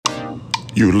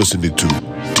You're listening to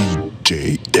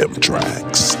DJ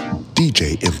M-TRAXXX.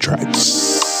 DJ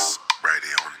M-TRAXXX. Right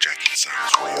here on Jackin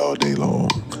Sounds Way all day long.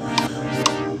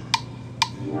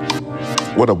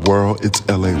 What up, world? It's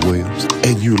L.A. Williams,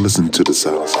 and you're listening to the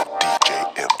sounds of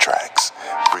DJ M-TRAXXX.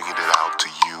 Bringing it out to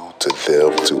you, to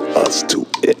them, to us, to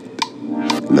it.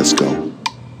 Let's go.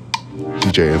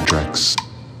 DJ M-TRAXXX.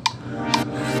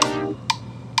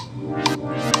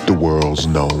 The world's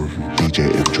known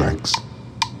DJ M-TRAXXX.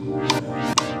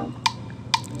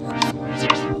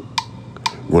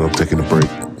 When I'm taking a break,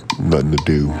 nothing to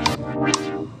do,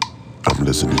 I'm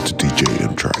listening to DJ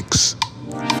M-TRAXXX.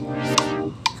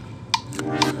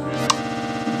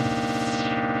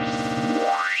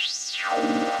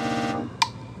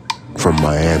 From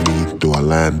Miami to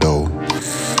Orlando,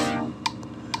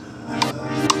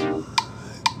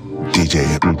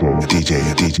 DJ.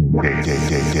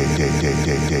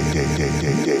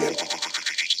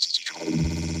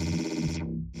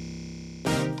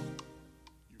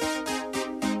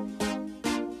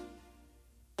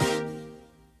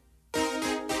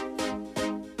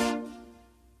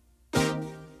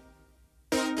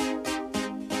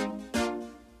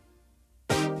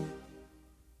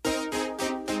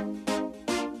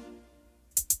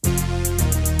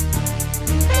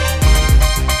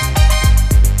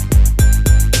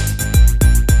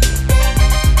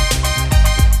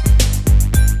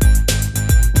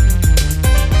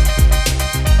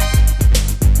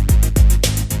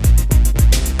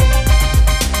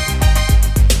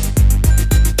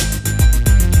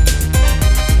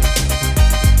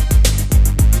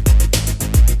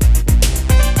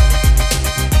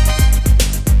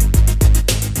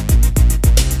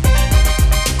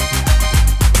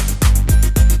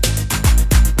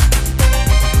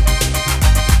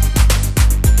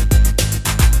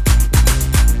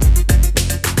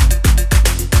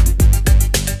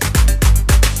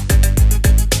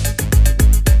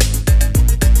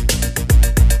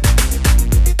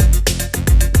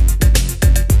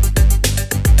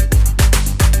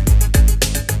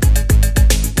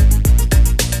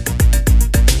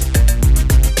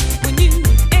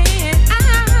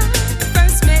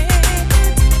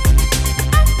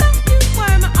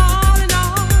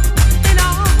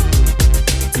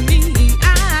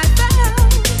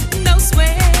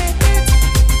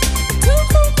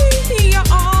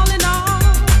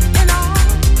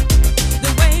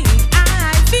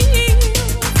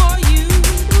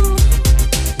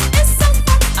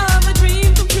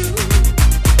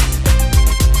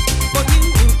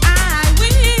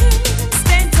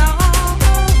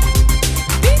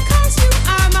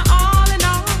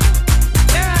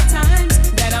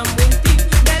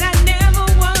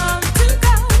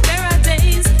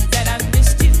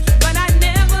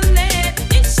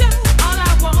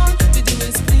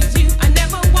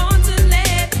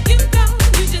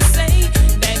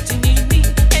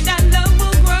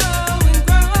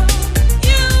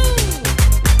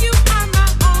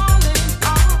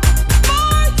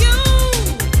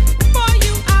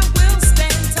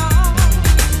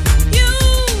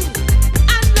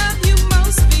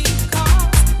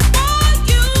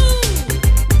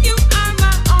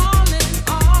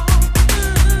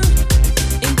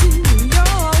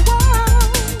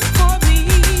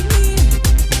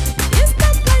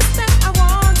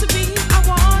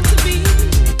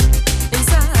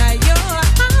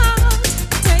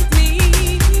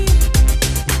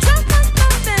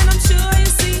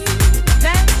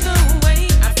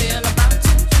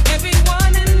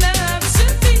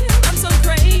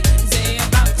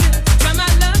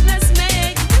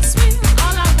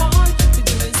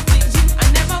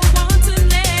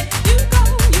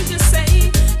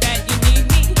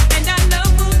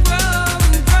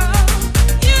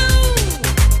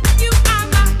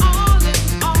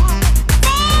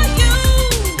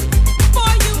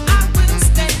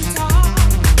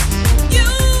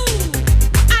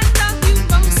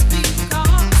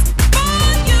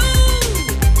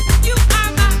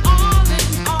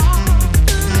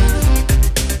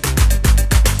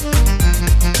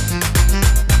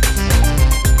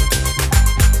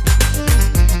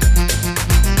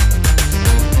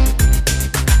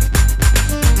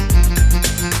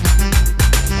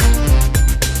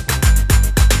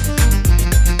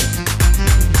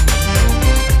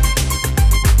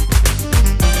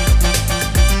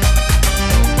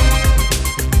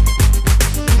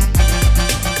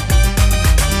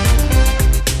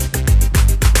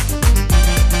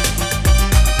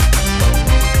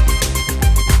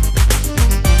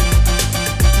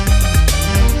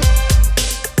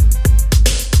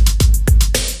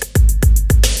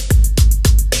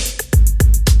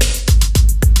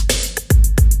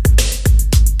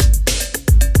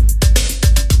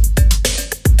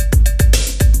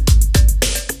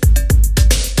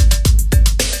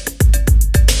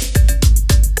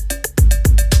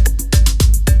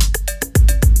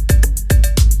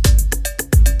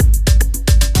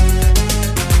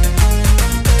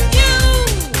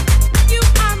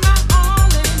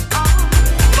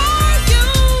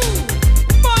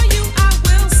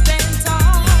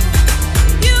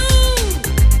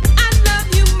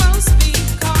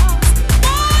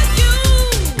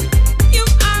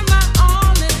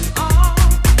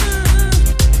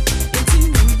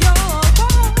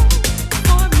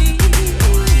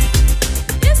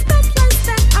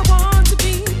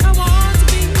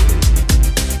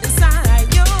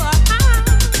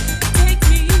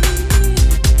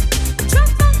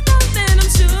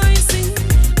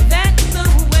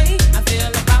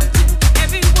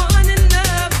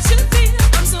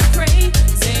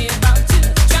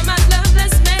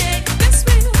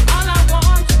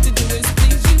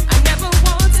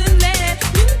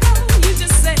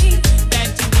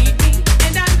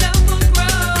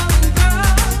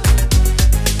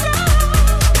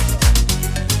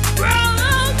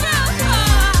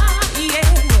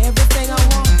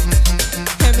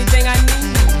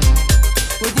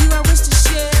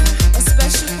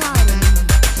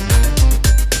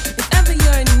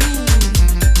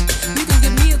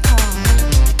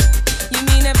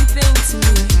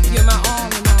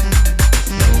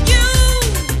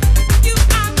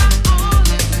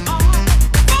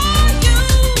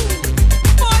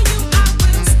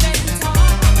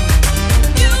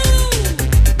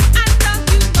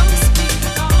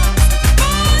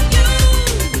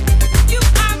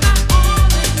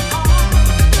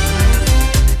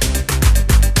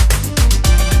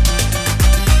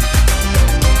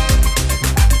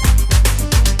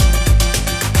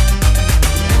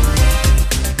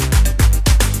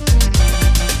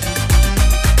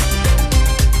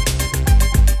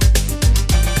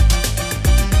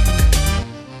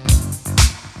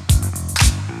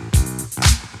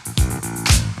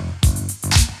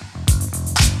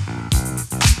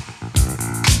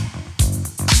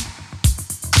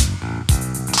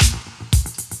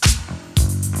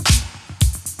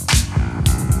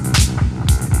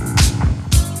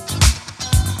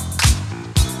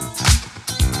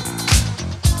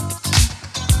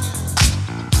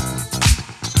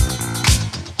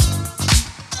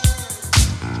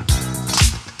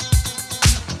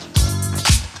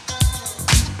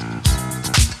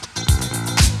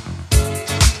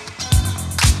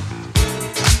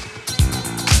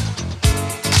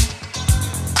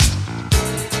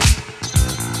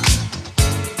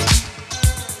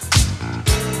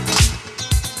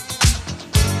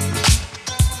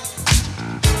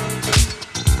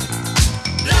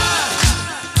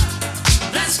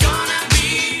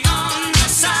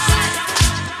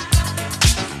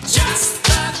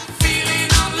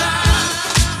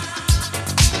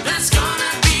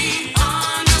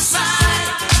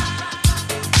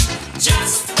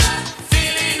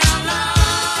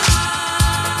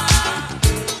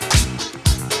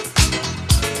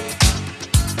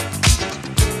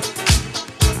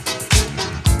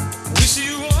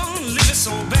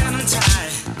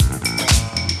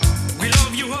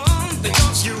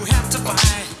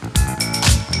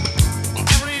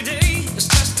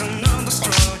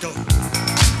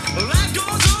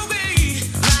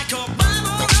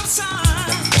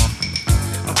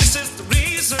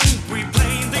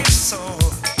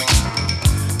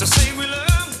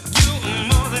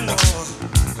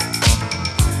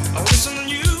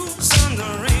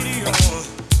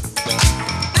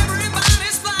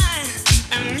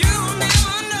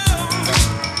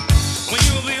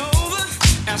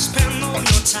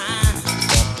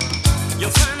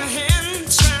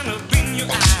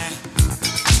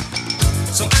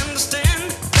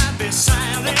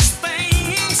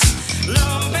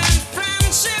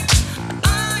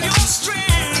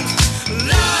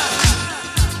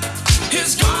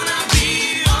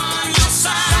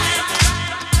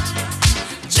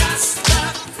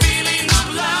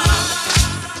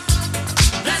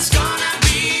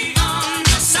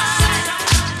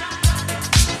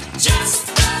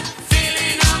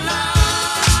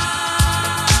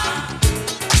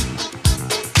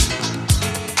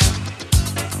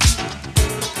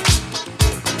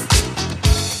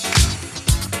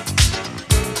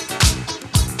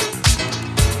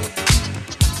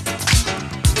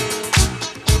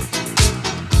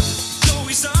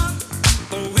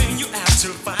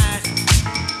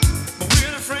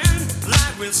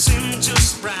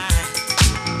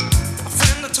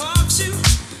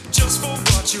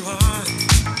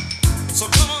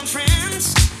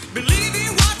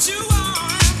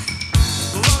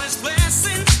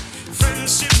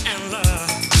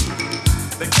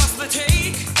 because they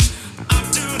take up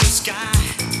to the sky.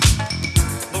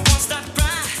 The ones that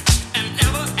cry and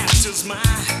ever answers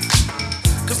mine.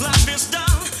 'Cause life is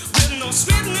done with no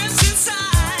sweetness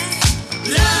inside.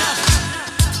 Love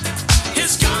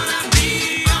is gonna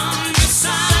be on your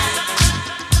side.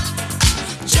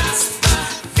 Just the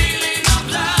feeling of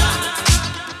love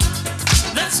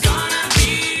that's gonna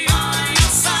be on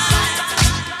your side.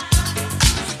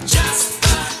 Just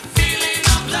the feeling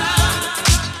of love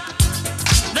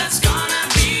that's gonna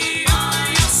be on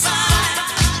your side.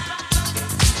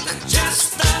 Just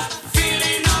the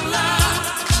feeling of love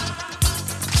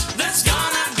that's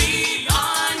gonna be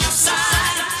on your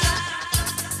side.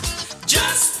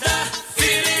 Just the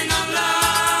feeling of love.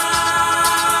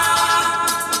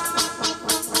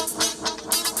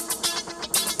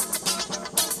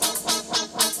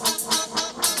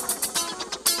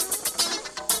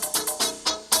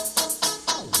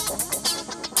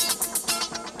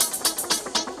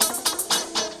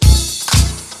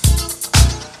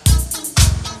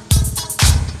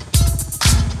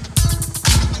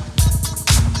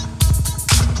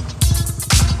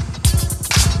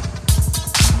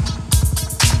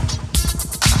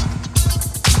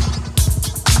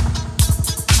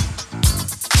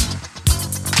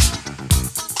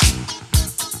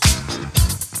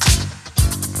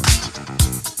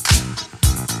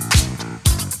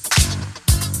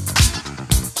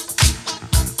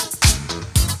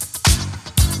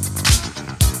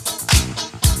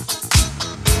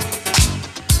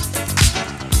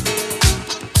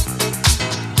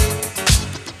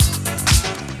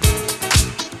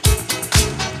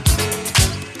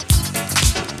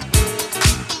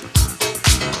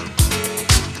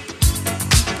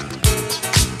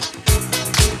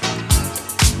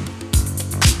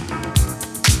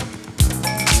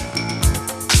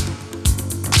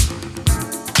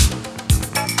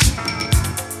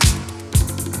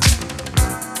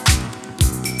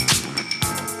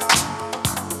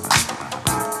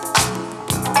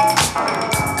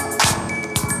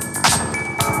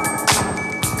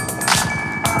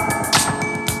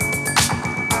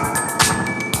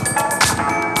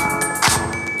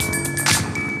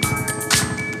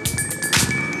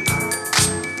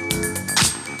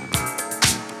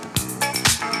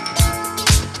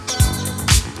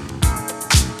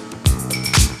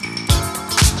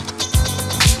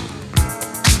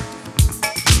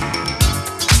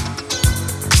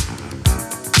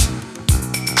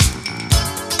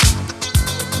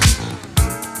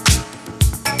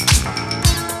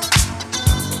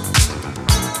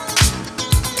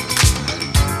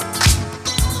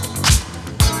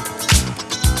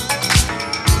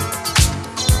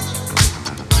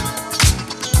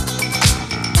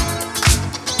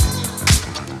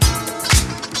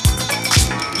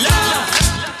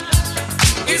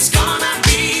 It's gonna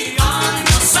be on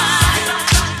your side.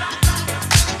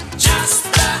 Just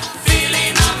the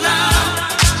feeling of love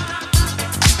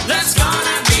that's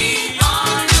gonna be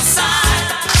on your side.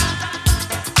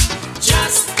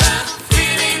 Just the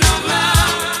feeling of love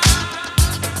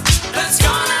that's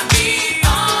gonna be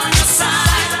on your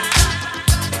side.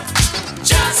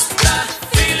 Just the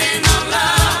feeling of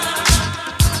love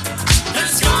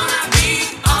that's gonna be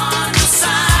on your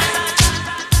side.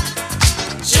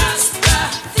 Just the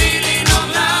feeling of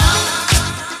love.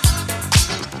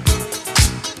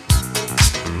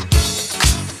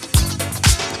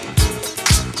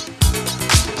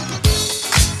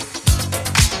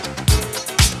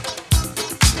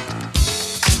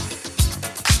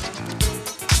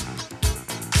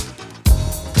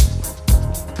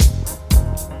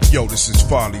 Yo, this is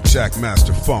Farley Jack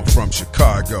Master Funk from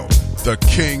Chicago, the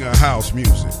king of house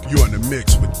music. You're in the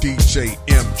mix with DJ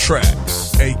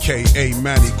M-TRAXXX, aka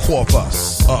Manny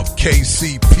Cuevas of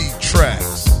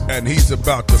KCP-TRAXXX, and he's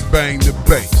about to bang the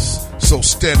bass. So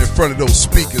stand in front of those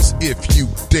speakers if you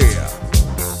dare.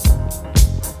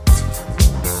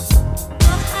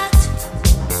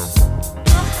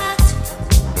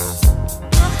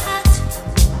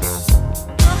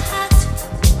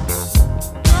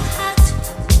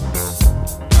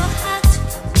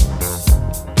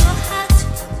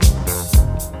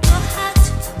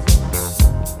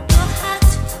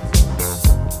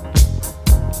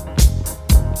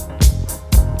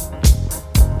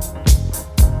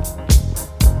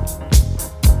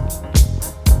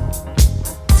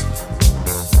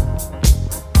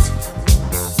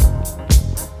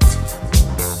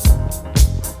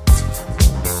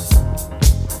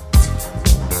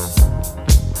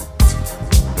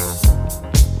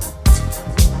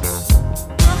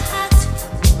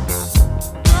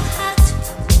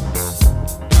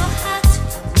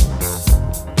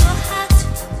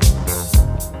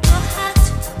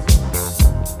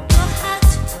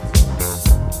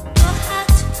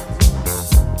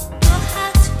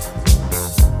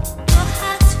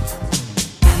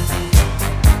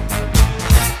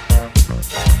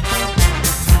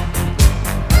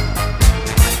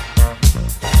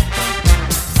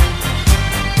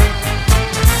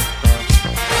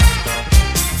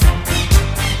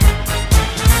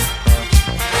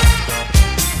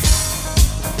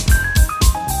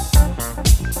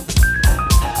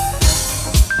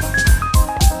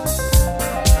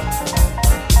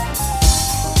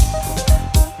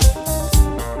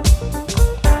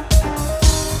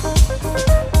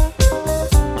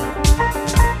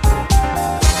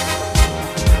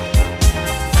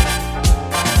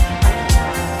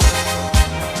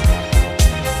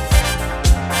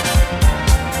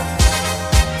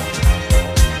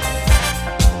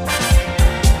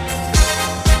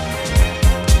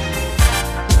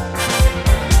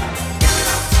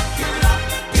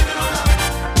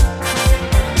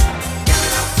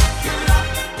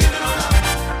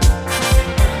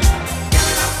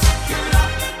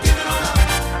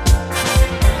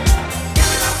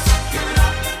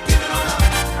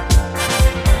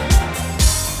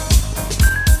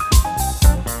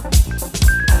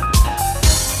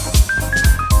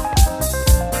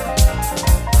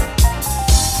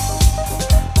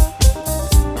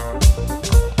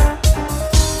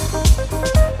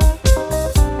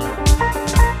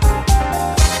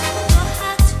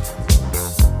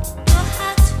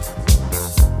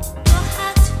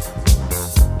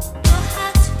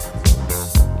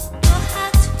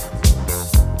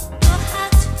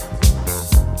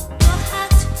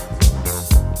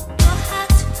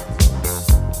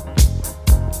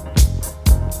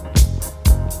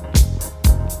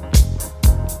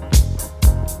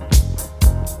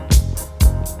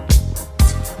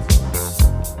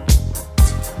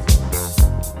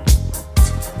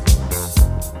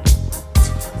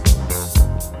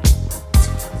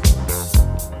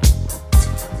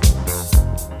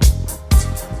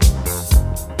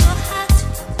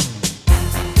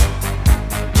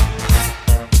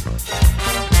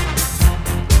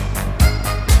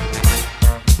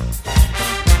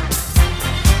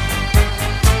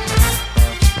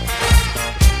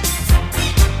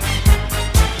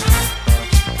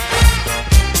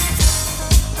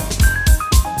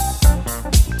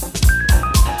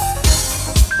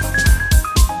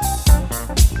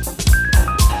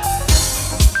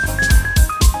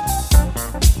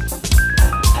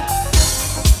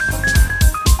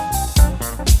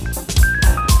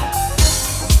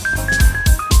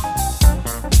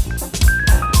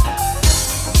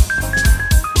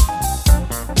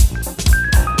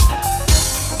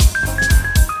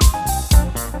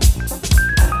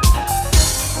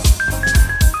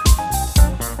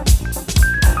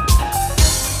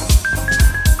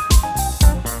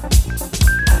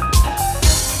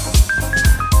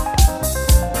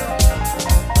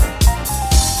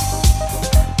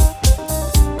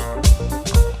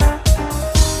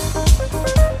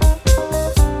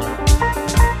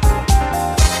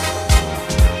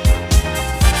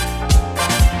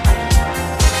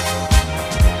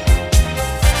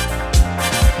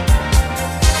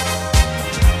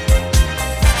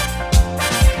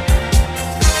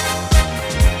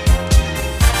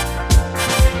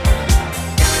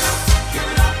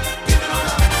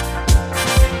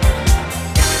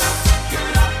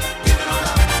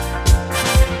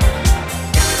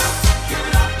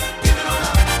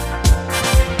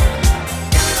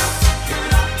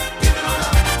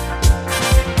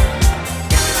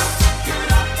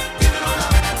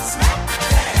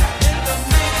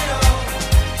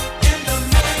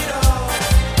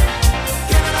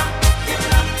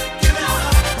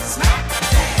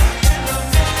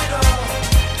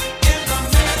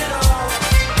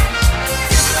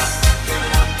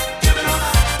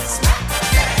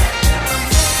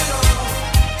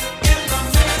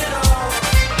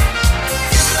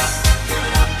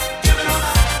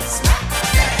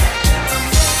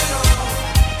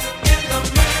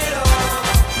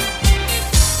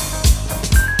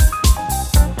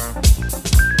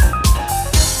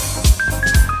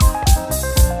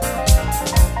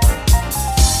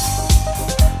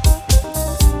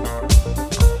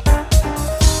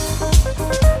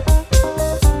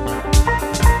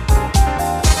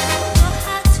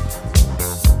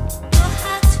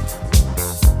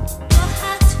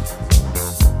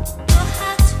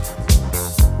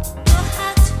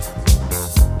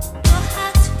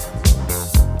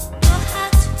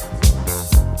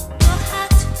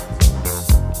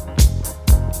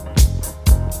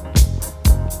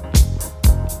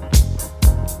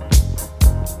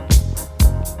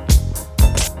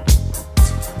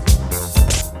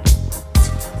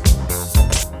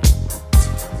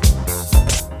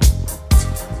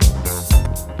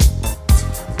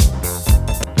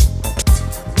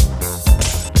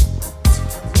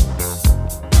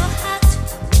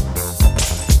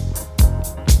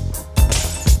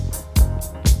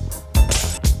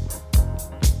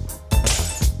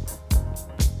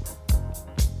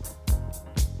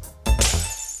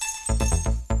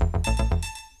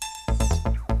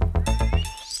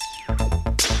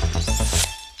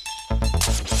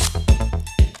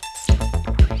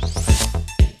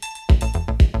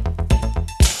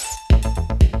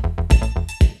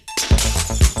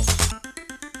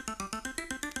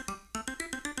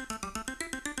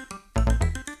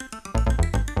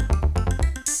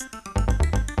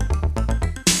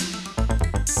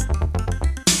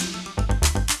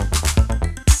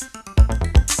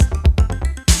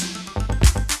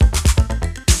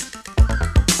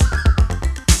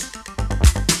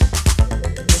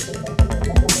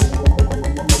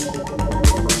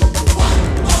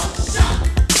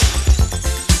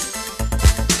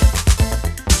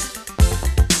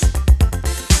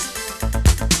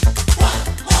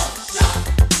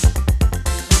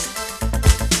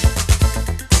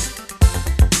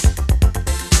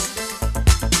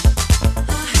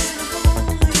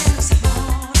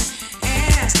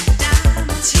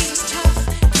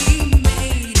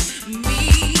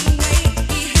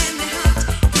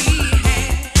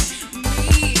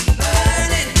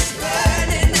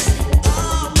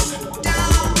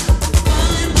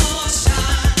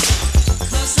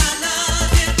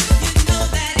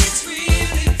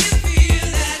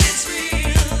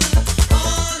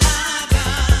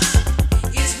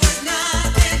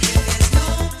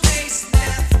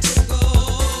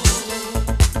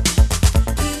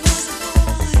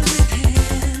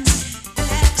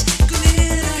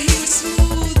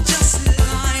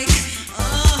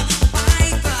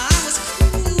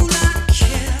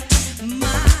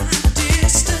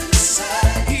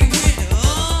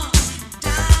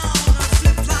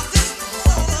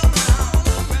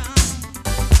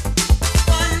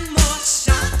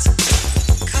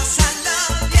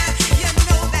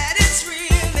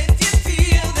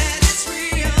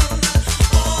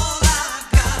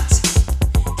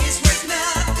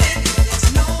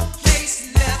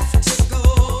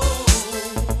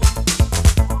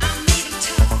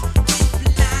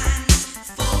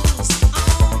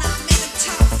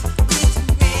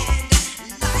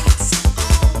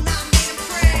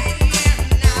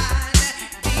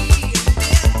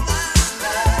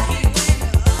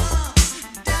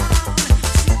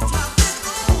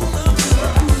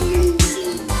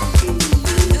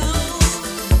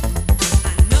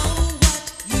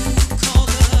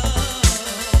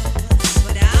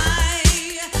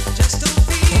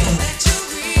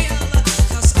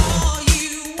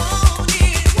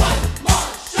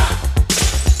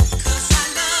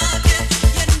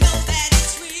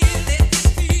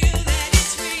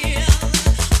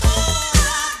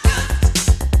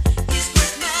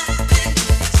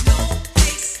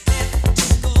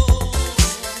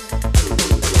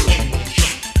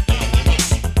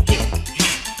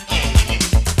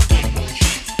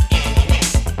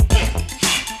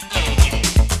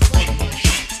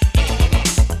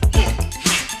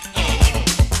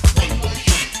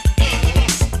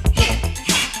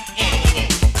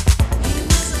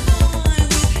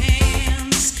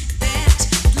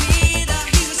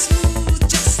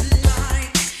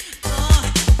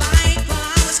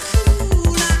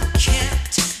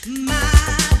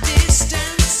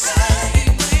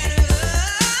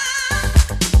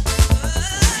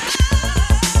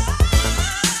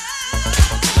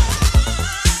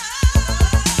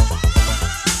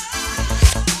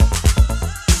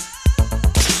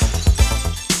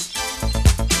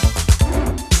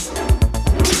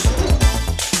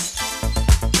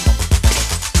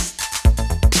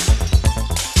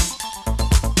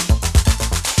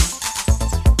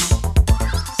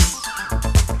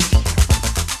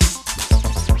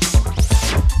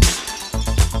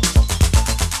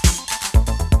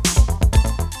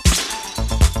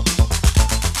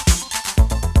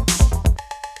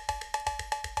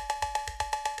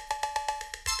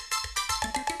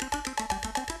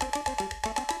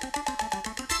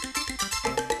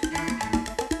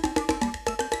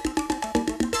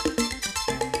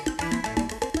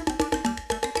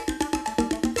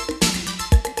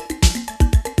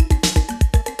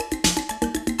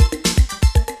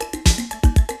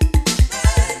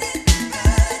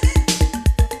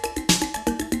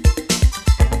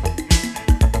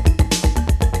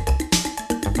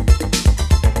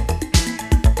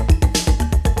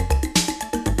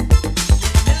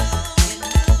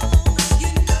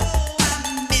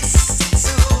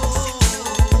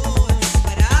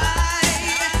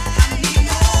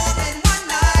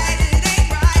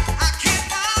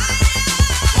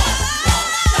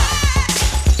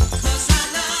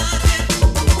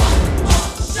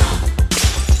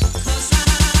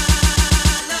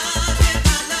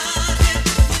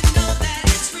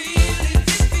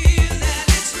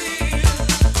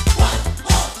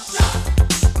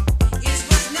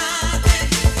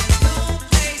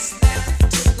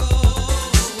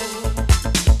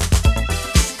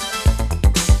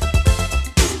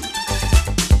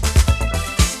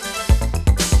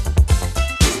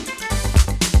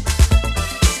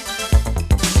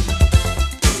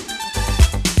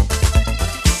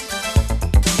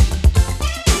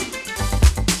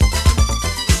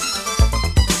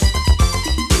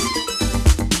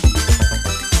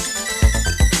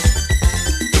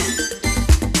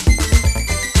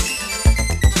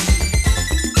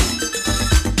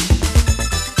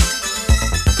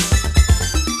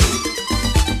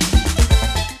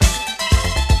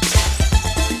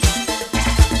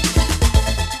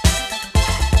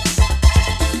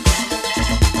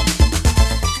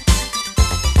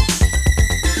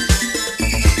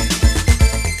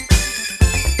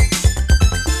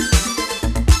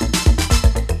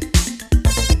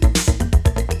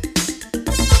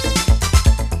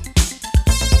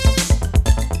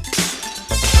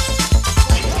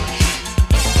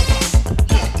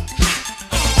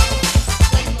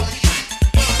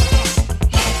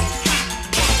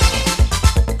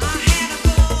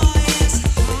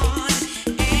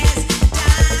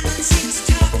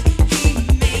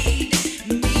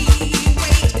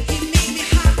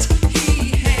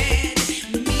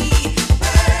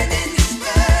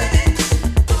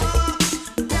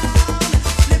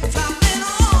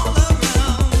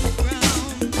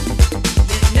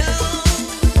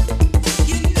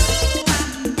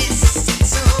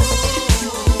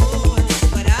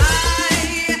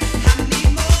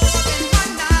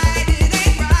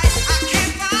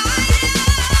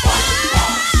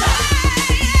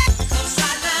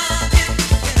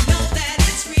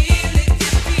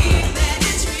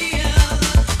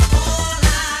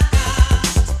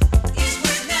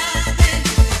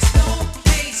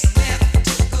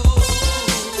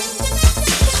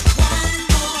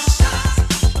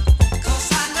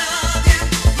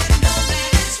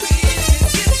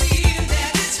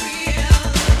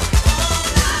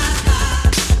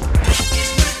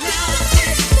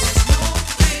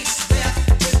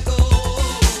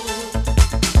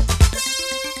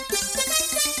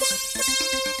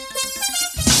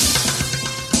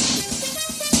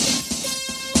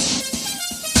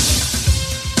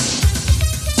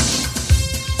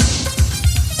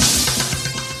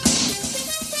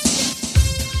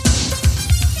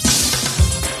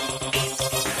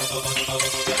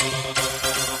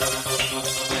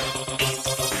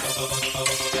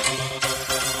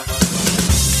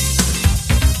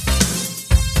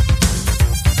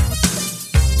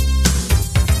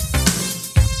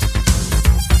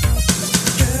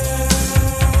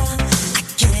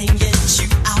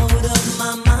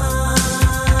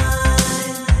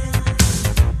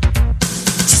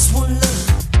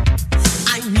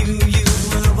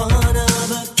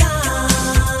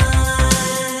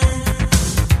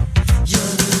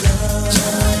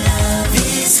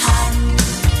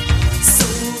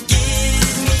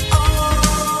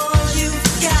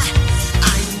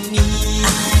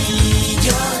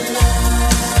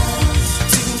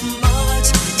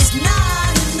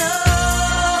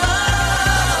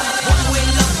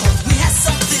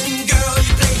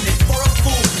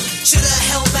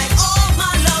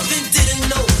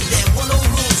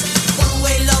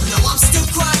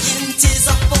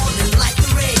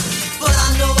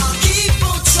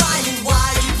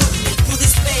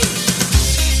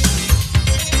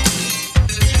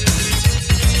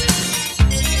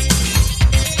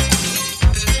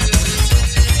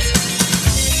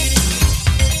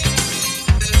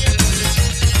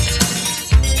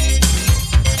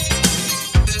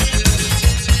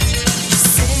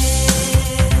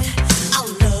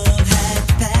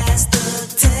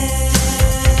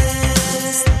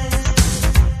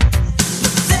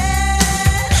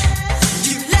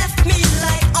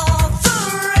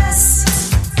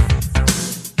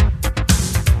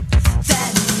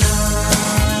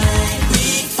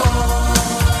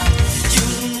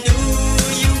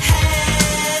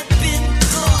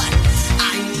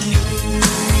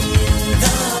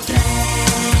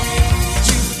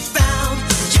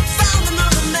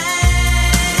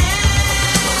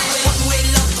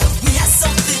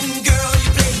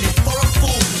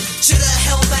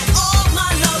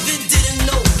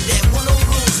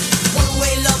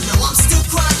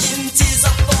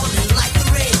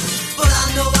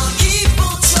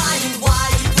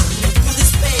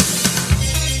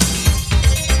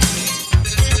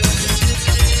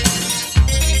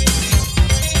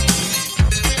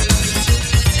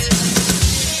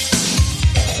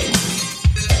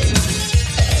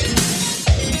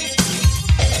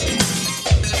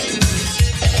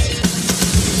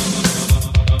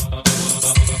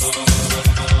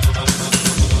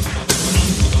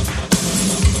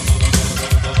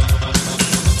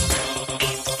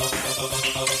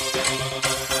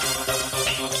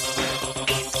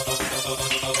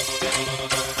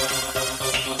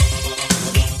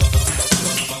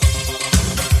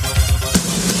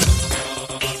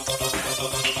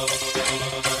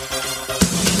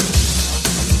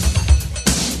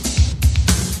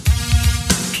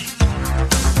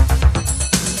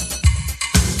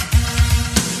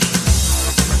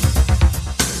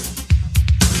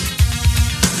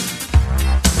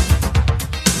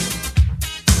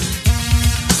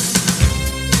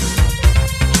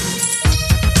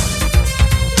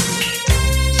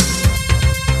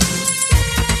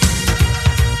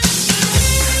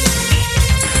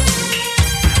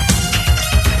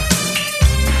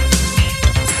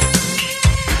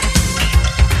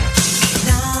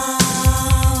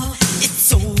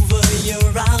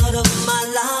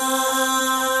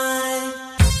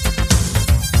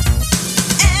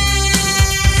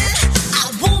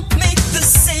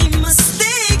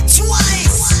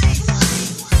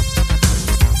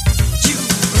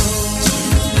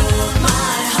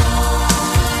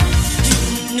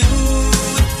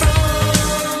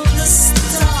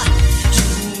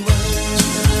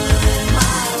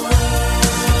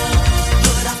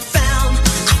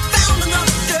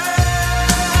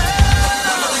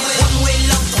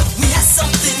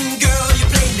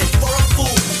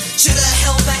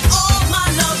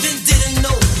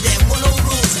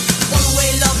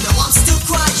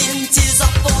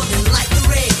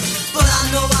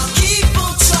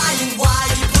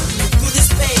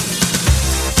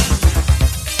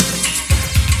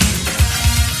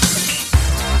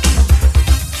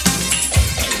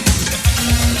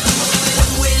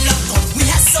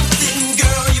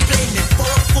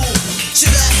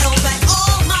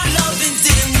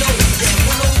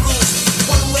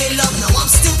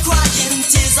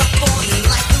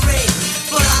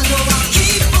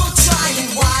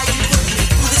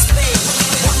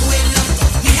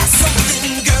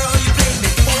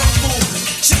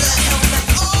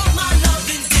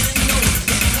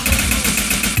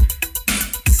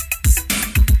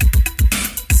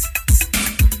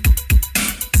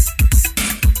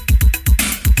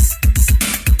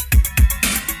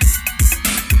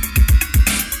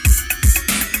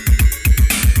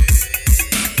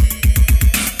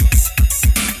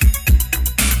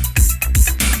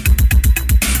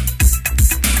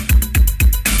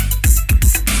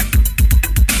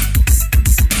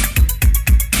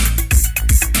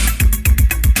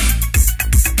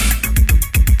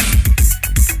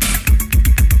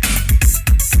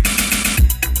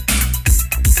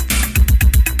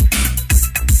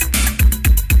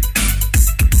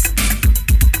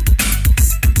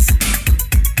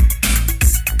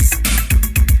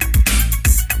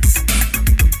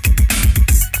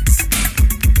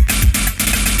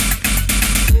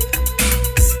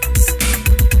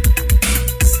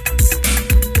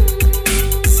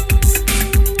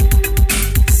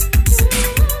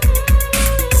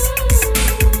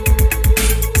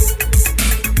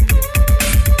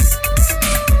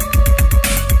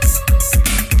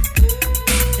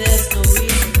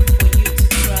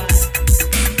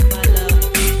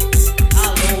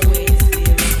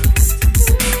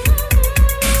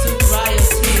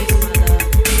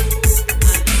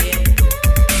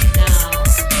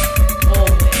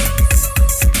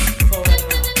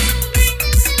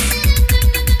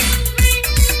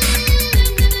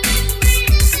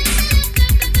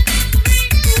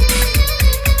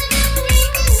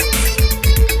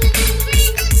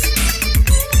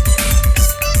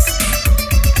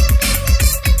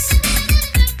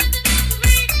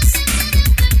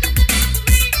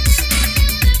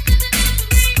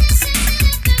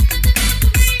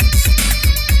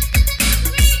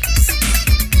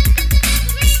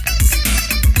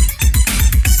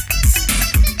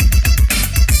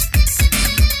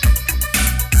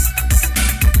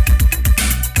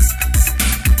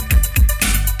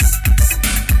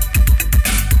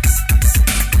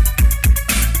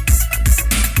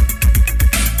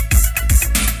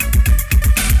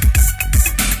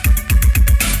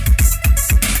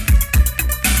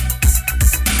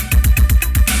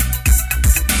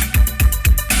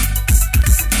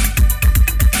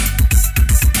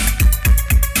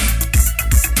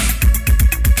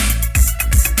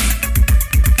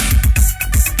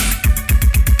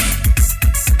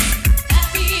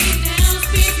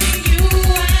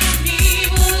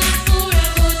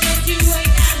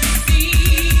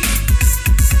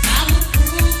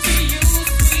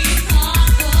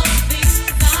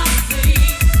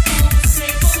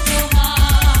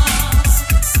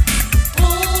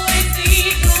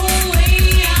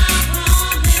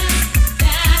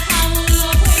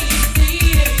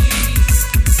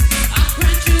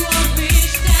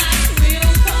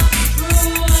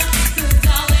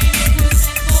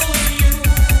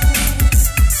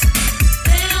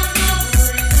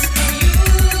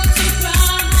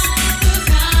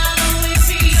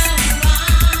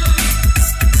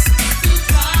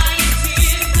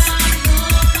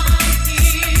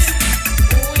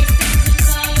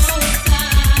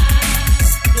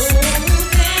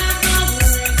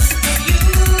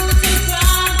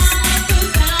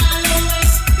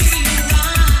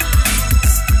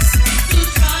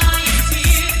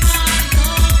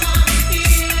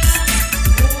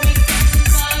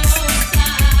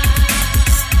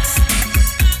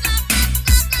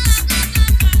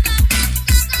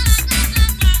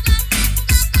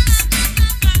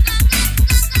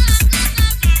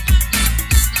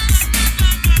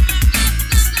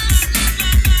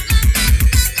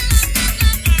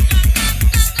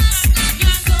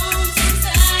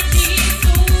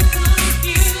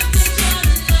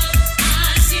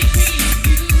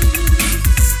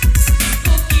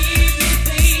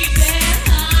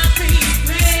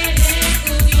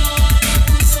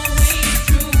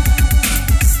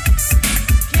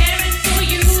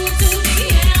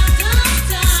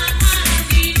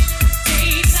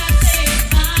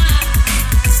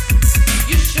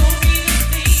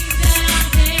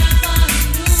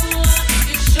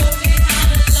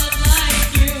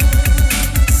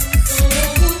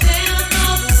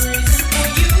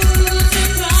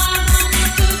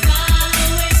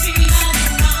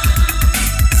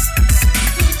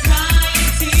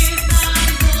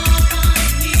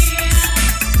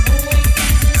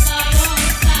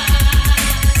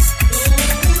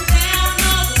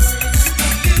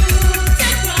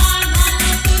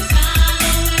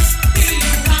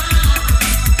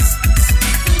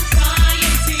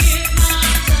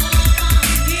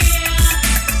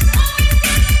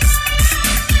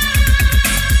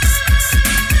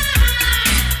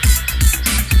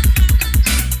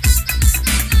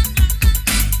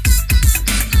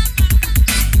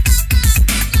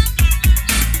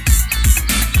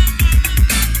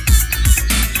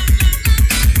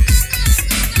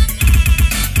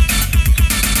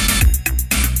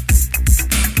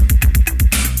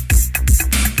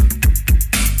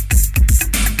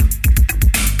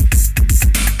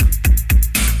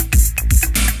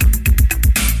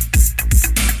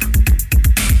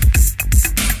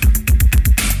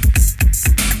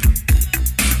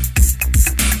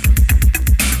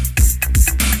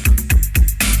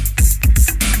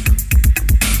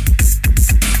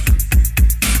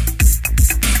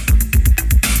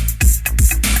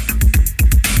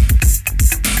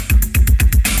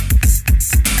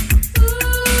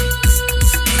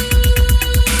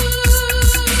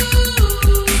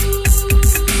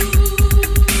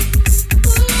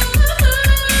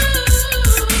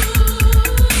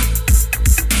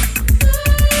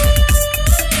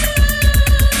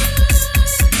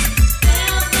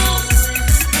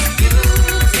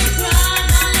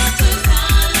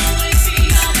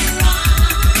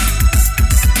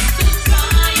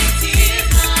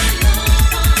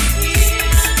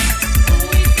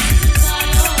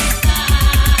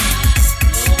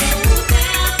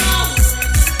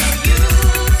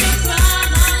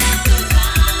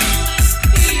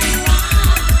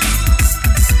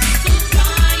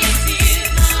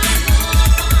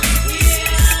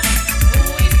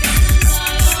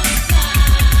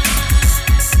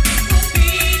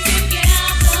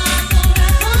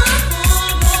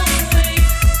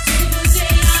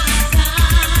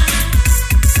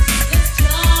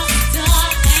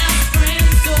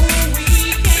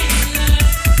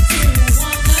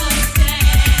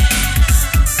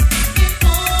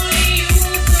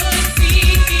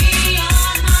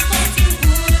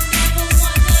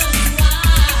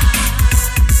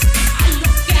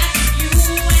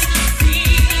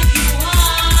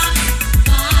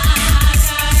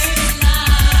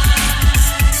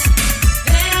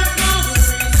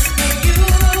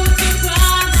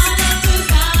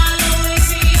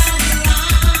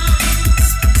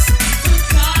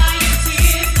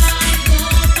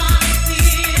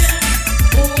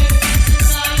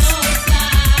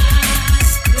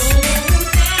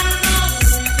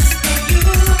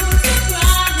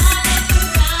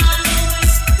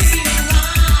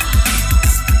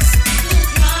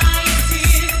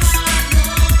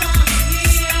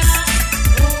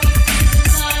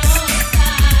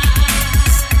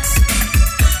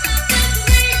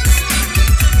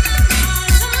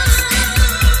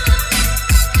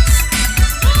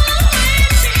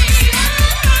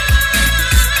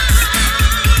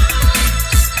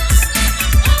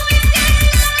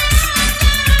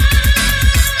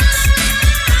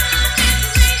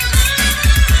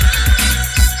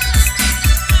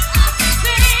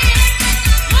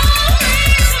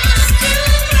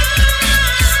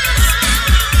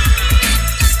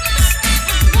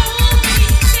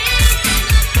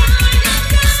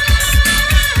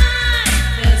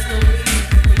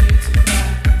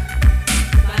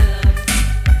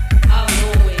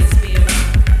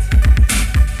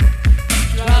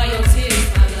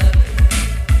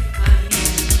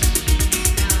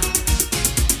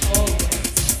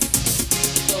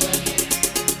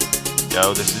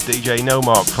 Yo, this is DJ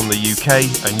Nomark from the UK,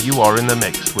 and you are in the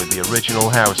mix with the original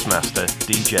house master,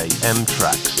 DJ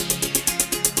M-TRAXXX.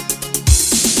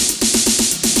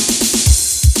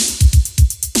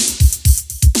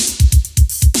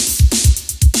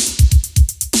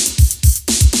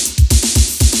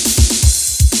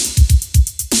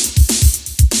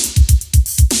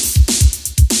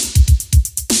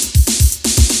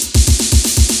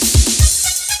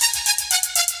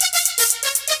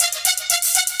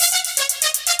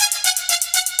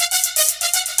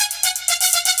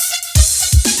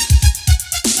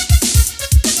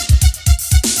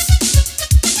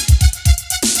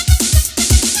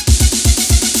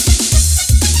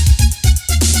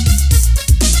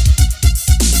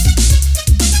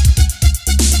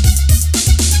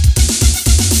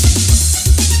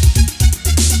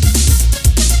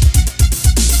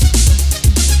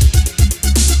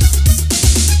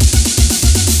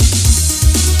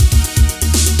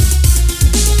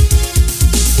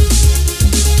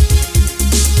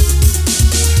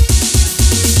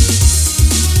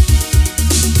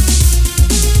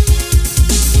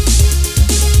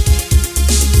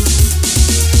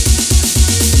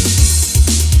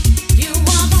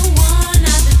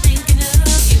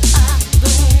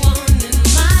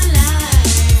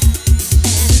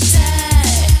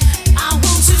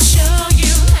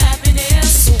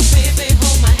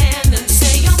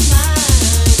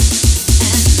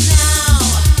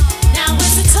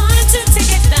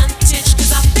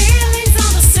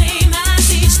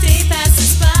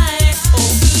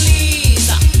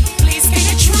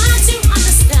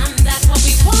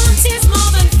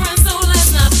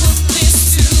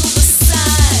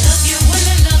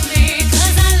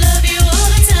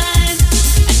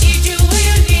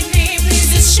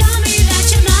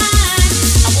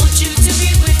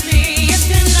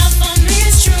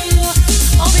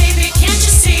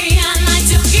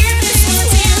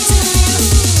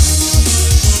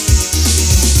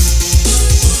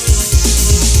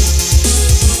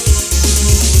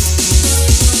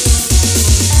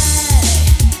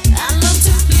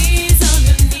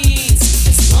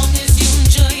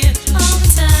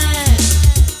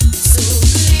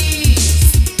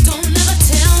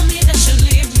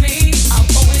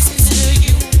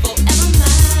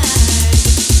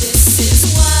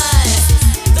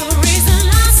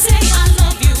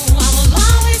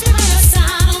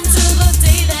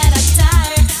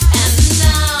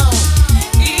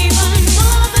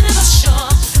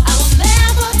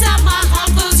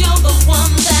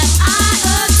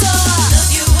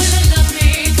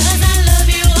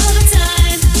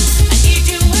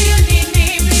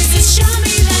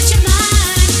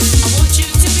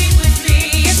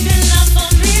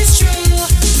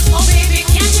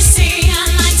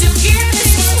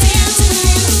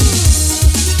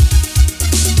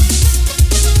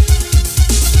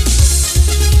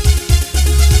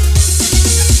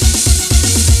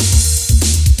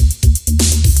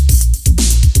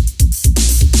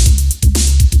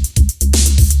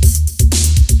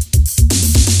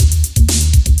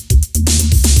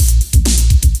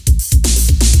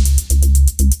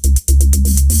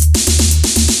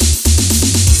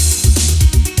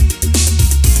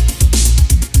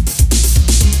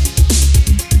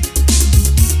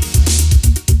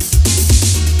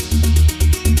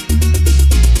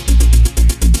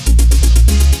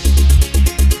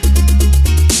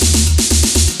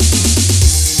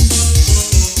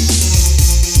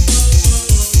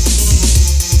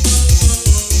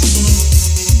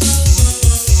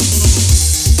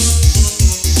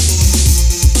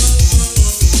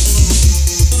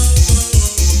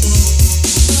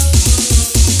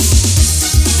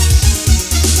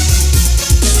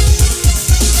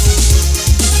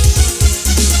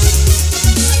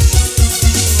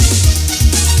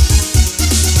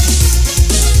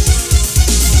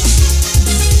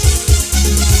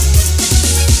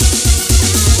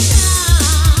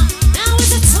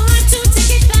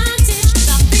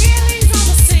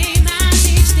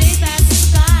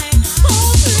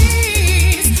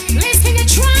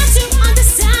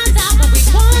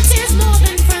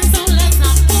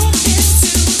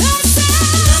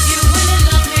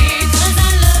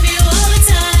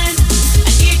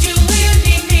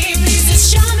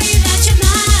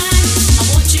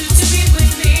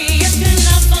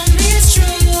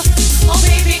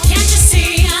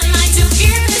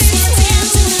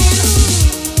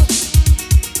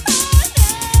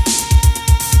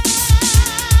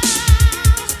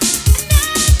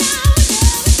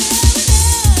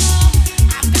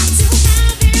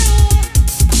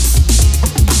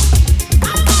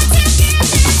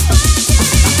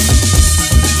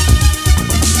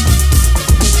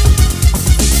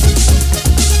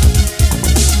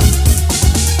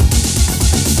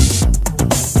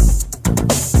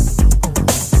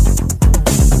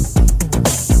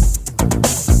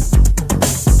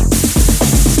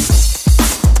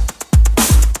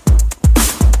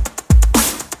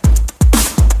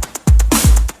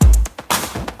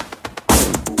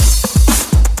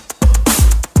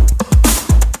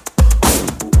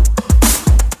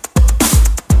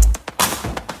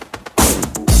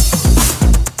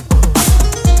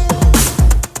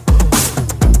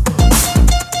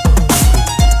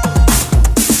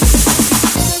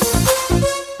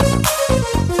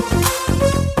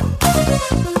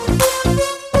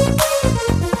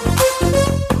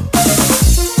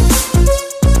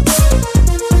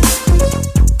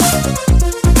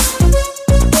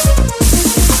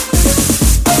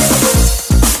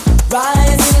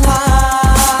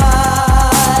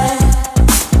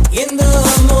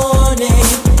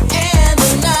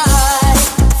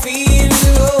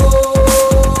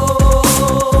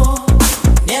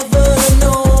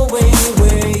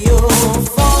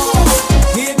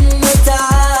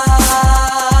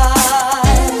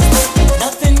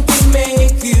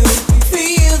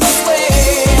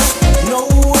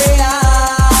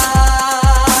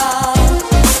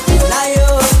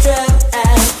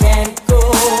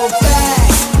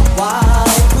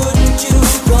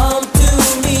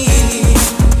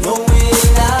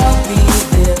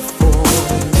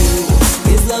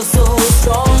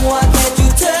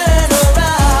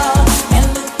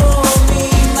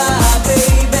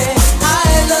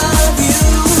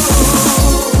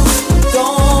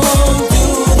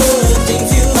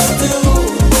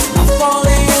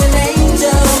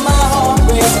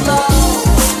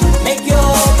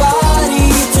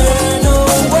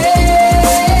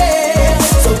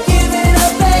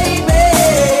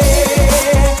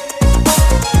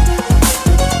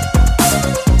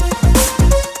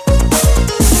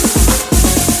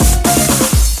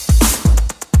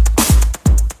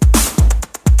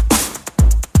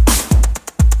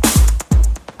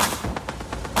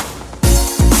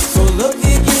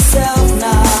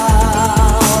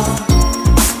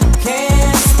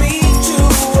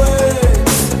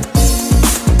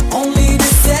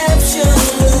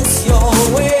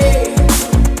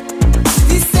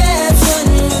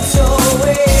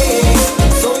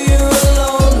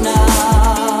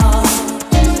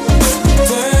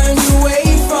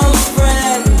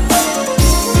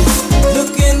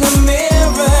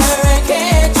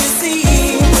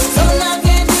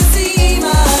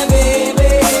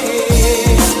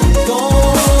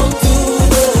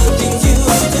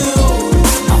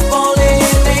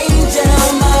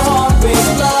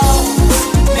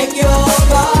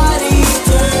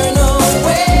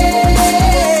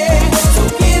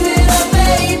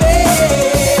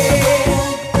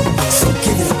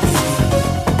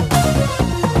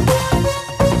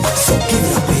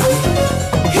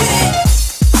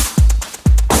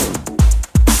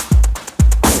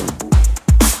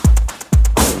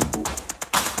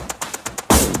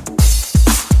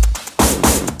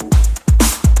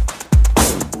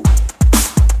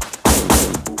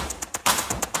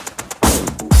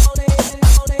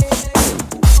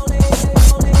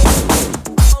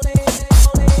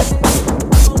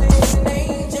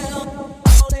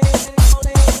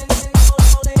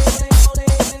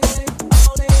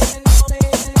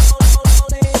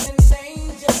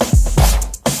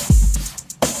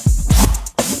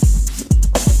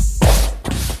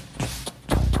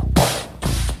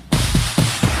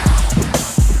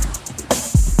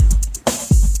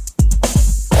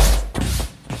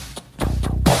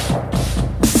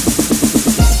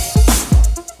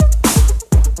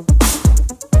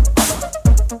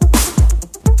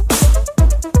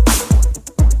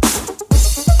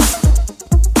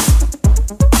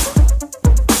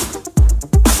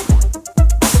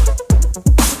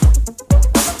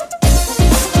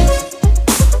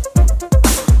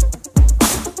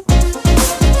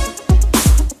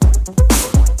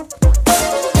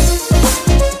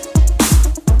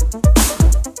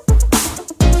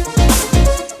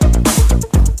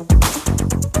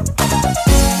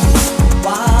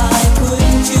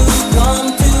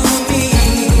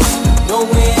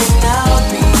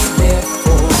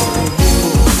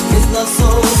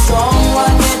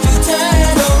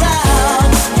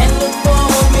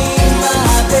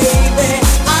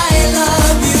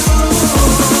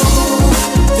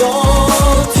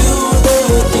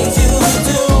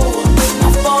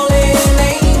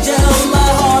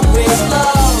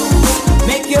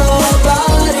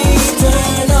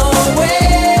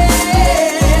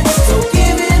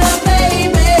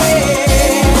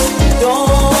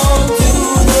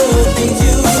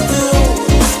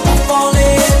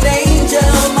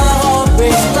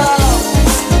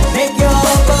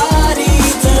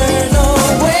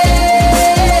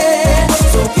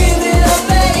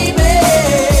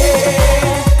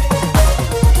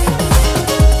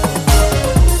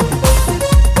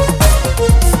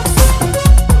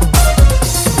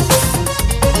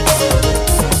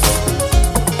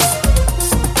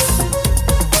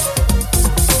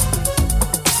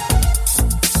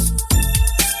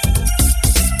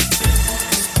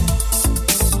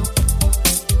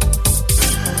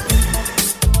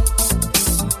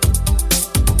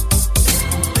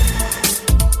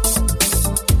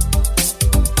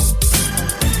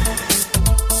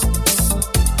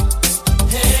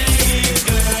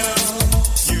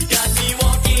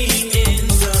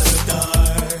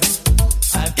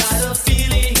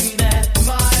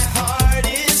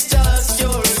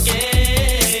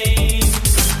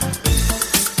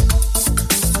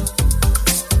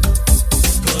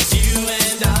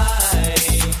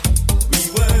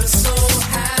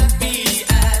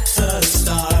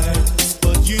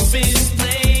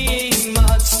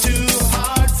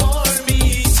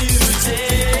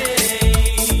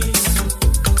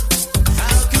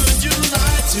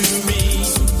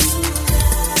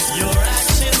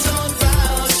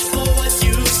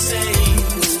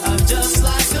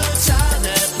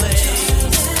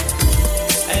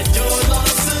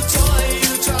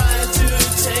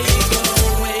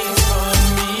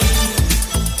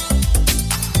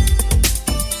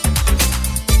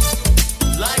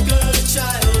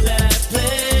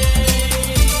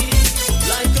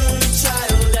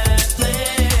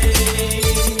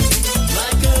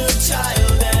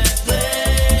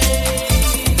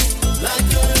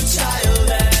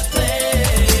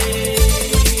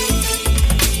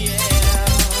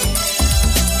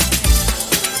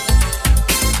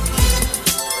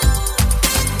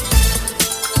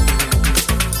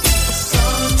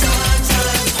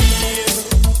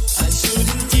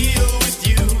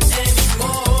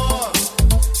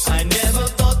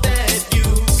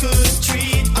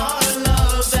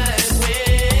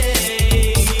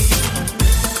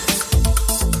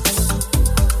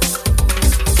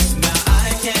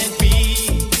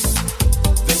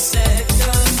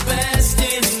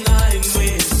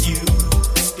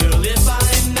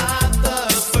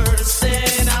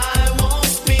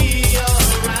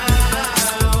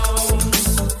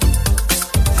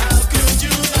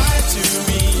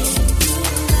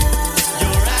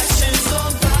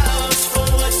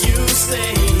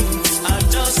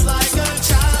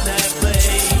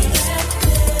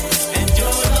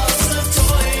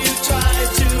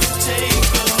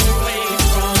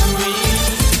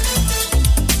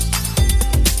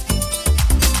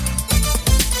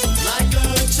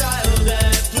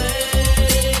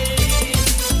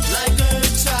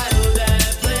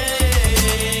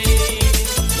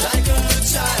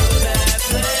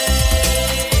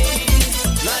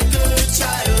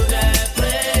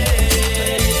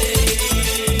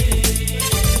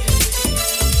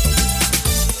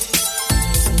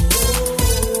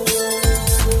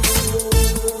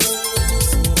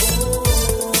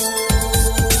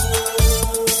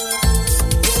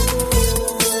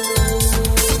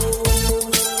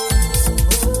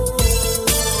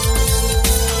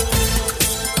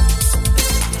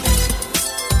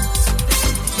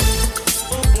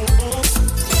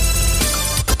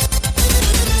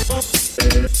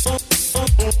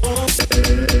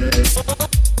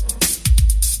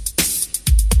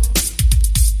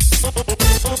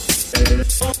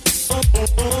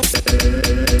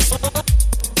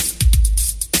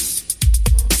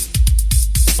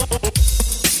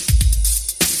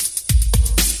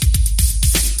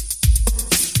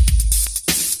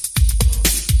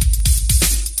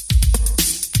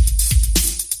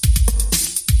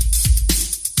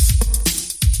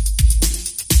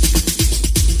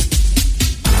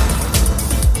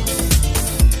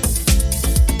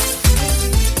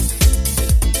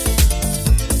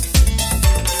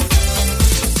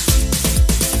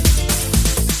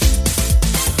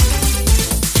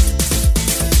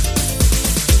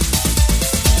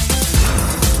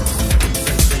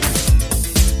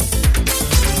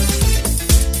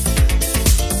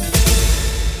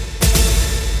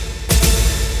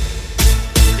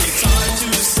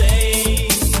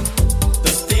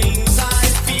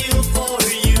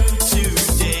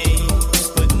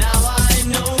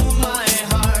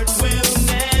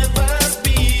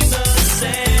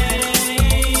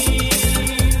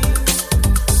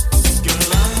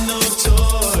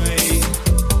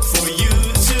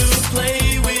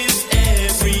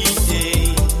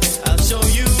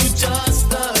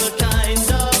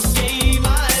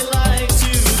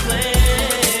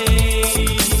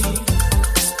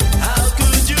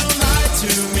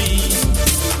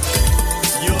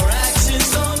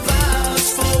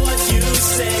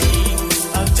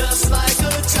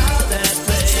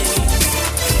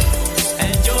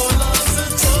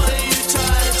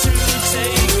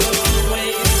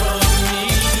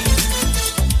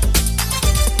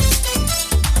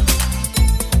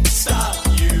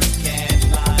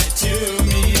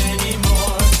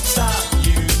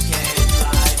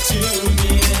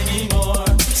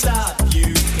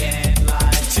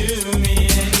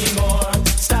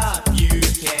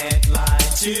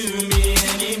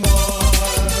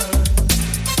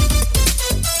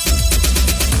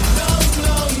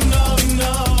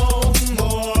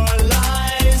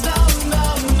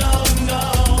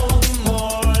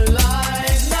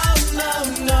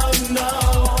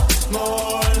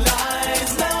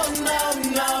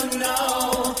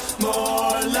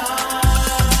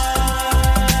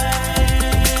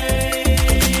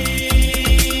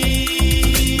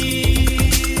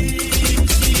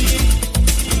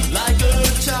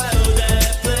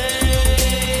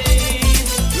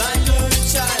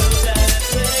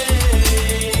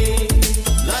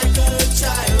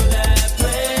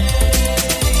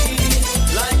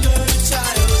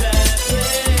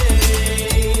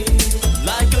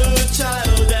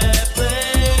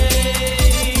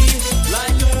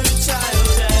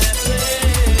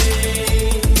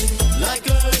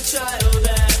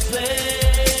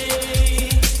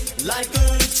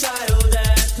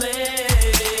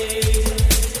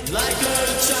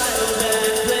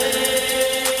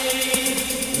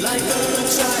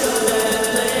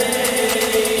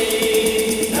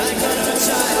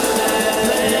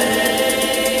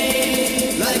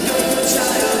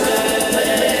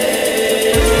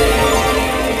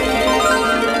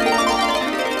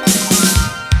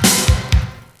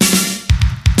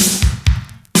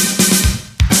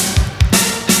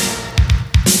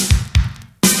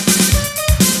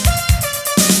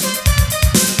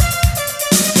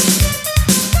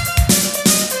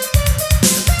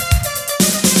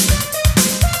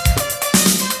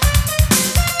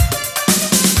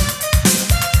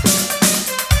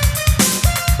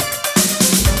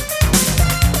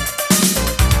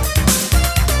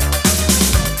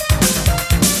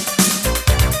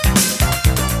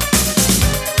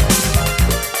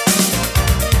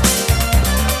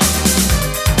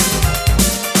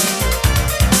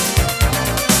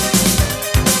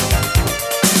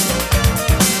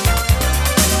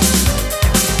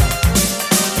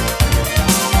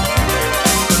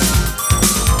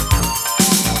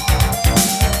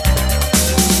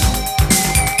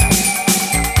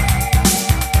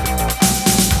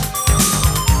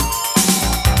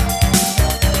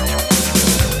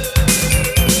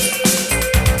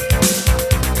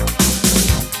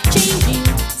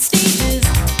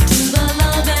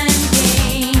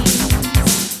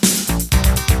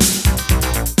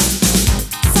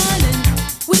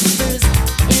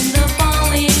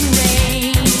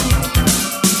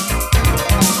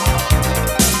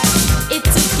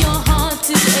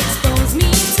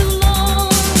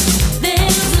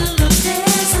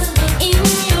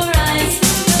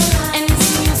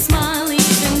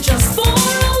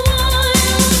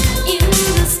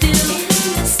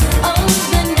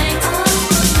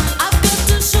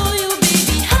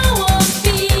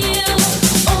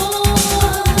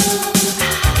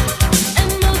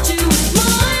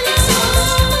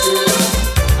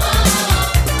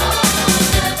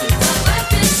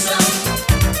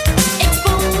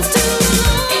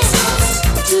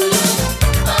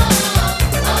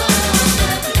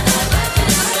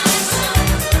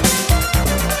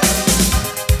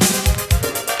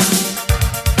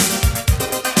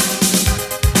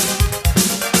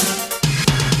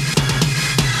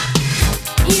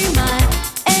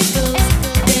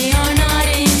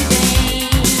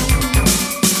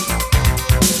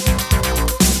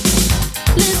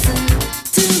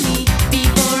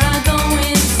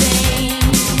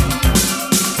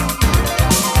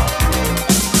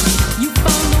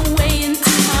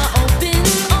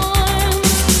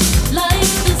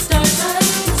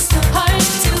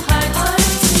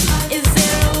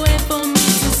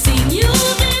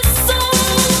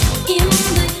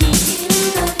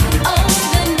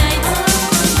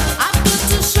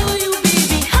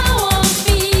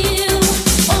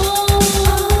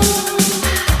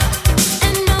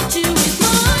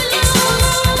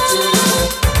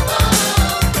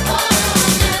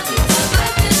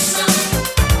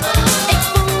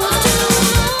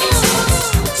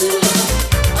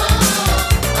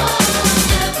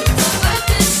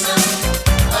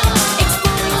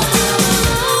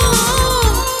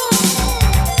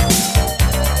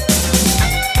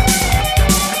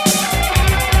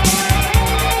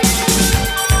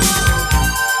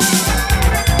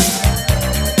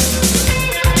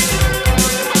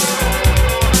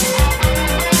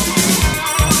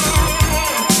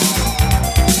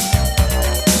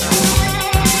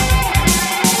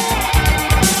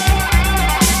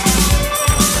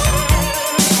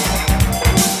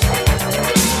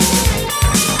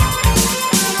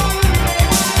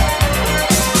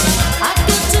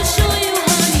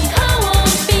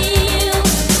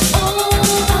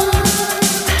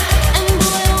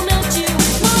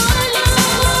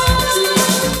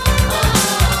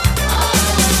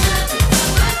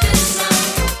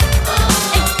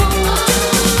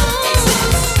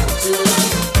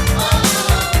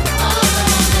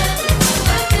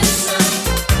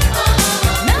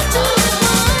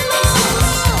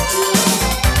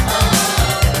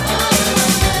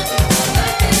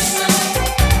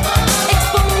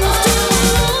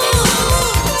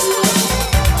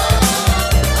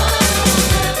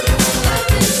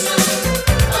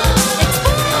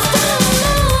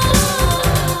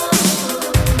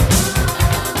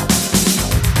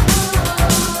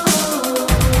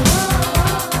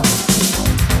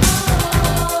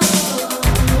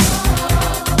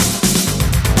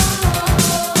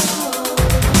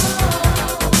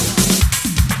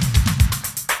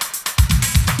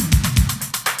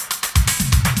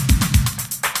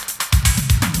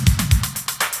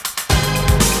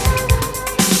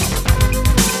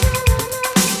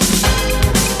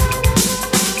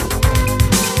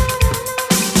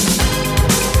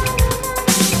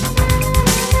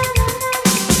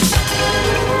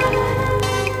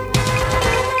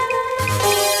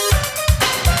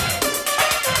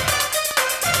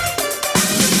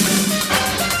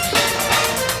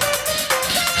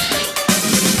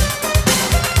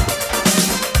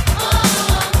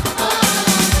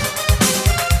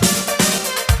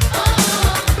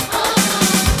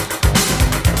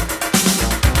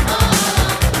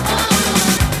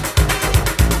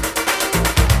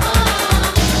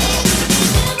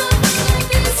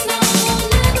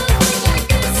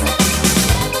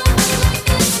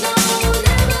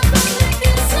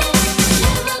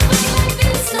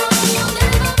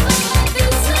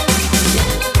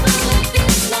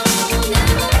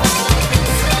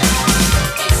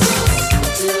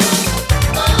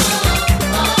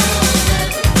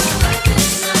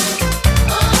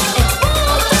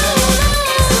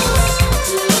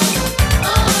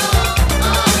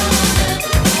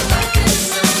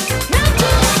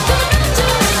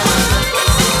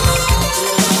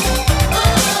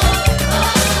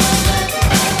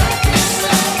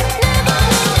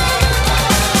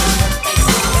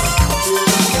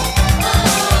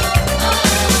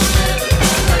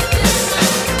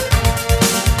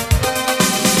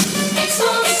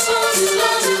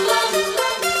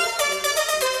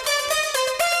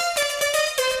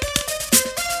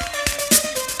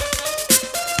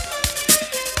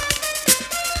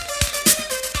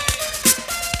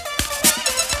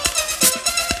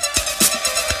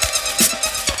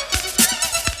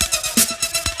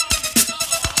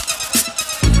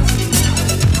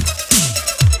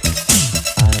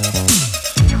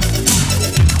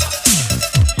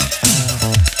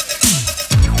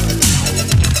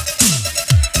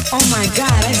 Oh my God,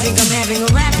 I think I'm having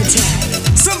a rap attack.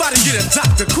 Somebody get a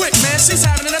doctor quick, man. She's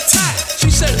having an attack.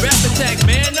 She said rap attack,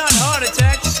 man, not heart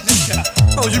attack.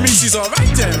 Oh, you mean she's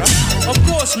alright then, right? Of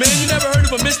course, man. You never heard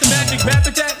of a Mr. Magic rap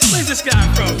attack? Where's this guy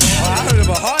from? Oh, I heard of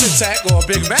a heart attack or a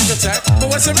Big Mac attack, but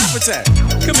what's a rap attack?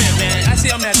 Come here, man. I see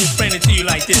I'm gonna have to explain it to you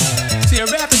like this. See, a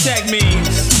rap attack means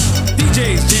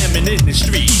DJs jamming in the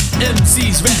street,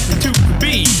 MCs rapping to the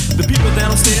beat. The people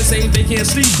downstairs say they can't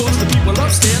sleep, cause the people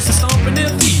upstairs are stomping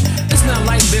their feet. It's not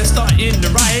like they're starting to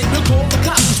riot. We'll call the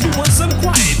cops, cause we want some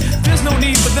quiet. There's no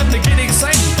need for them to get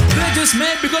excited. They're just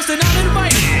mad because they're not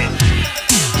invited.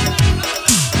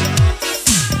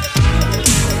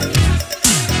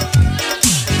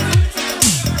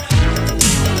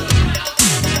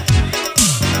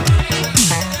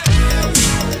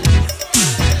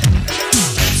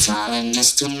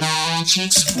 Mr.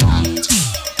 Magic's wand.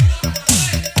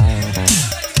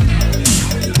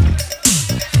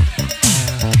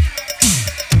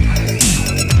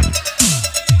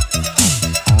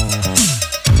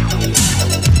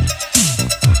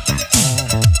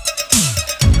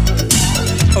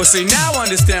 Oh, see, now I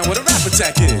understand what a rap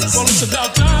attack is. Well, it's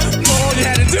about time. All you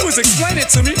had to do was explain it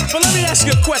to me. But let me ask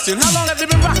you a question. How long have they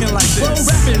been rocking like this? Well,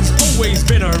 rapping's always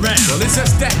been around. Well, it's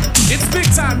just that. It's big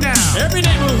time now. Every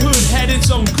neighborhood had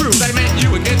its own crew. They meant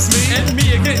you against me. And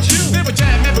me against you. They would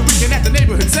jam every weekend at the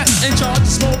neighborhood center. And charge a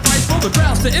small price for the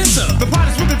crowds to enter. The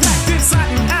parties would be packed inside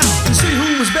and out. To see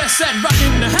who was best at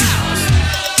rocking the house.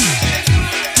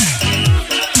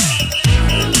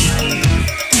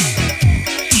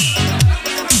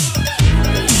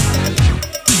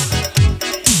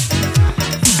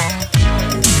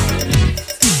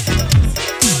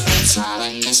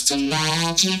 Mr.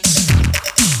 Magic's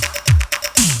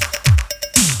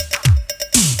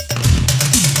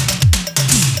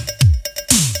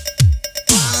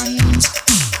wand.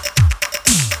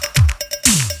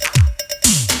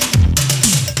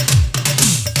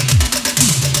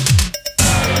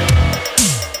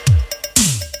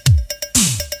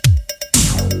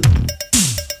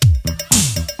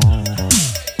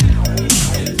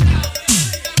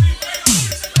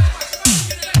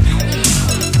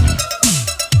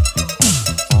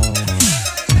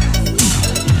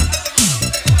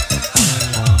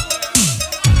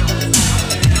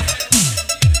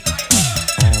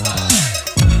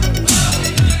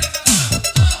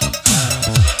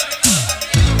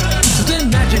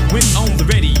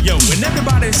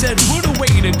 Said what a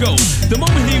way to go. The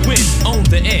moment he went on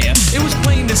the air, it was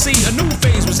plain to see a new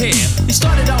phase was here. He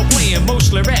started out playing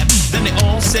mostly rap, then they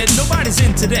all said nobody's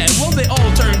into that. Well, they all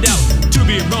turned out to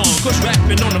be wrong, cause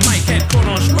rapping on the mic had caught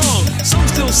on strong. Some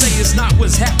still say it's not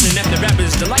what's happening after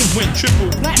rappers' delight went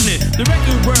triple platinum. The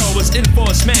record world was in for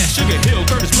a smash. Sugar Hill,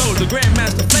 Curtis Blow, the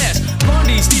Grandmaster Flash,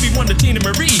 Blondie, Stevie Wonder, Tina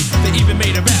Marie. They even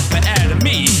made a rap for Adam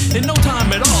Me. In no time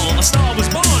at all, a star was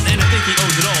born, and I think he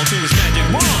owes it all to his magic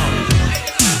wand.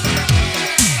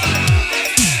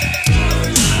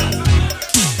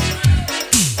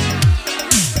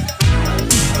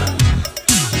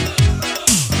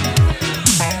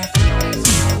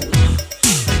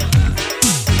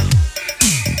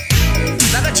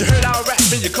 You heard our rap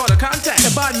and you caught a contact.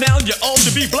 And by now you all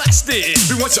should be blasted.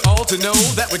 We want you all to know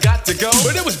that we got to go.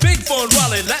 But it was big fun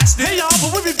while it lasted. Hey y'all, but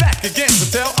we'll be back again, so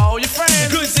tell all your friends.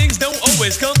 Good things don't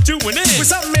always come to an end. With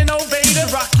something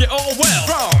innovative, rock you all well.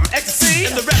 From ecstasy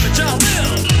and the rapper John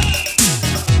Will.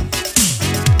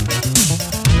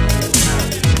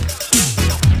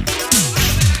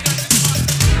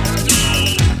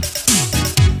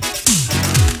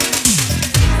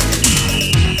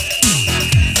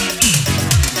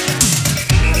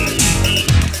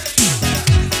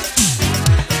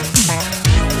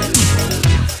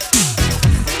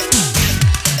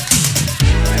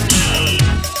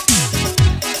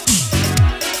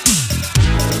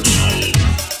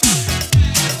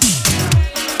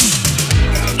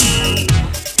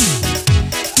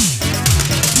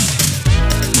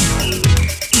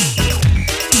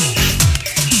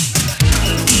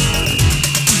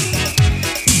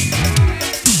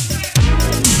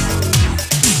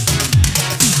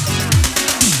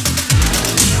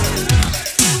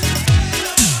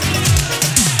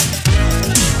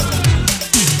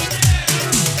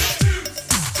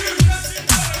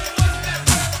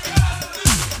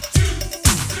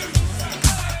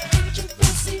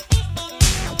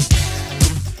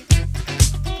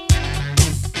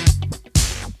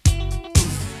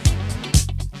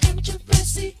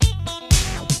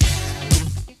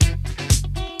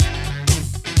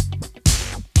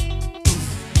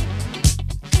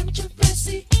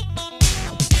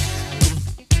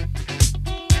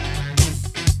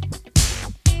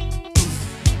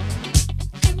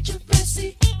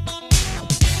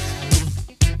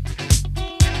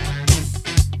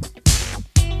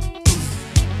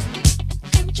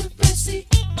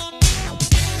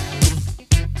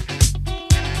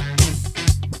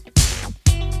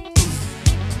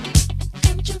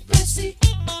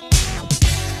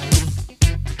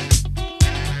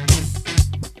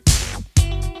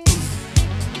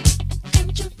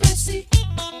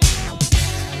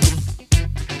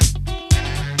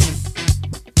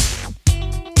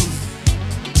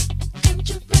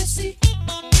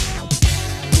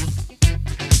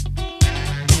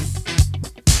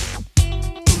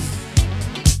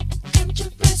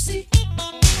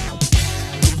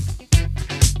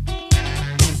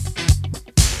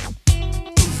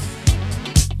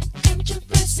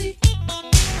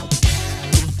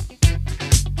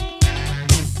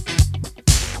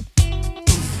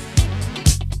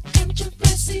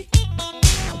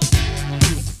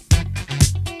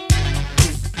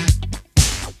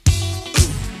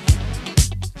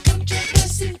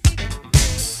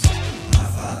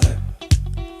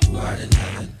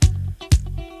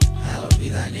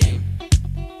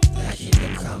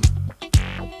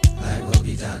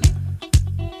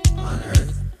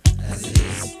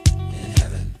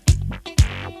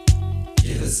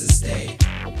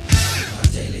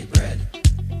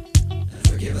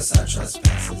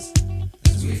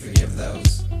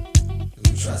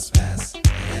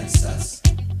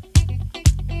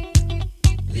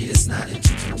 not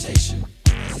into temptation,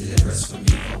 but deliver us from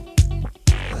evil.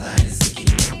 For thine is the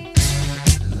kingdom,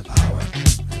 and the power,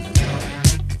 and the glory,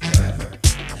 forever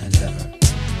and ever.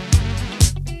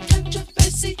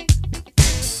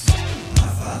 My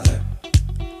Father,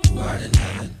 who art in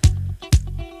heaven,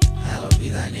 hallowed be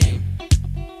thy name.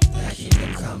 Thy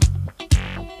kingdom come,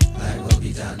 thy will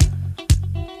be done,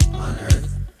 on earth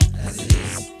as it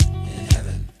is in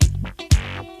heaven.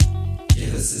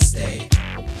 Give us this day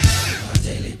our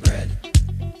daily bread,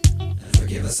 and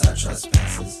forgive us our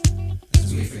trespasses,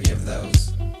 as we forgive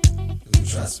those who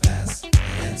trespass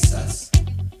against us.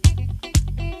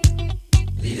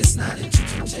 Lead us not into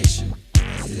temptation,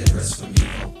 but deliver us from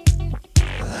evil.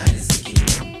 For thine is the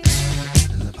kingdom,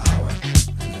 and the power,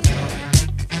 and the glory,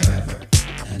 forever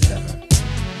and ever.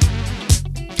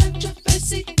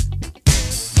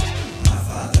 My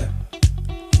Father,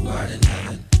 who art in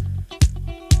heaven,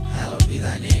 hallowed be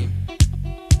thy name.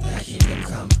 Thy kingdom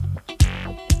come,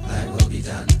 thy will be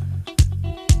done,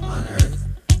 on earth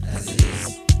as it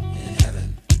is in heaven.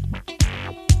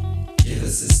 Give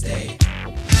us this day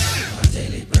our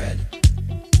daily bread,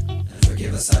 and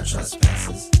forgive us our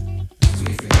trespasses, as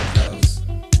we forgive those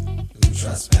who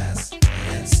trespass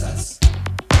against us.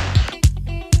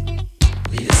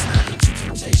 Lead us not into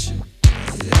temptation,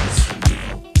 but deliver us from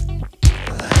evil.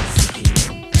 For thine is the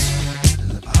kingdom,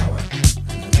 and the power,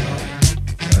 and the glory,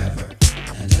 forever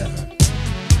and ever.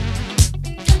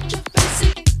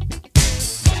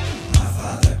 My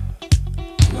Father,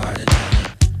 who art in heaven,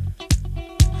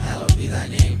 hallowed be thy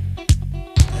name.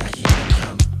 Thy kingdom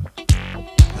come,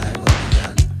 thy will be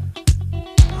done,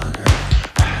 on earth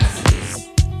as it is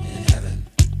in heaven.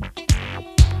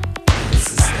 Give us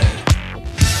this day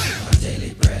our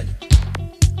daily bread,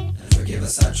 and forgive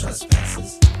us our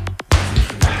trespasses,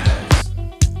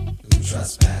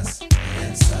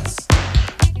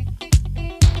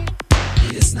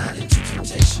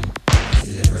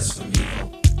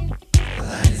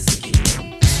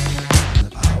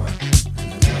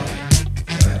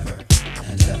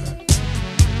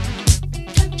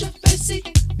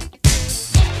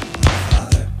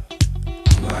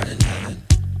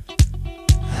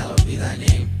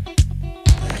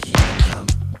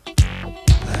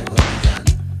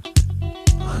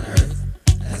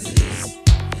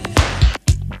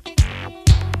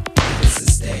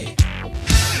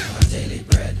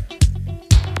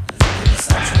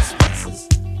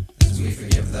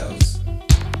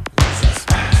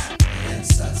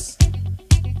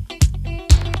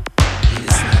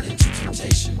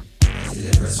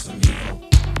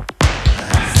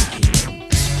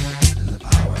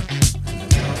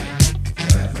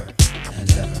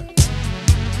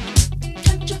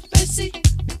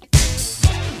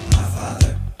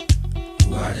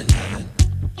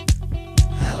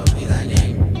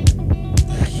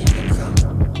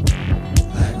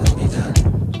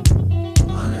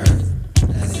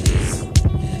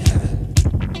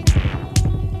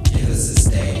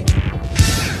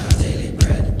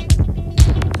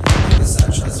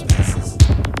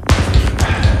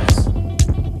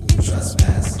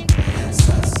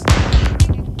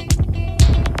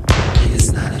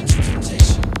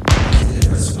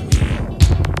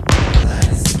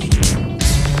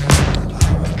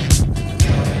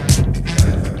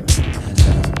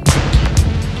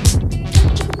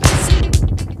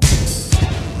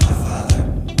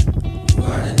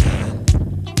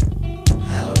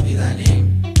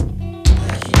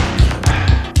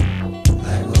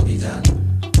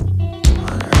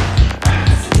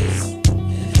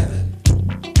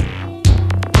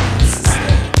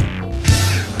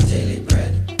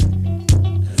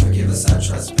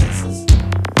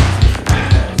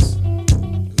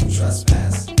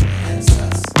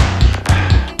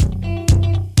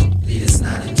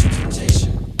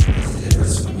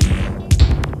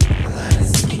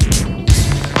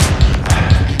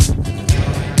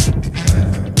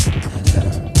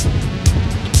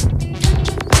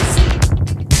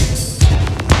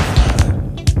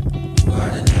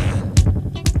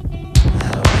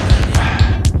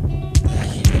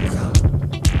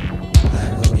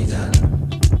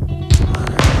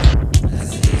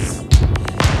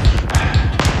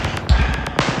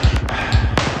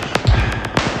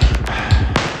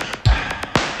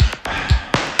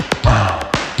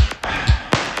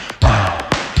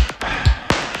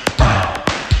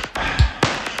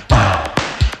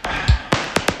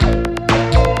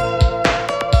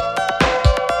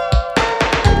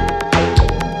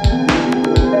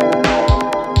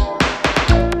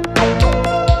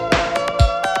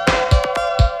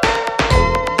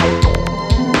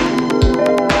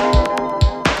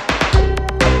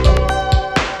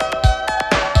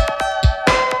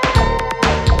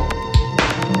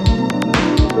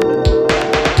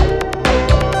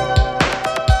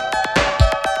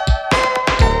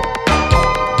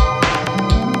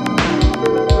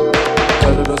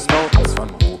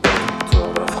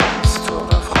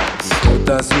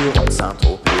 d'Azur und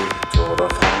Saint-Tropez, Tour de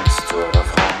France,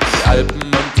 die Alpen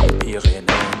und die Pyrenäen,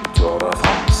 Tour de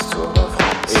France,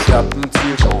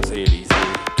 Etappenziel Champs-Élysées,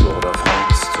 Tour de France,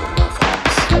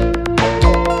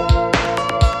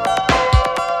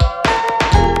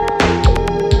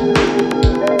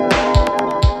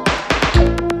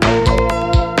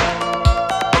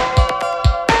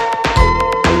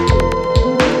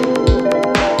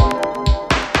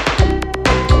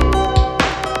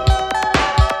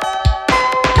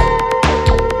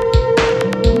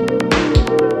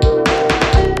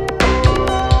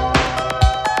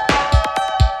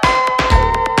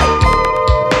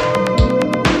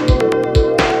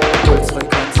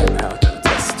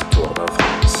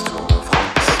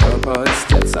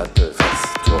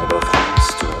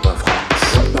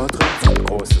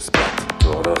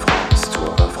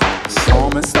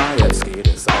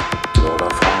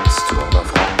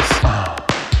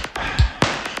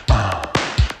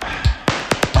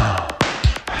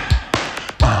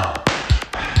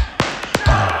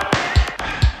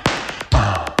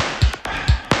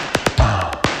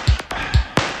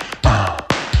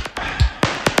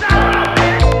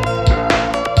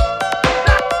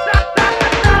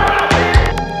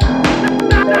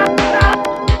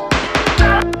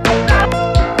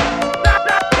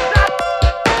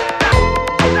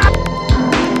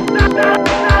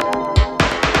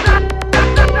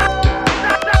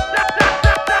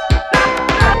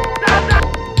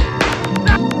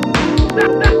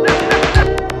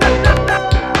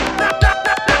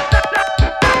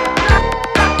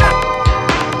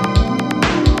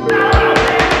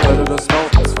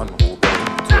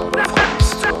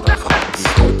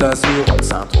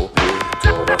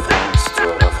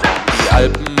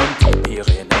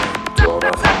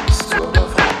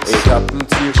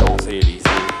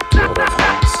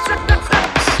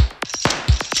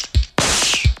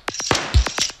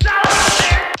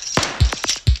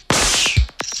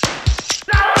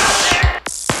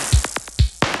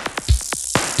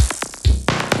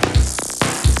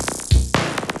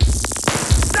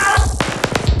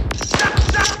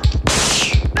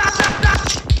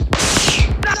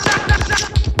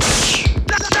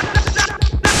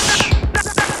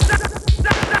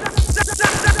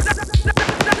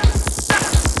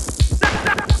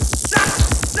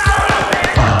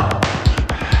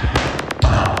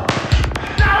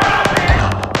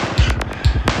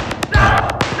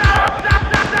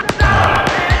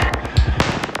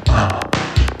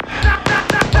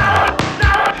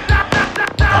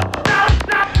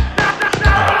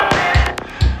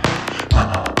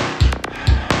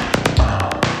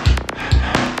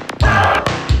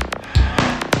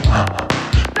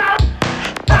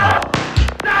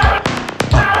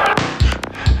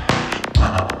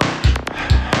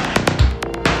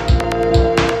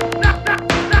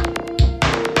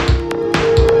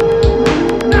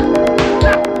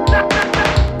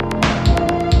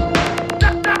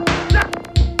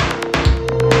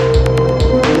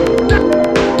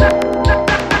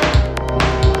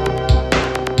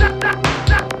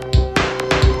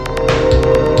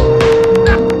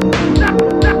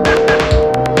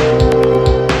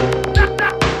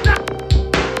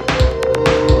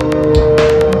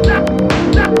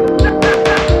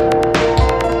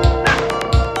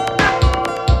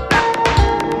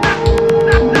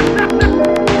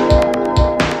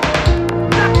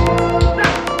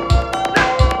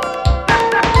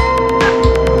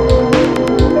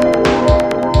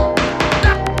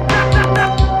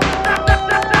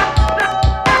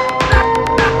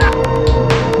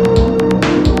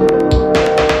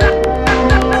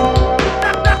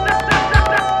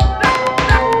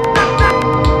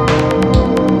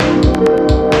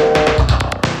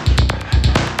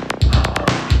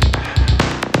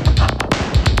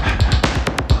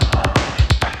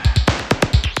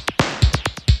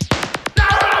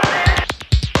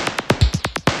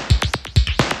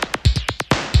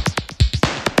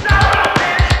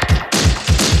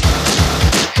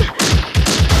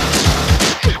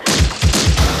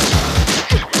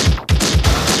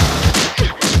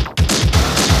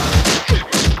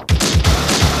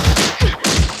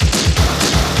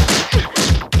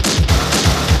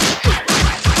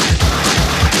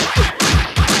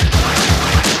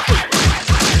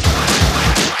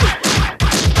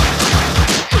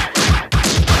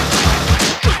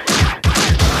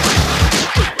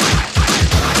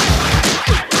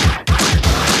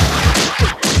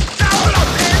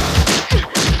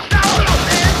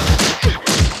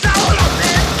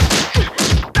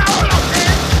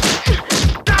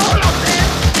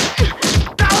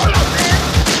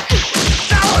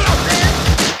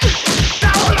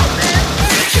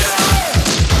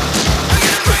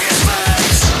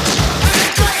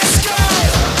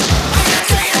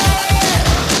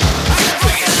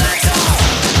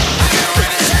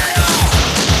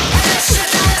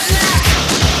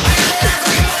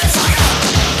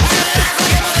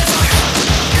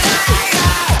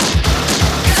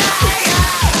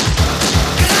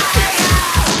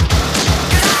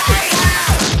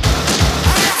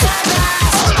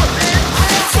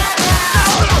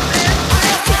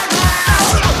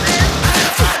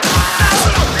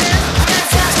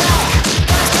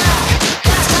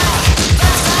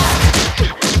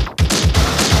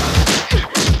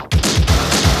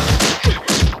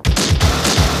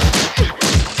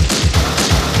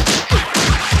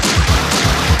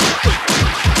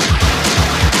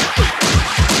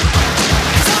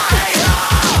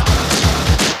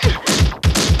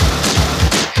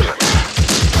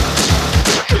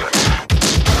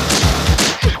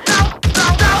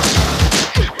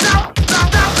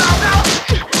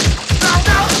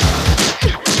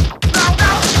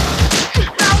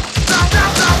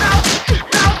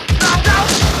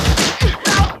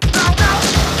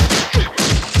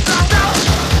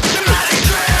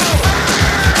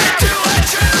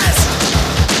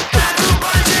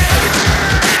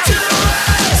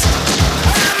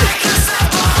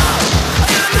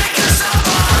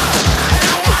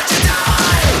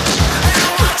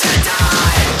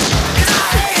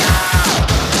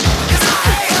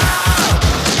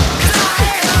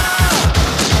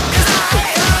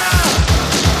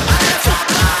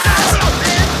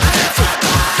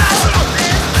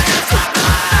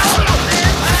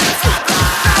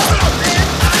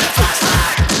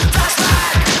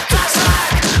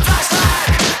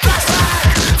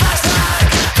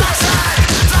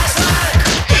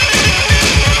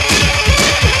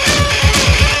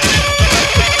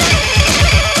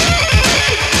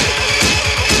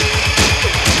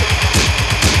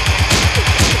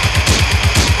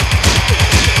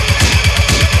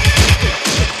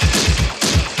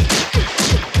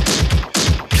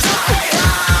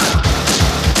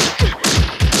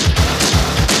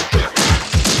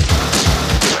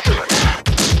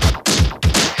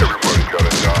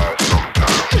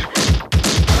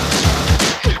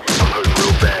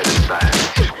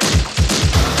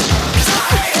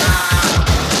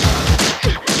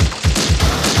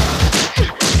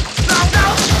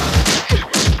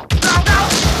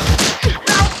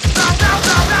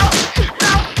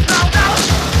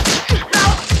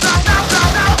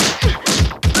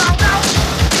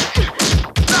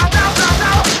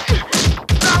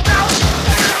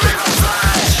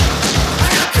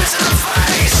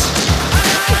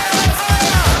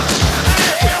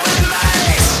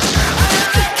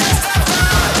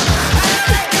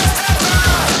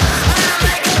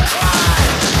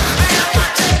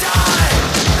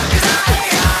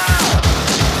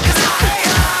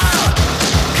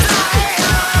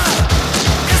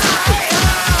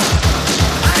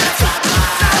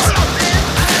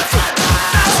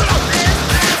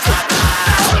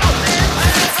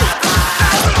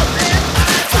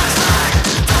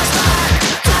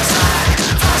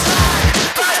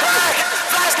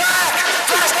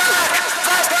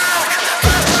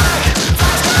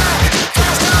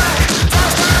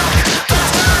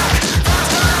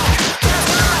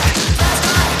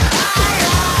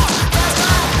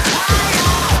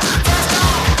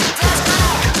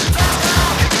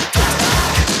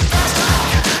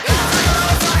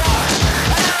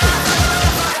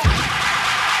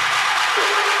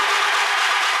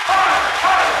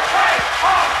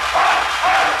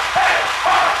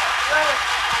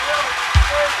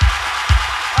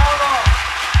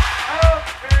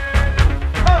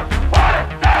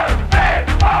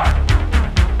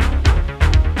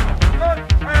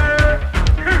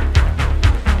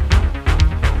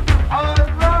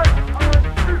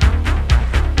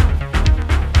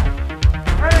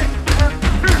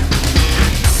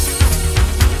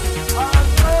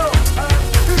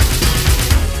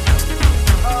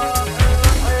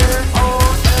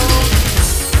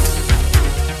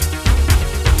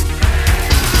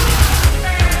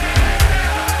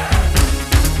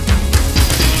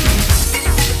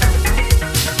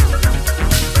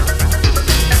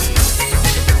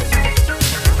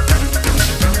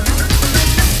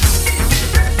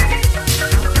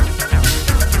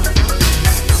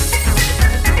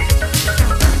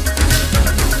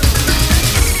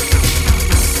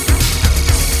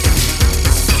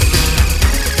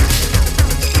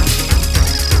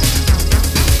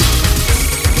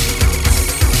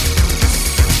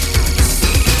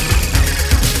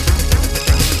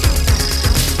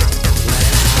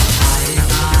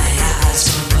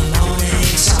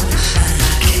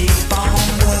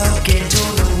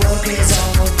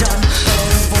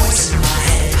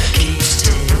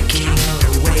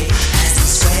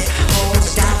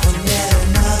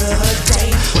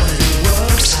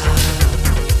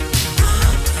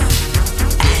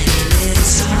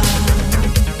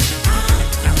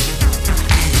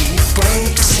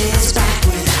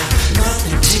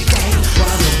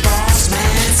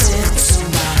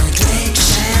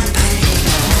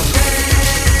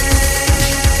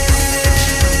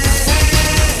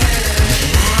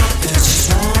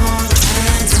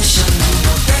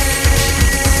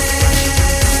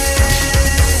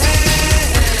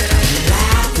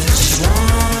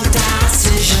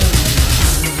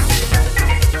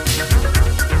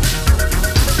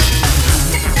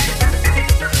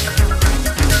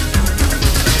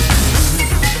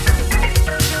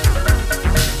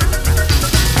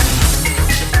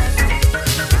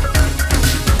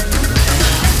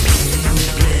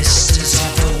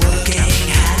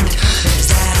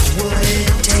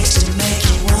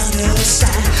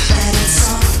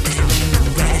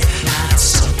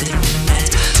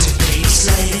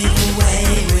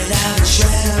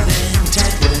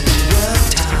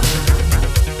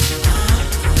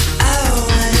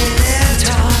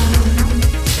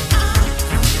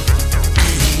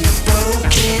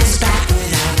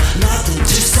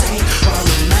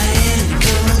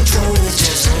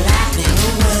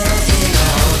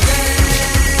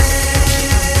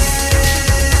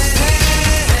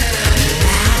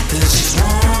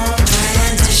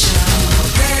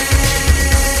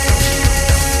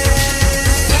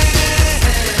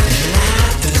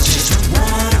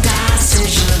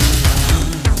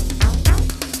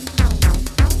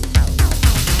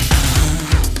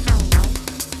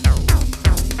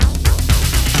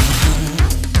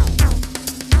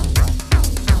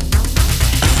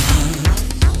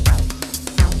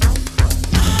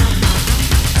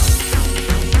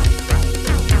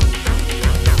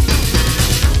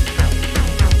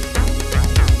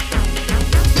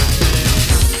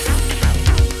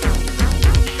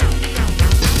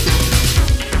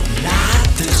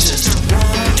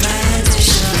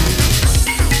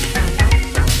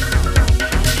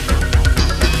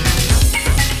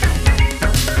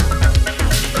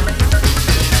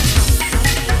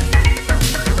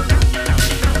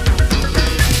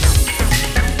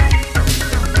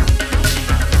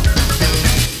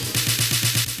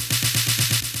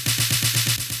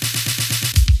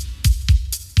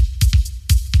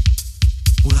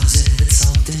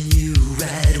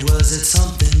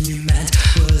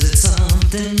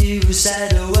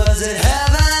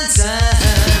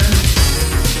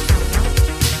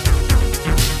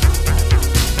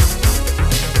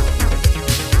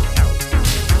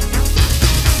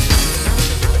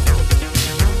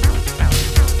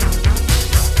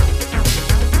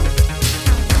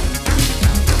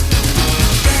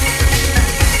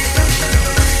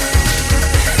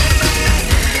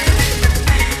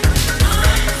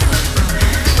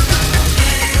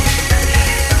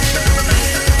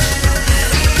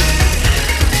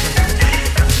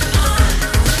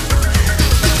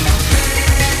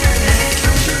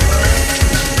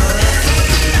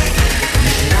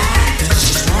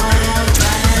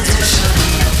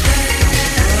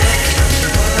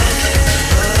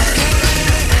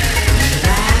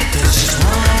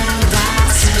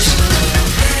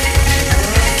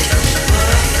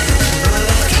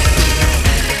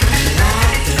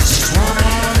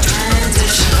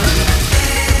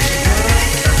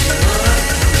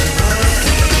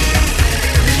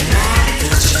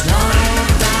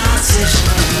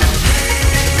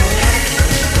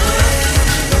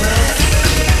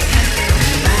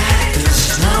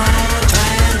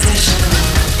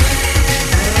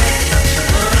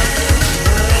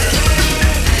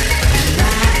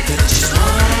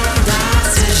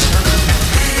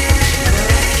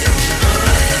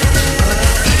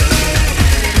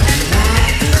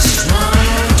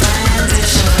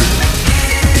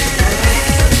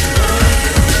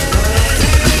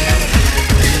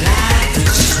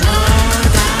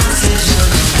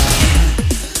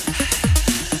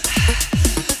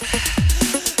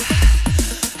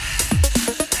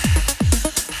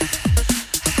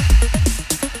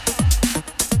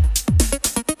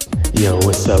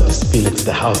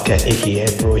 house cat, aka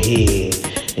Afro Head,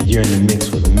 and you're in the mix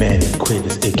with Manny'z,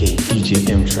 Cuevas, aka DJ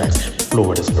M-TRAXXX,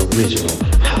 Florida's original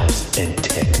house and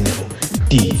techno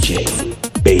DJ,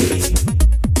 baby.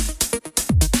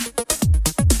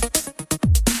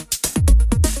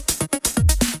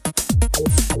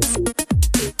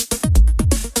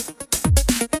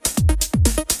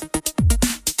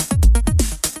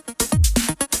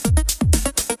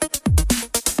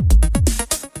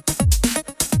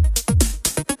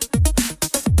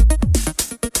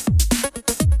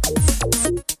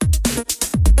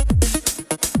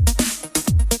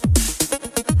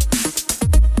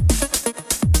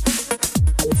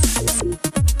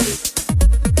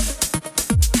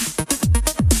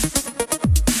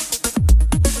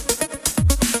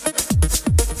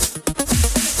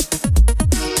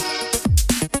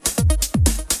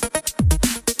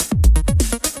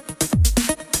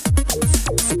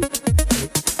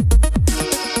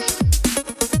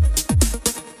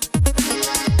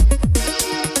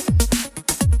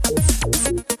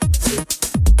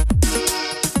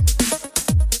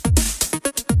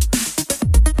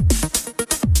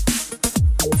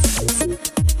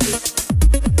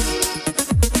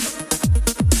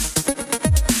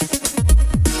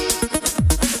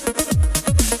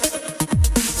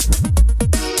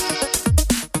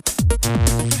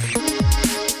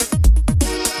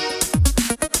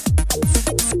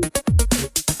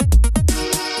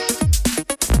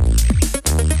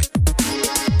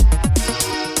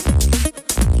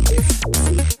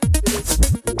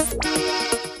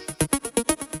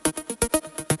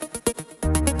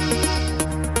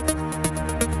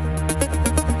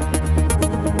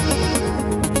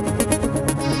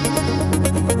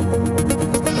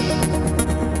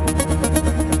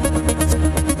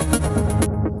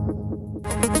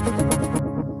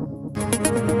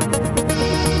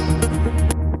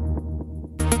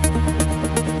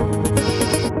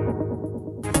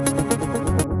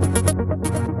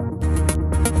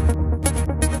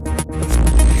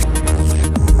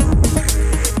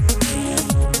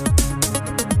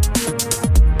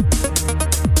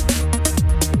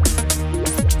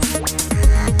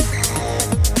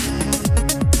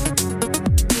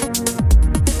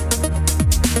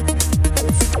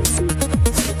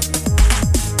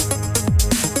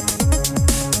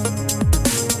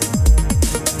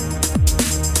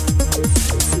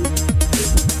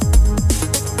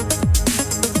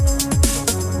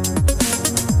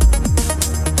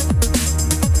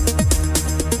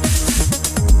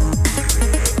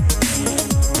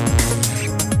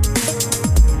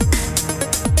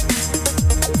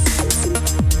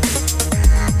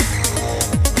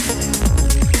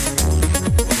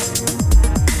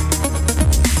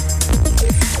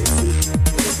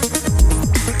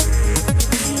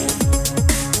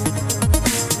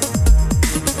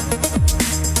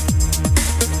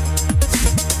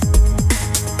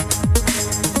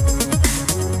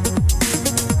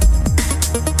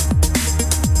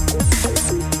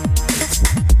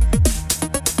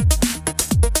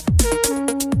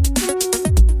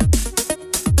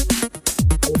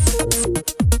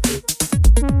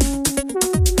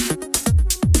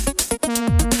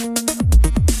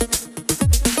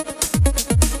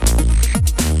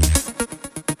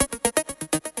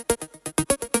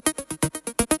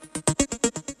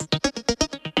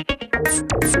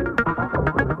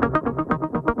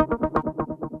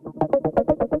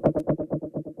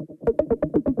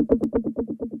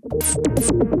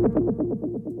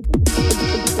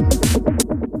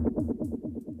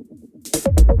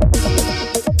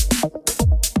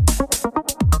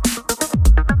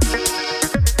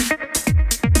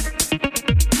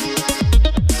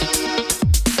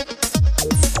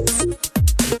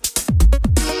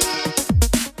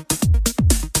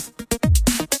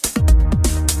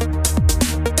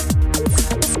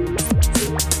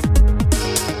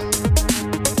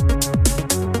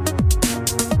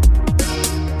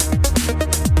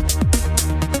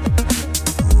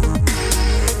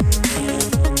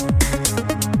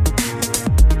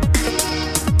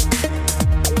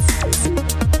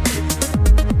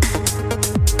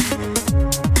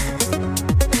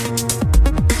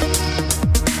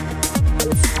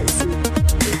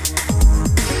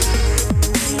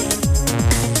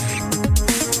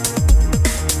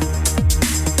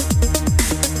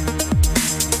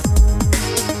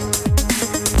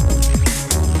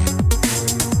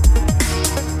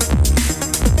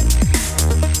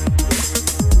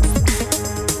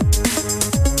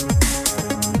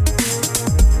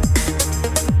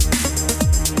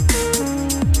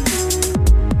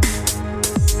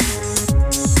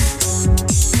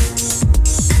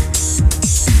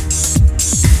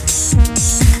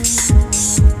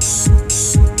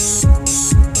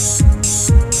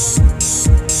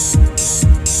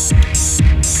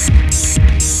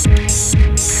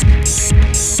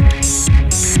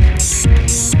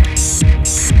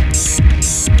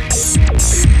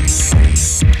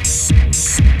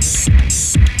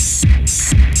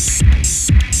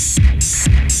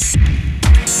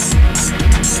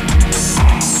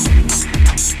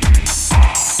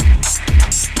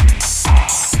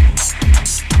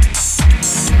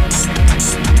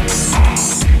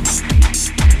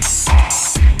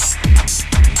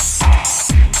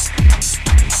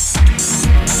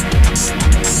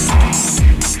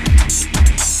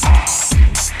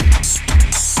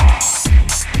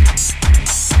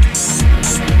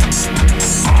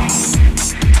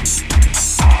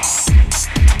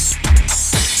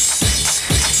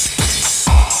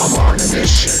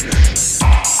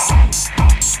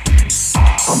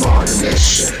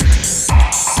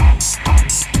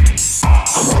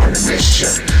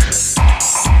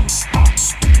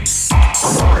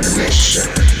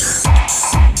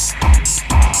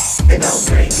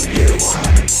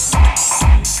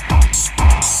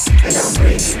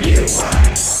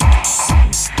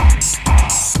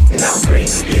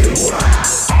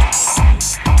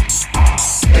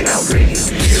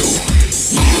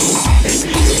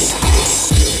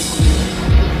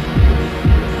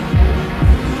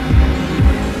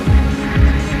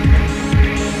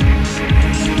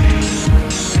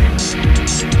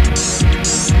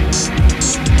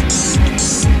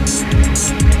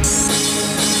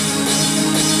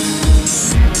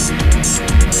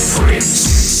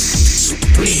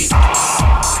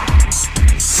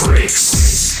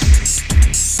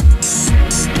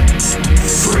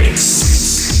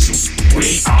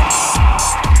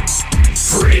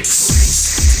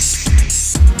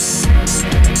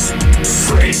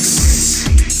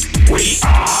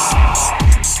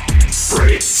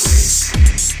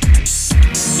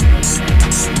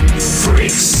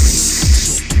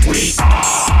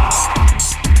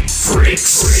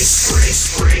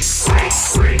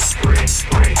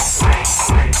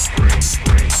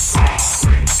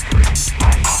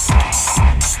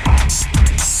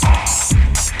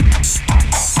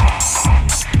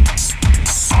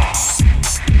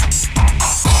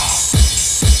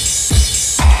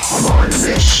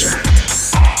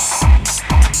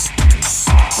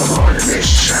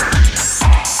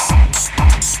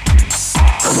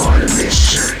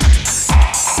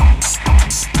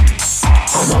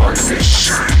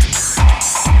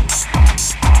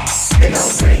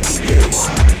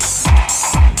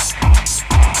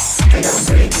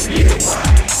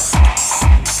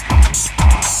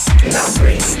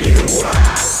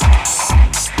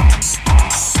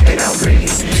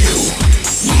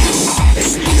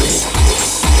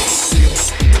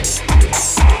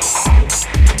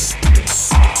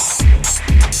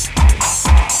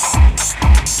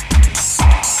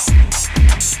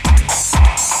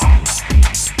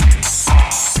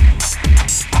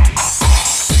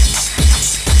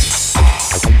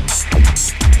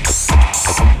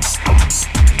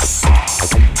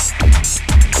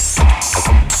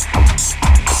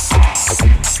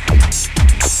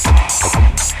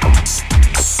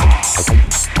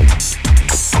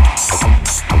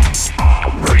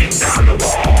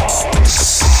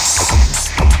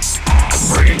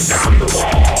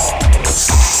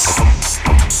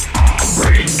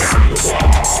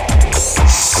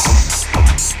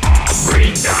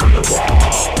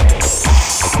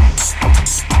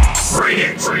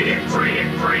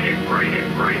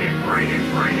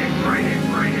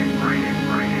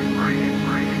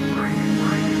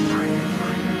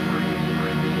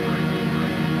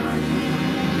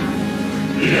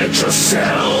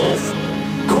 yourself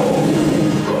go.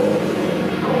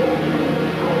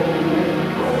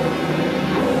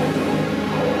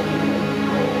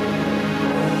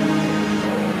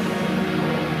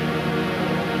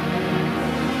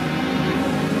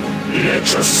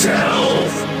 Let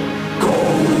yourself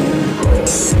go.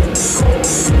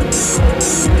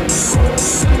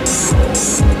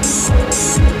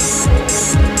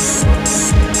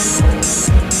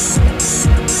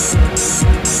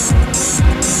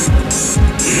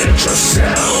 Let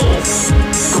yourself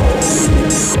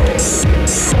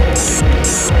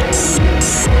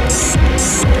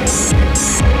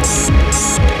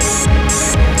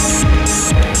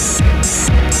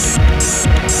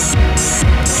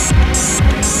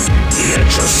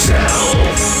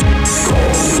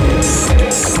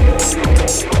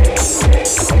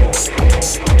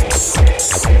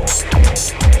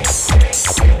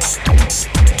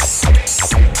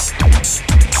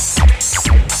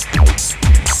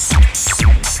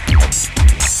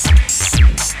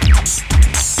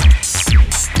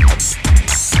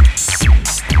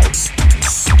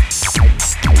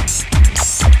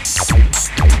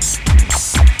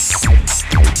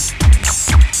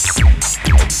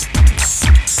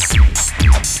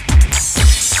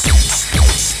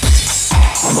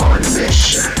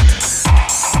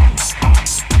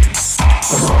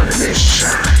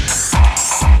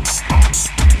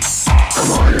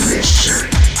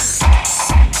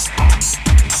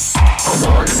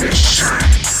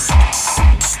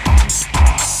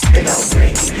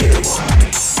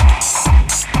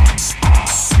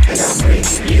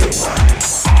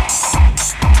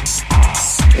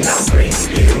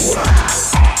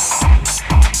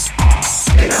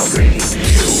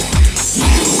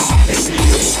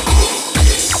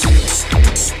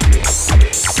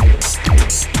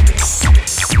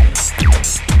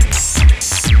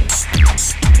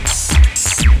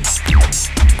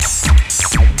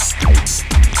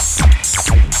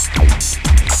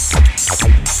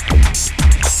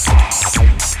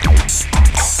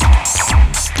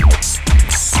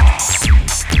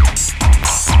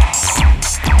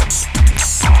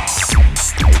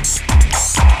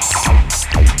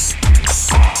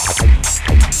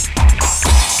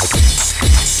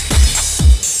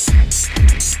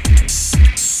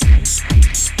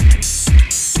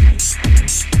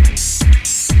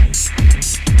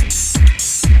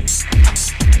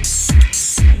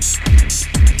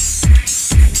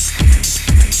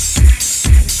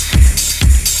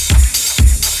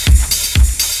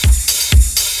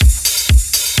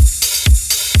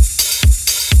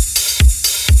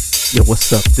Yo,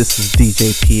 what's up? This is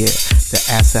DJ Pierre, the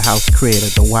Acid House creator,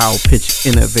 the Wild Pitch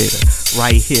innovator,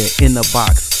 right here in the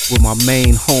box with my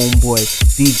main homeboy,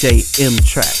 DJ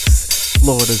M-TRAXXX,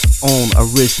 Florida's own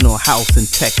original house and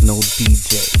techno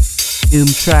DJ.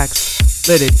 M-TRAXXX,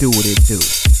 let it do what it do.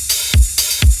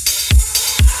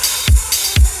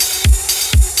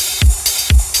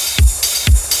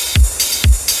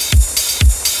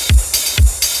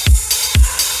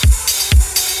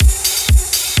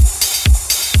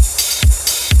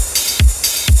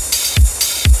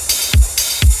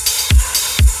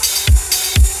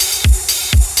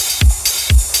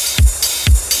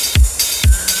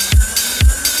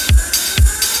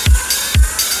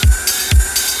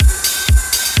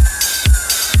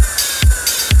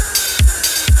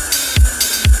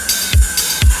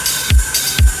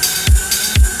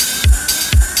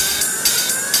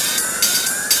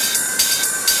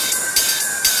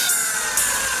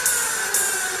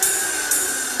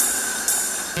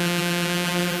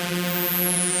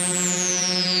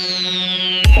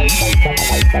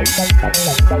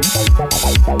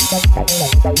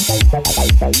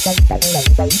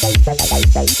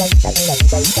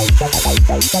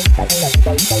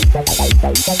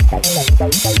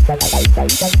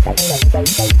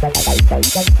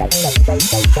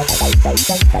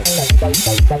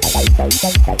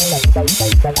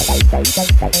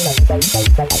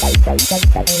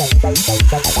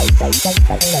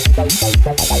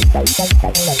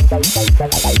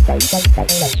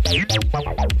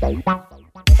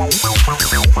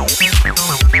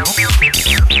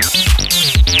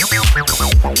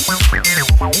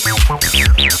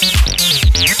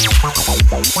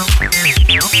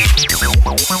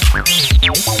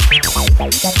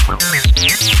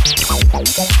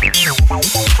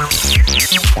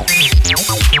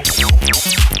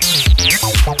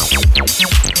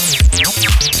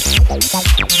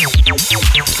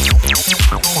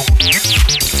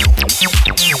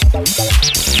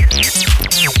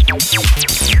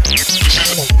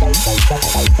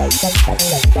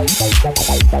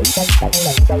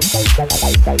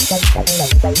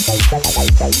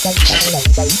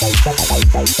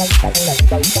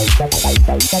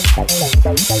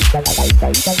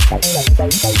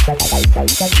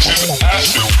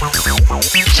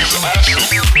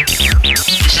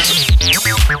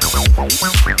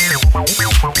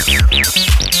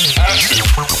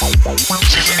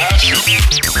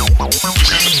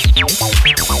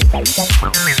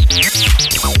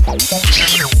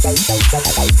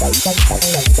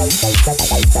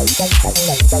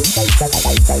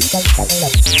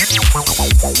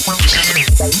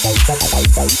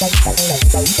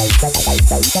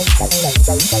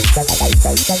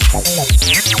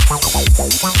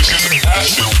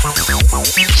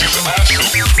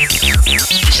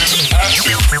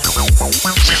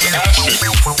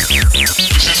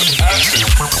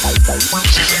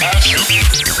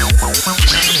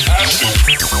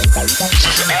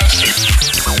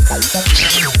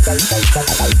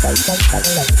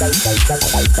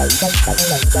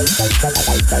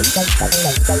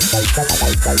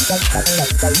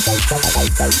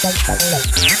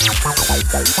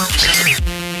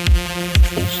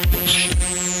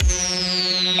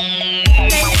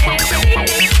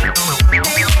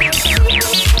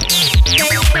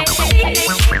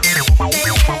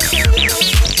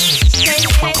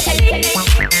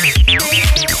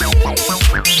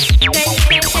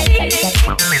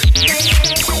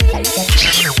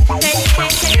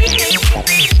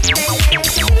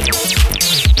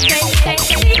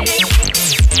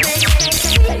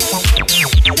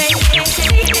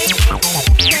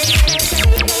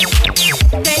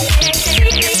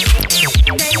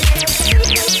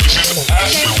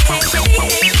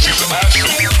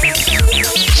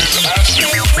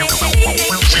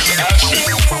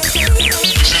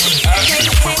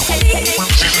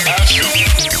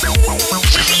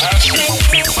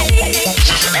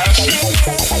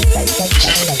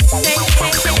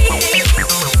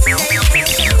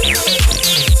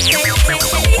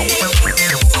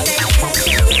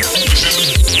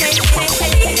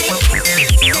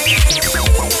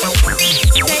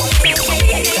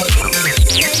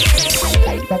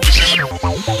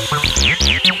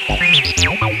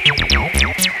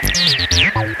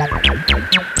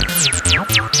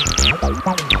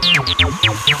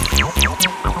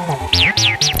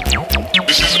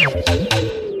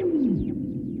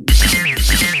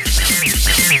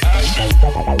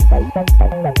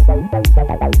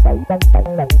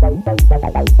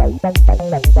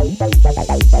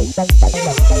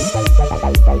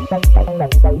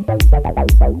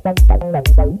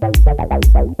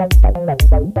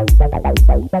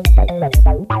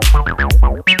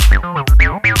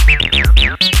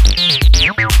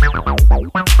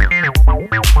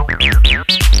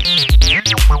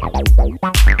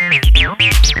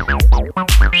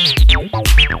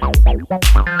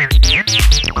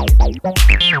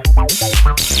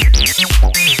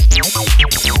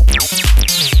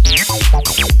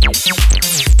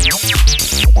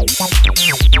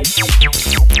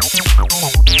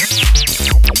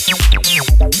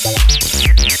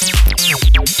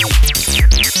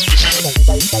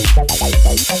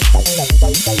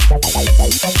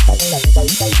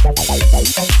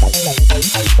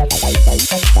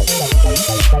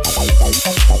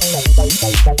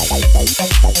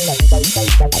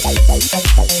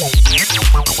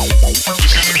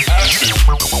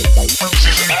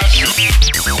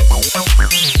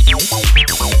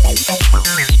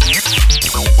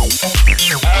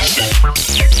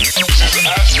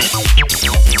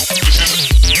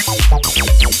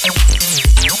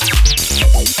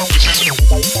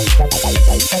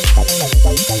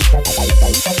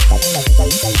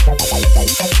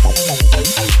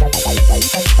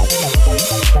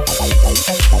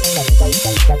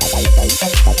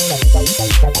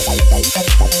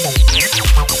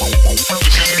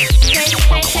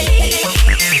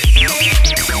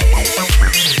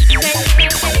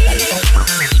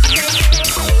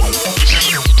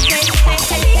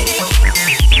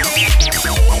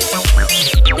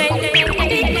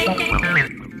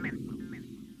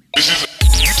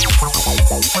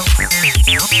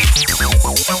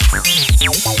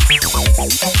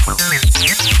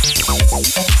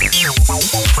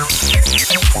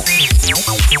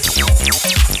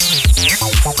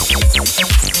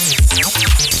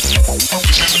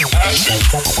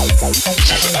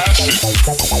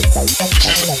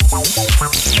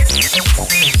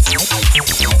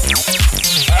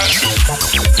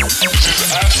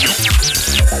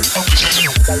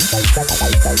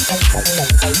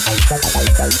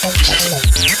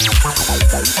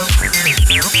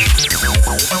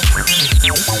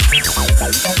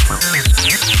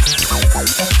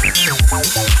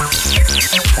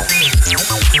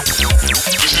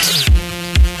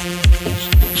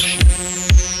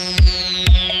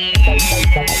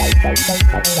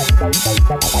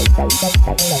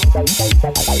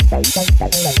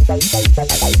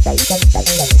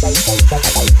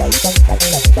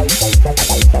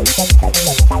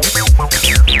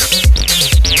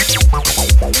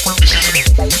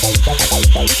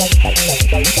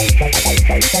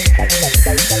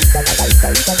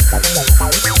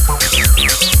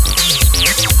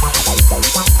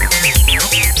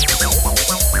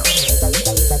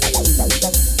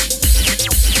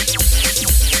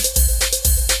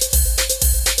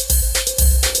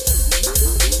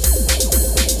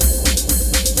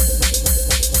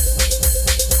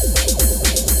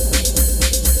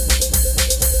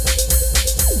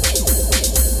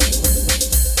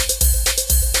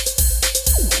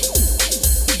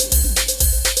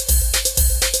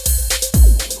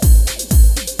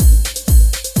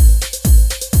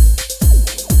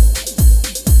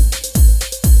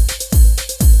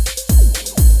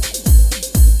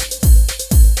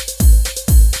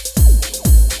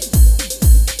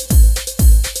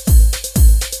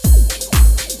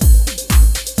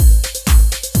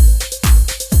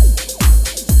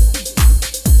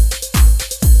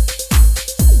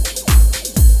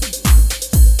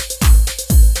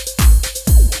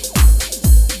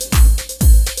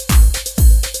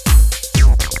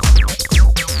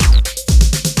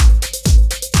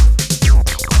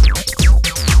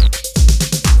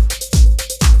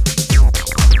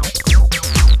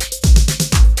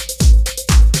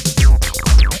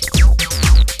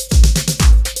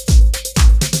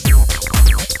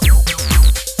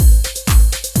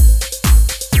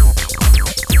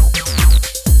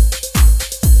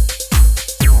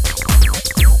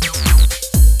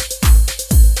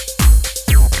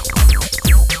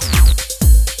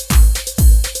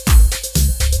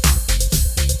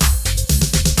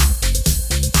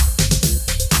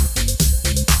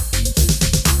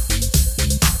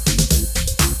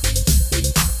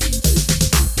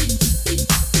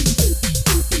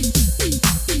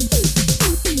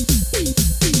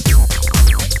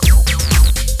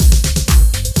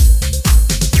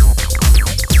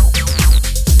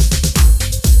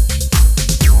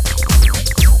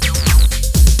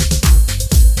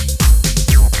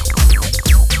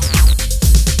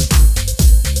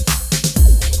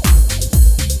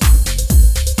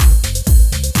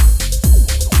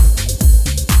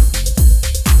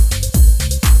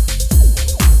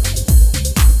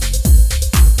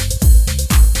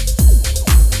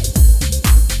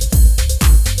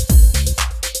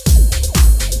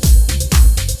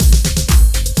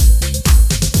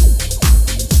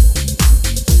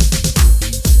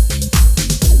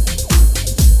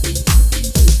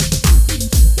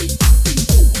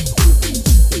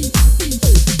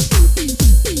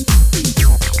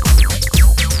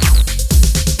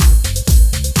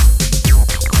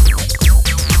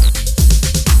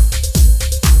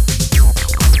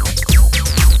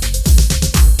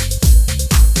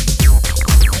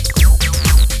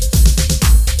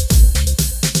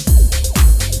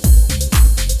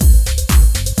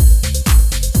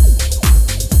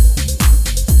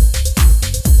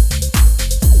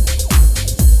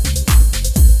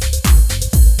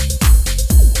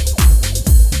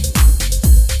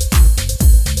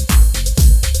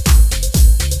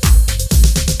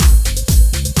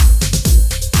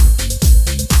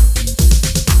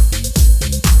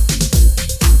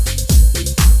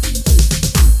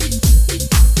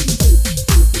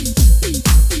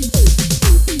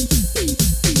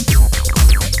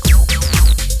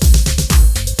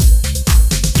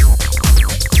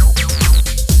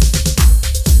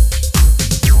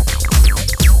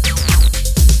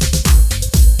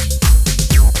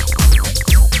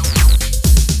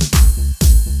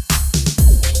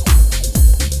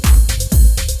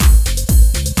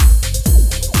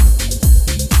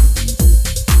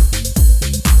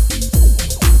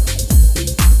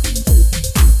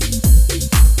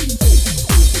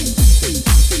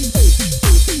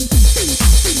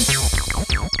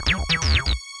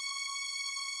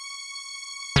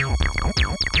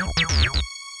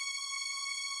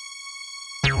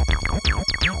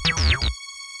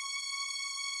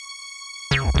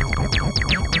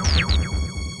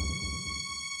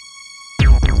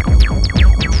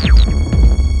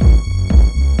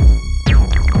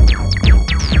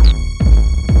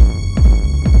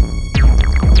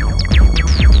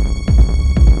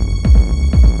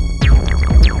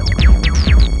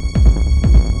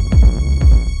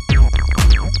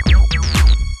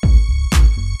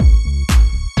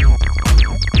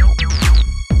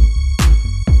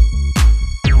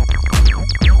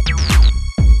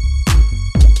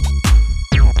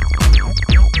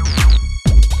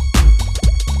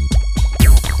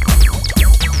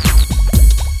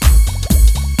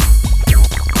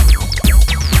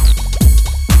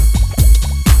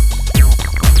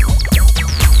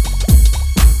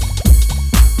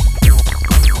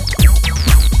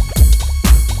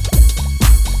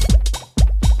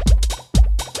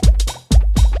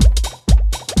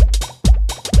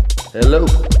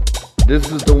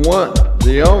 one,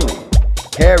 the only,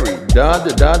 Harry,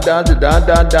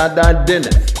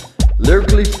 Dennis.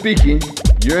 Lyrically speaking,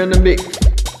 you're in the mix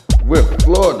with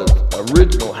Florida's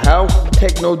original house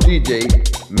techno DJ,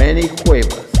 Manny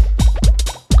Cuevas.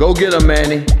 Go get him,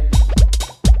 Manny.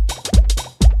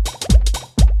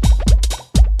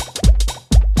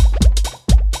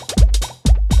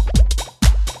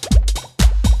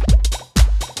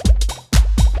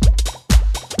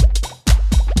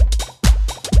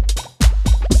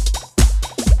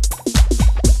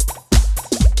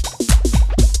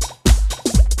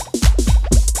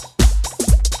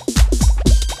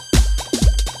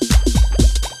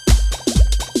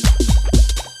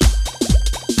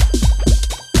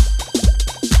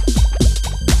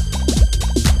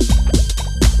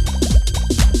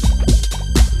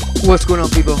 What's going on,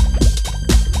 people?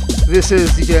 This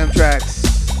is DJ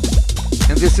M-TRAXXX,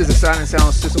 and this is the Silent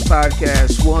Sound System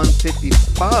Podcast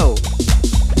 154.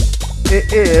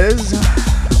 It is,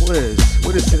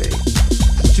 what is today?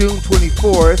 It's June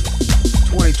 24th,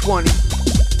 2020.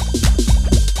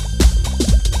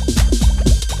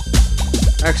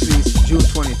 Actually, it's June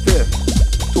 25th,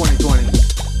 2020.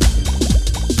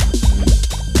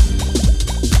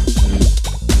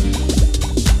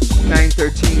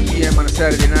 .13 p.m. on a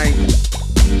Saturday night.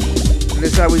 And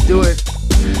this is how we do it.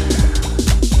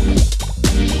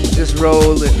 Just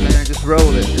roll it, man. Just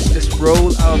roll it. Just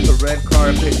roll out the red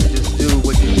carpet and just do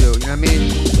what you do. You know what I mean?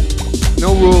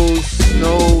 No rules,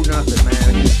 no nothing,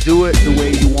 man. Just do it the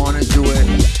way you want to do it,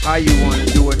 how you want to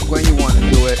do it, when you want to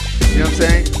do it. You know what I'm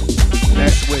saying?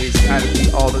 That's the way it's got to be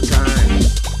all the time.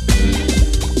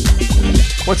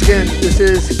 Once again, this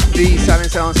is the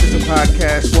Silent Sound System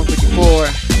Podcast 154.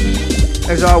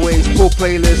 As always, full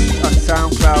playlist on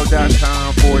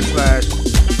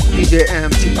soundcloud.com/DJ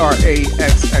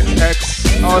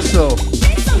M-TRAXXX. Also,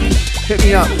 hit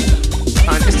me up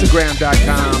on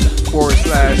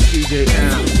Instagram.com/DJ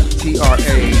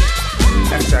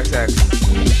M-TRAXXX.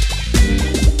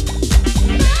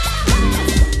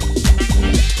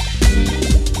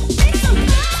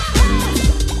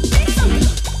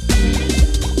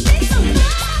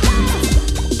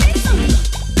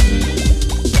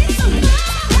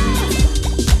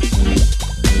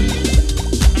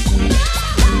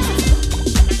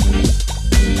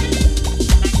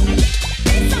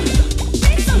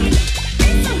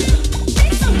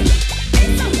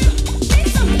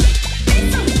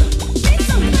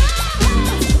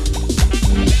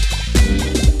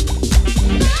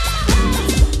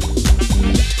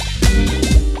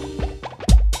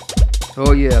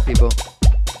 Oh yeah, people.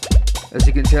 As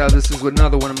you can tell, this is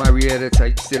another one of my re-edits I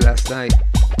just did last night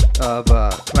of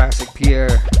classic Pierre,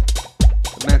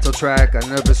 the mental track on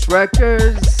Nervous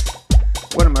Records.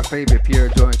 One of my favorite Pierre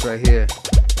joints right here.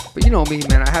 But you know me,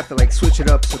 man, I have to like switch it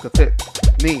up so it could fit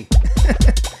me.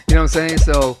 You know what I'm saying?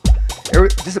 So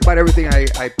just about everything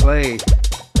I play,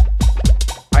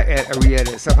 I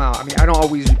re-edit somehow. I mean, I don't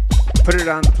always put it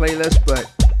on the playlist, but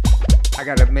I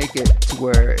gotta make it to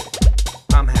where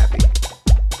I'm happy.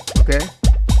 Okay?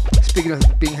 Speaking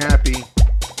of being happy,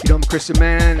 you know I'm a Christian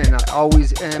man, and I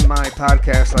always end my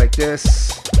podcast like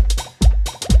this.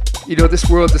 You know, this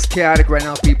world is chaotic right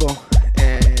now, people,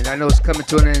 and I know it's coming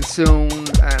to an end soon,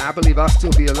 and I believe I'll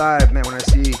still be alive, man, when I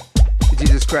see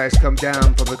Jesus Christ come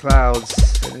down from the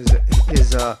clouds and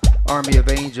his army of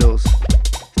angels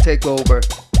to take over.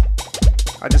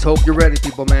 I just hope you're ready,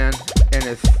 people, man. And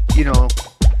if you're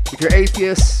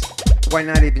atheist, why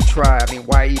not even try? I mean,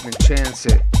 why even chance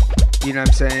it? You know what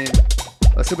I'm saying?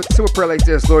 Let's do a prayer like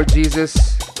this. Lord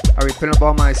Jesus, I repent of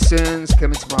all my sins,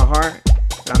 come into my heart,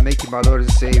 and I make you my Lord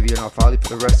and Savior, and I'll follow you for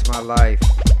the rest of my life.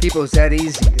 People, is that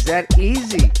easy? Is that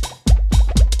easy?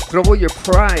 Throw away your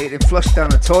pride and flush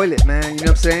down the toilet, man. You know what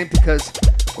I'm saying? Because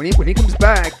when he comes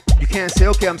back, you can't say,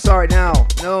 okay, I'm sorry now.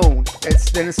 No,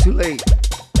 then it's too late.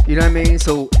 You know what I mean?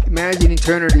 So imagine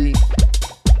eternity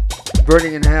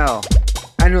burning in hell.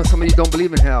 I know some of you don't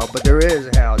believe in hell, but there is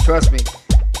a hell, trust me.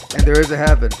 And there is a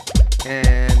heaven.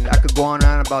 And I could go on and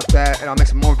on about that, and I'll make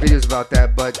some more videos about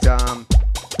that, but I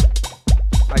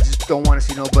just don't want to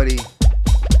see nobody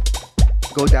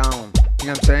go down. You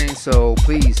know what I'm saying? So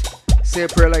please, say a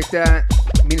prayer like that,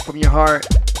 mean it from your heart,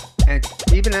 and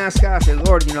even ask God, say,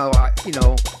 Lord, I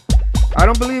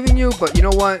don't believe in you, but you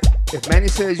know what? If Manny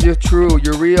says you're true,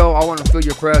 you're real, I want to feel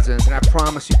your presence, and I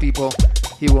promise you, people,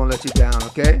 he won't let you down,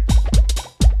 okay?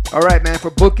 Alright, man,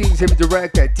 for bookings, hit me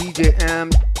direct at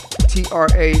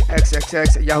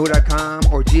DJM-TRAXXX@yahoo.com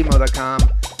or gmail.com.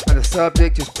 On the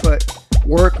subject, just put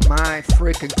work my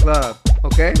freaking club,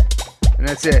 okay? And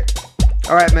that's it.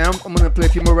 Alright, man, I'm going to play a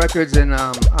few more records, and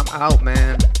I'm out,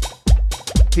 man.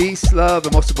 Peace, love,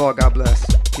 and most of all, God bless.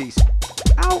 Peace.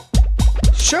 Out.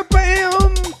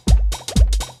 Shabam!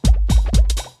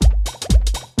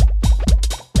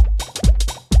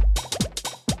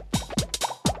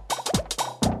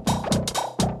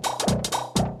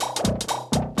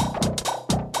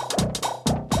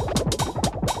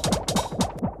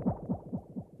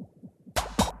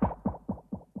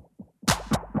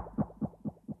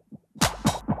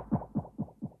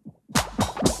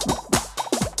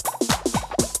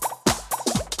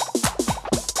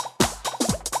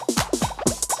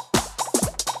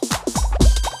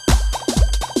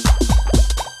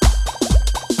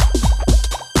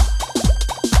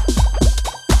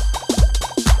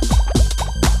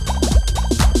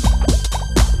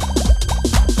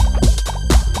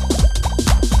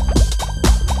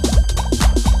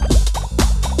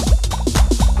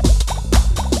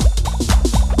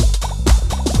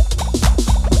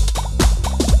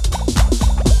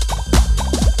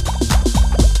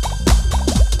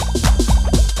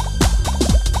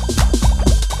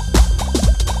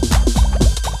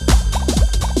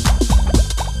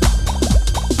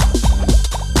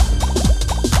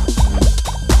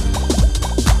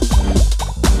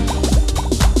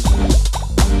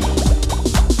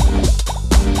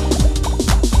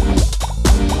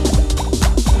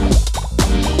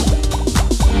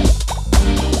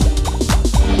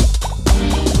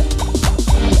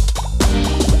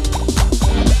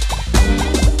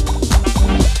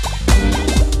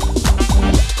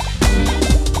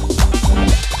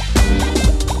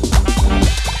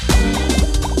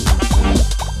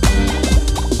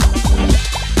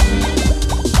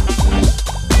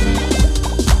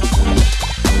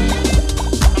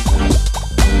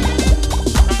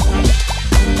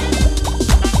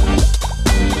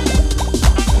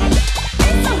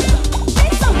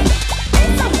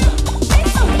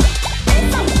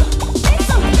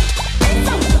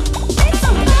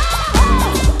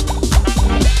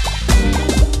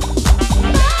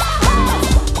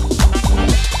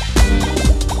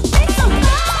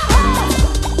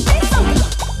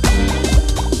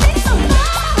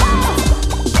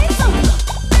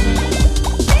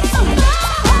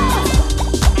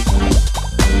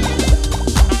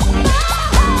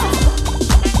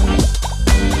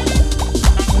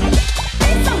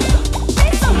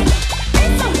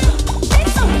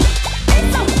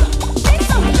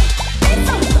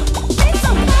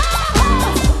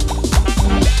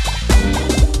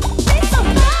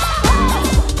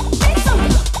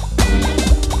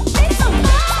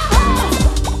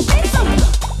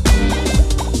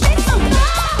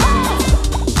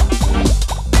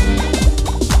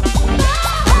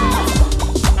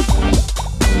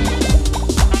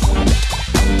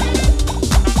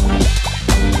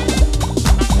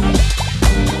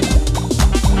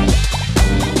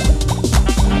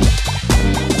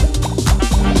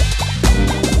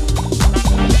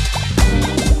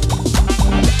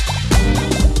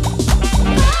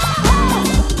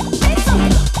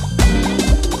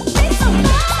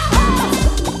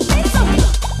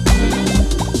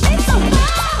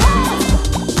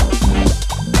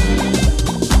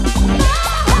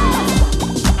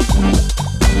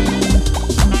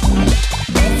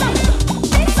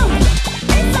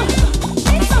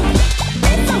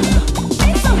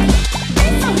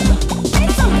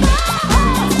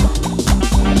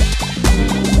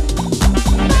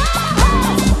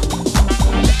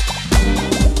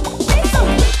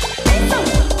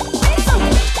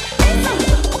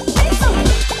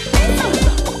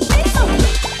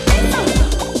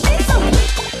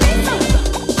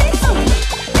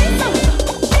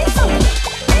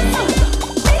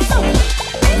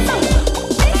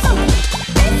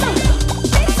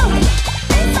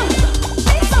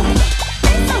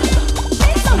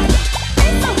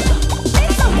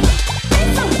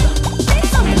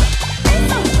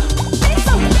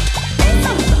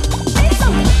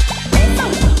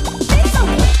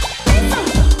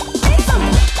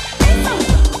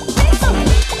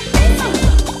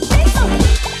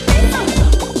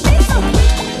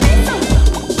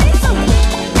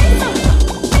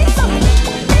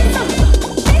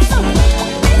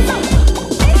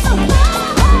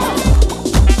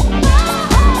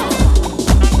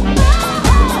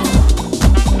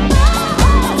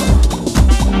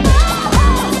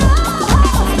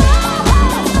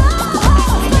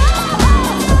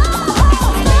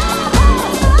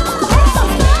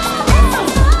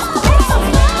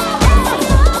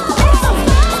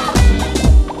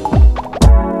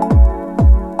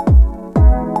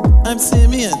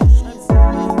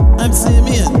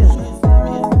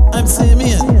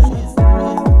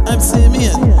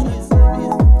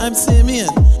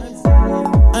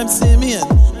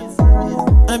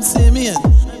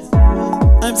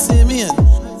 I'm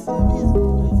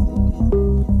Simeon.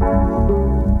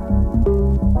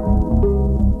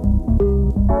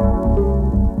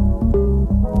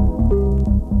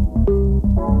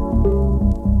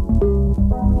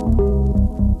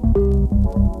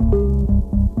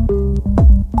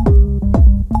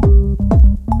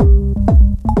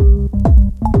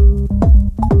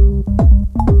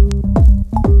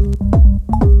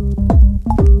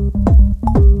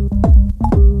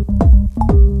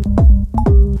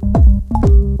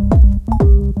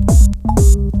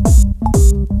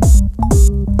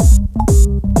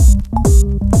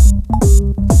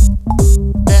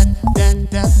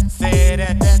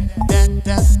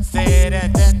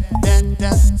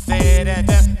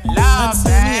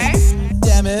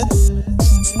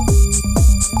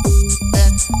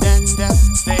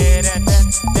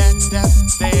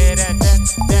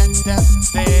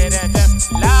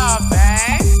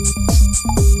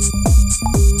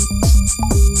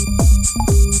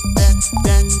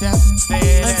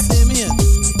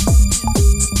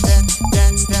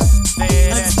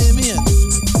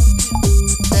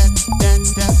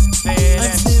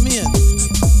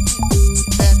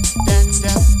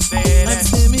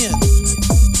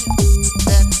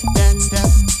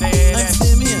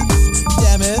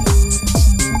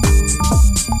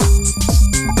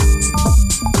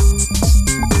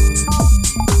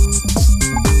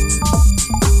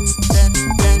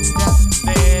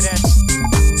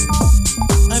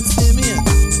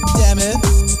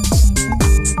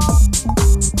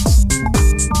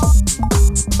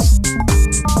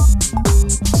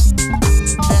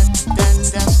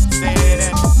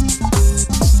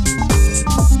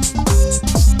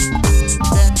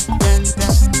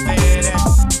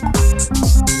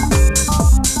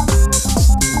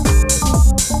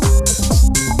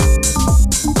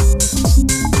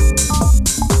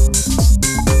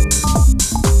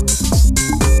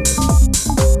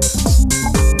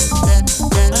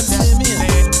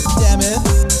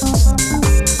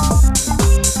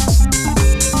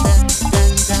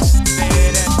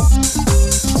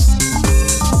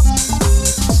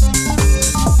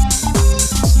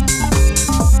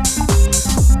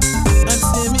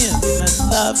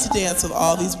 dance with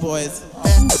all these boys.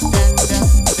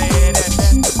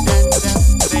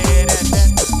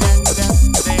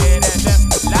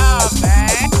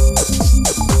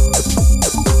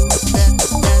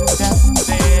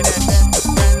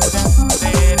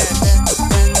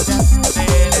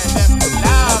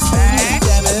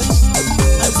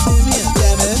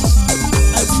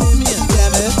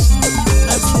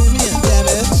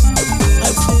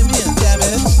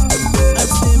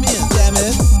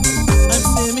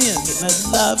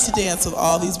 To dance with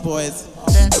all these boys.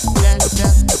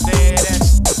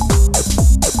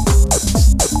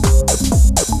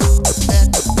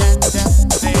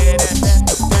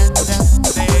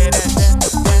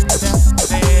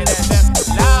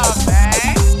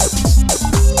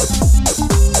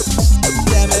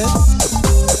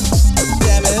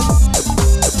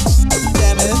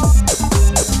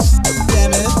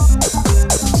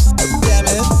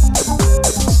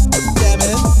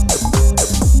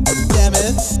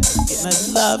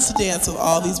 To dance with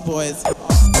all these boys.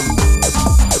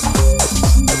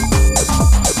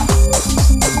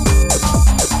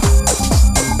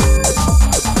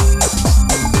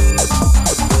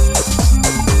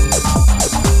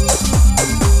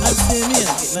 I'm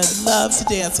Simeon, and I love to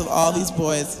dance with all these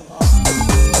boys.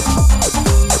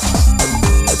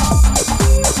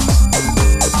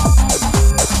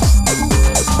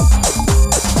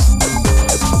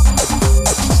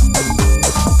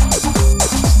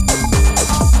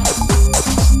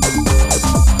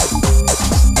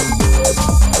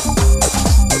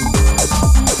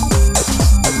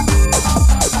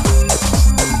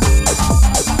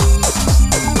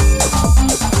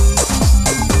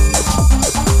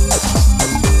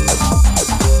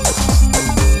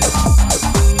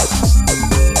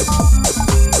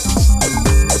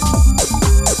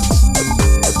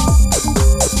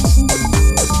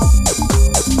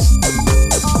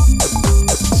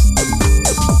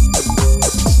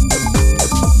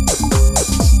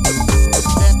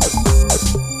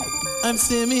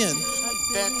 Simeon.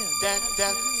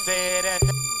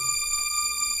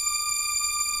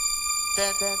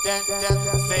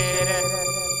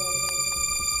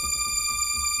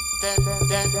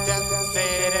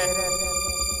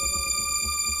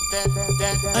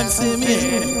 I'm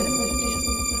Simeon.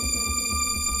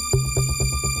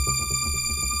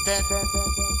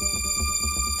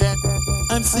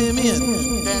 I'm Simeon.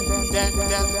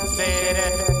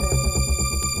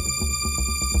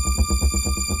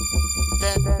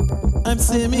 I'm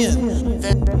Simeon.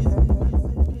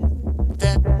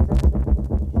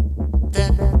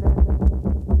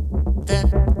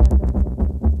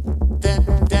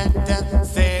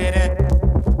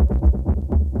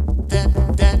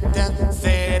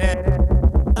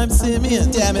 I'm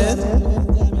Simeon, damn it.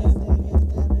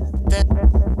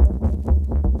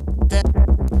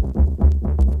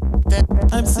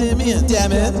 I'm Simeon,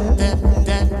 damn it.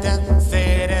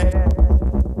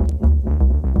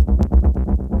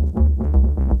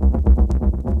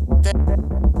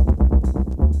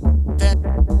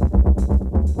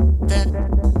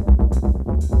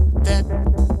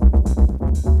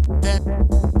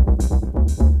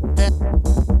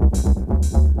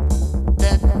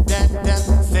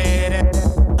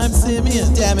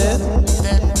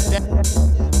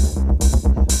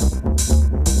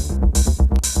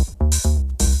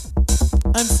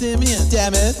 I'm Simeon,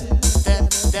 damn it.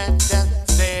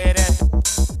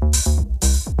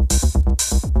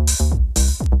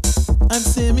 I'm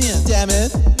Simeon, damn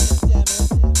it.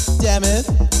 Damn it.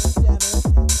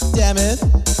 Damn it.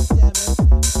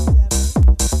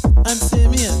 I'm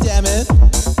Simeon, damn it.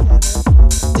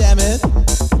 Damn it.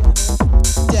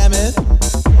 Damn it.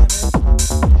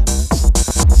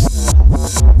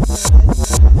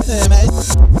 Hey, mate.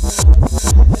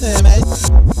 Hey, mate.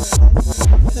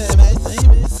 Hey, mate.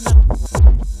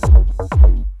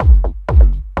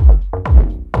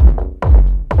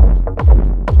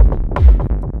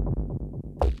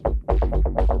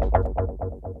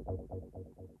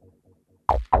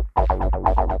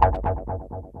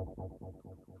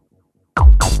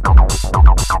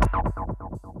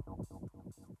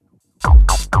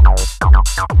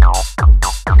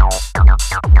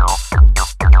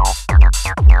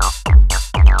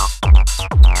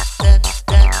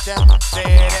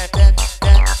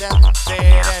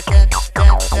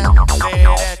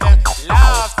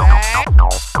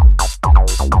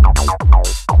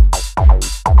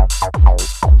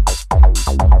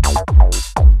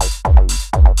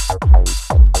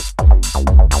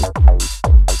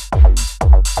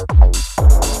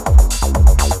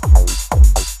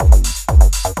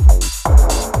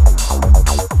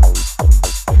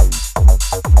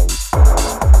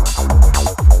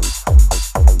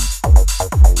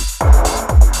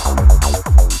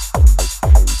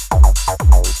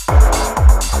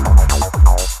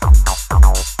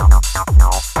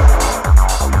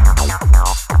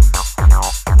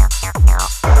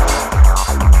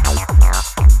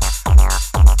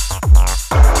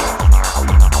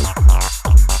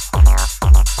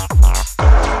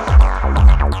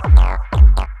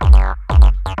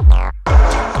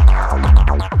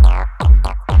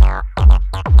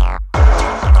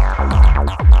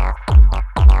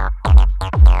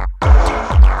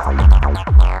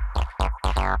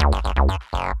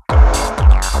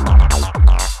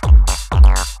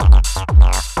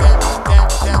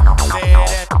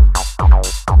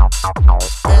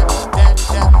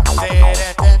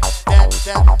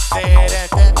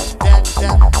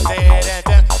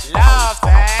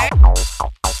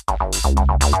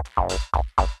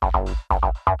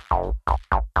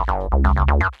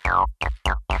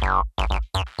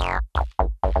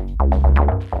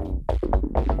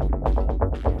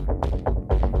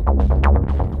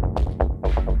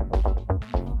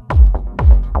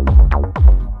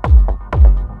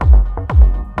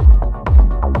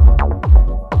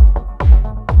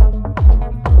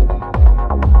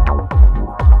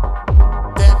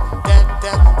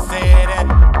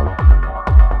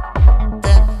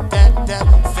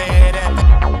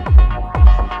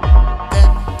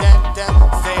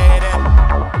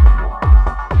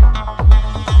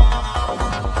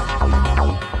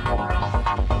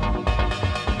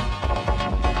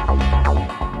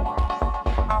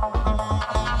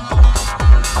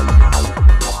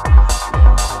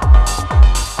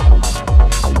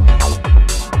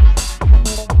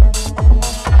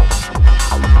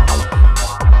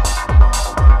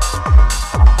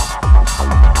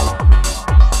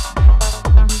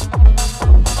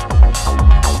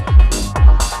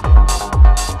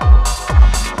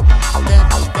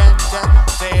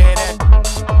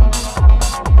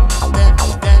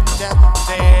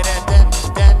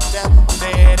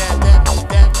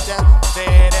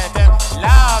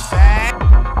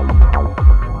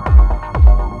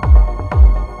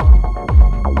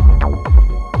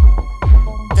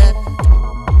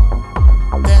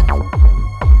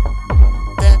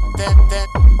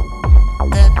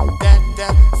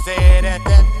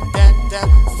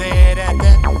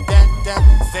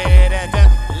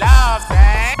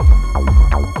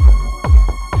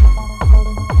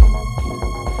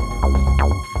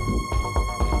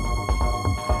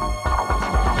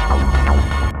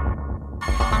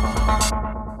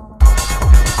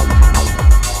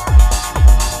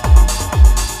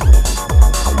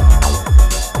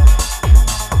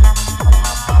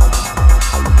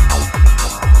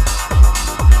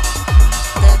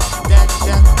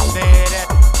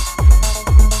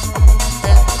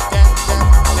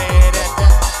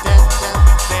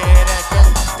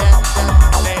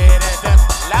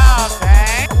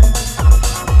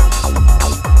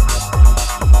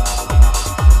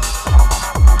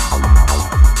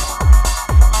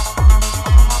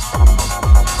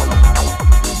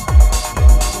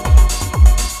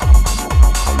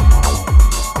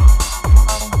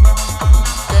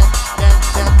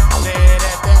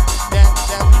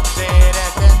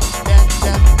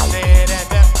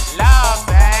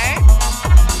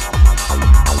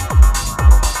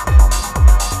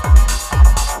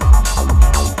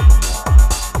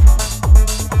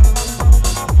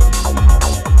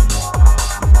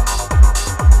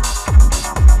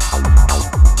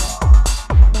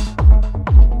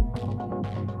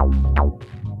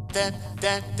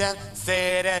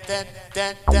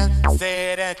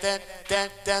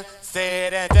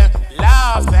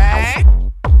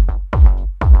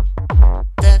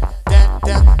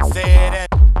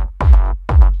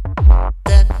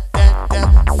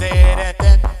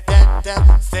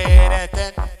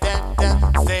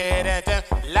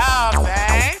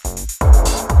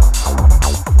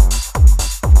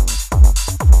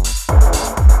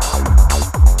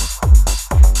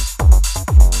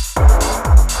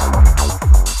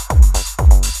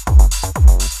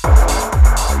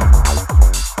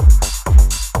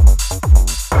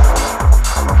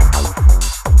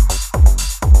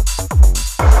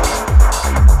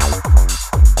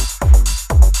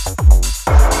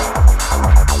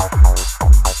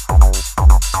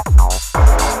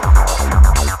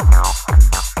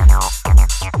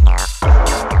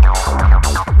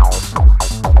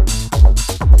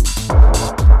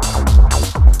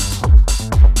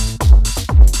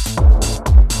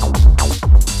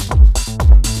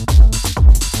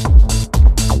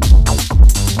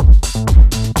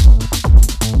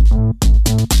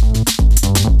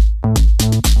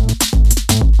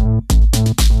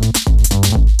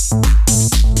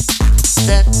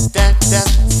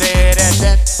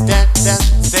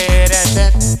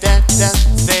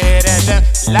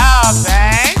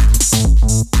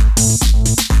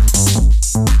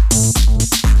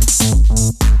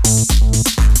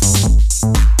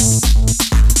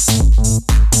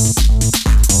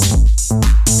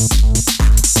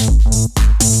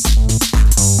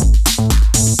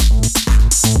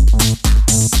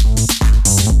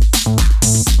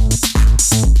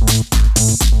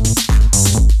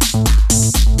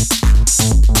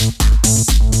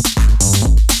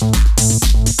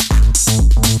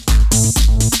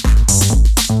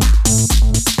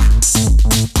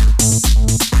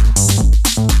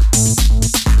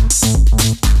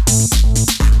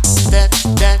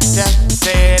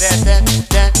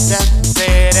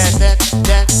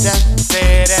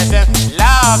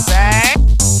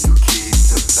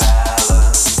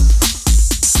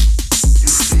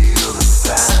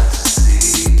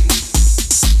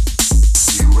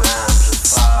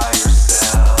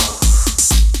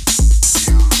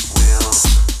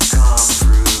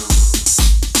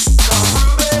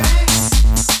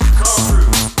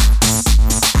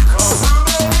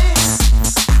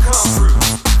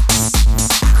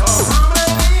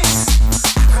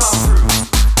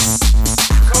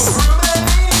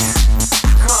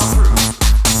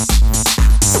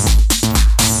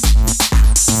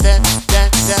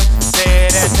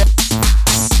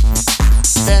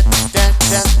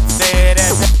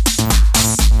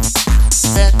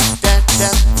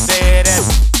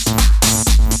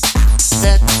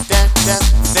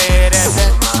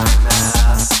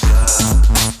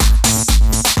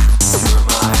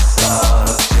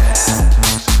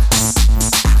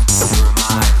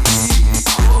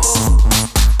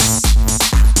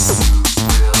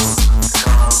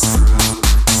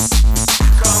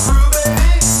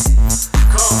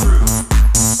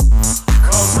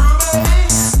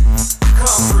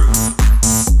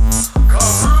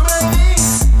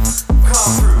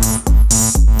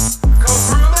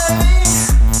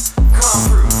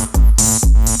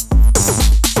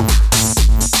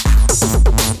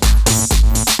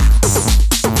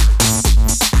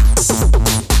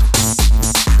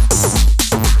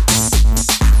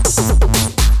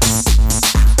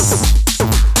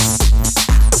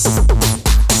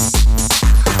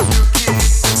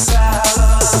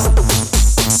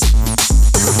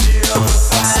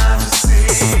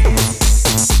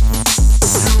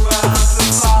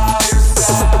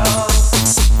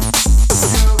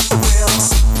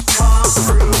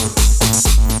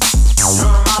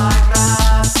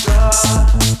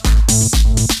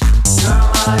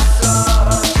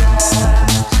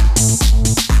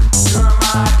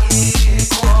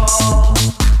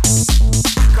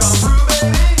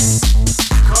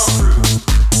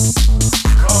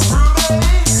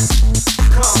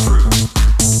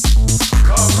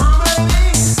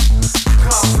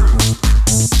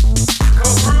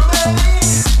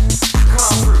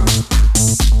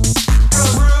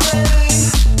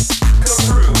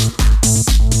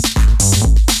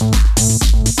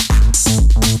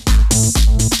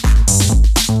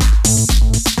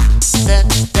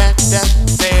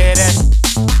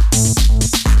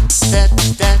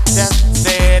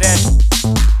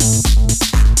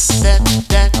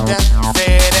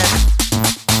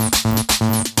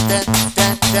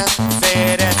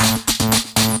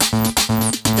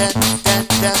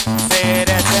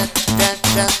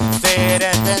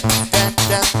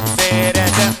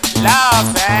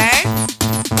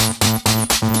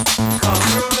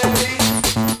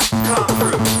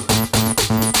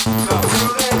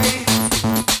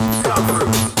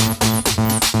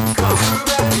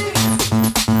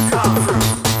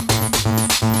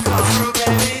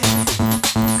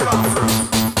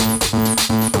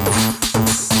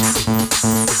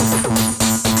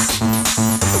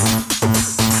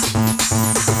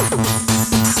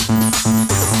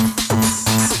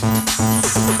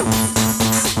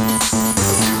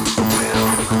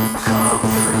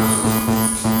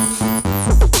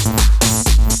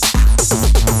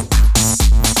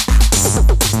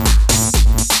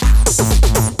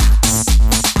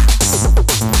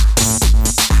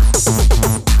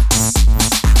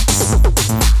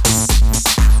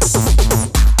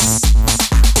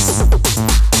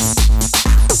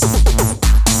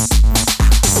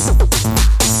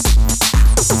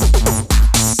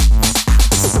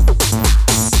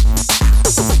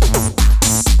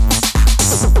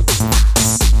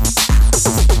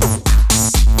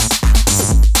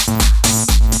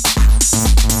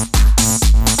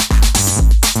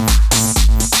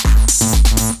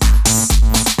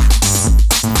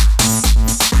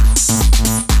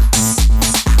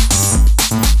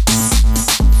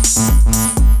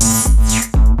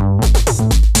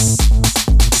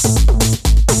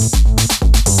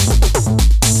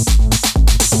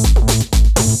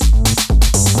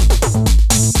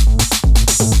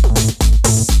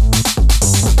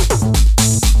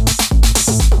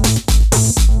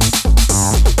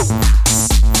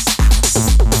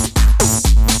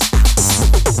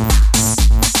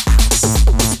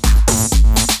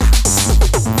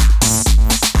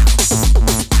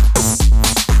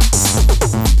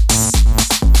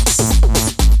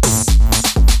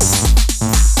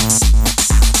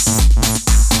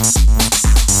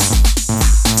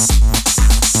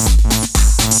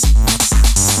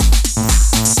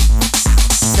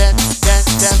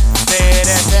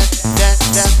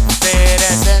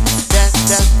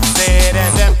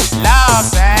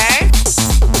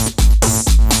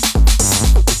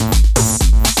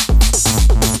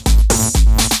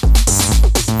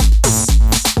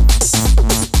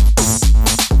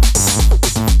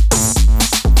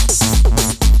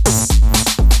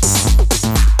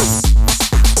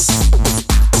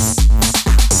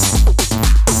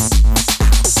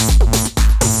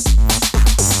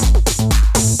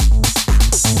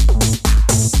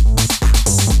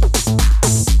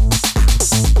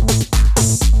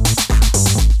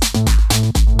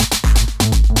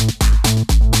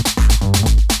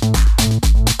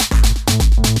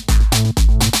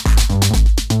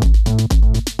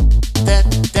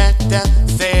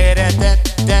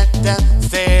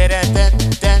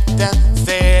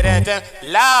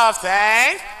 Love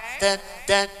thing.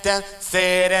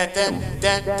 Say that,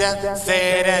 love thing.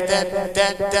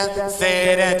 Say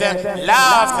that,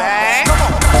 love thing. Come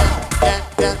on.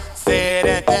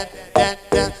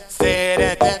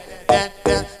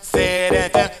 Say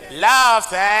that, love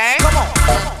thing. Come on.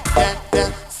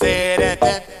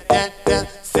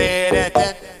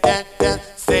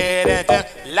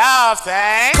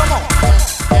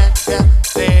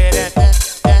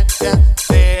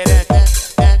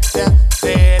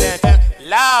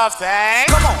 Love thing.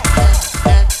 Come on.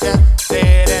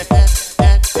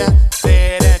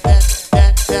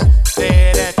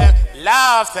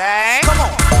 Love thing. Come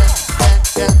on.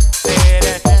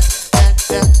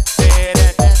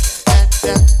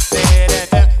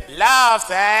 Love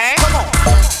thing. Come on.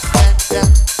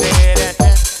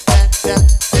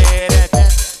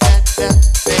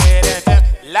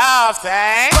 Love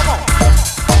thing. Come on.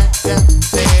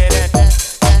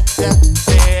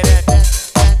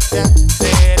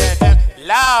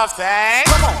 Love thing.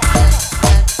 Come on.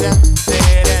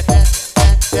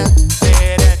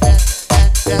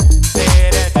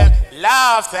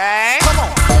 Love thing. Come on.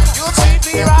 You treat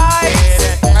me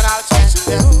right, and I'll treat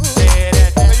you.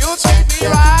 You treat me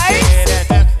right.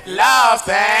 Love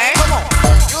thing. Come on.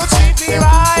 You treat me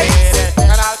right,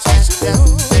 and I'll treat you.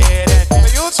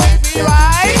 You treat me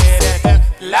right.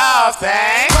 Love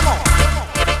thing. Come on.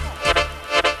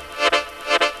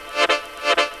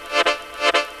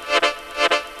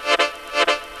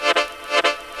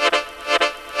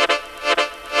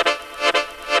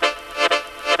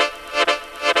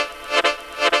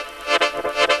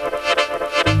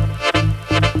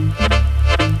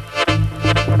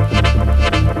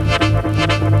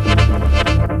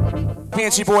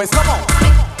 Boys, come on.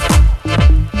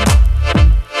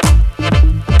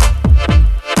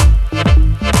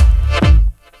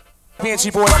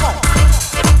 Banshee boys, come on.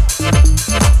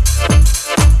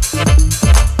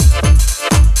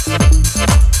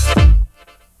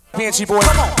 Banshee boys,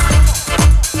 come on.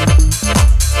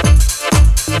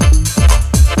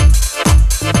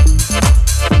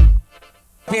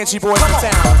 Banshee boys in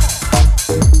town.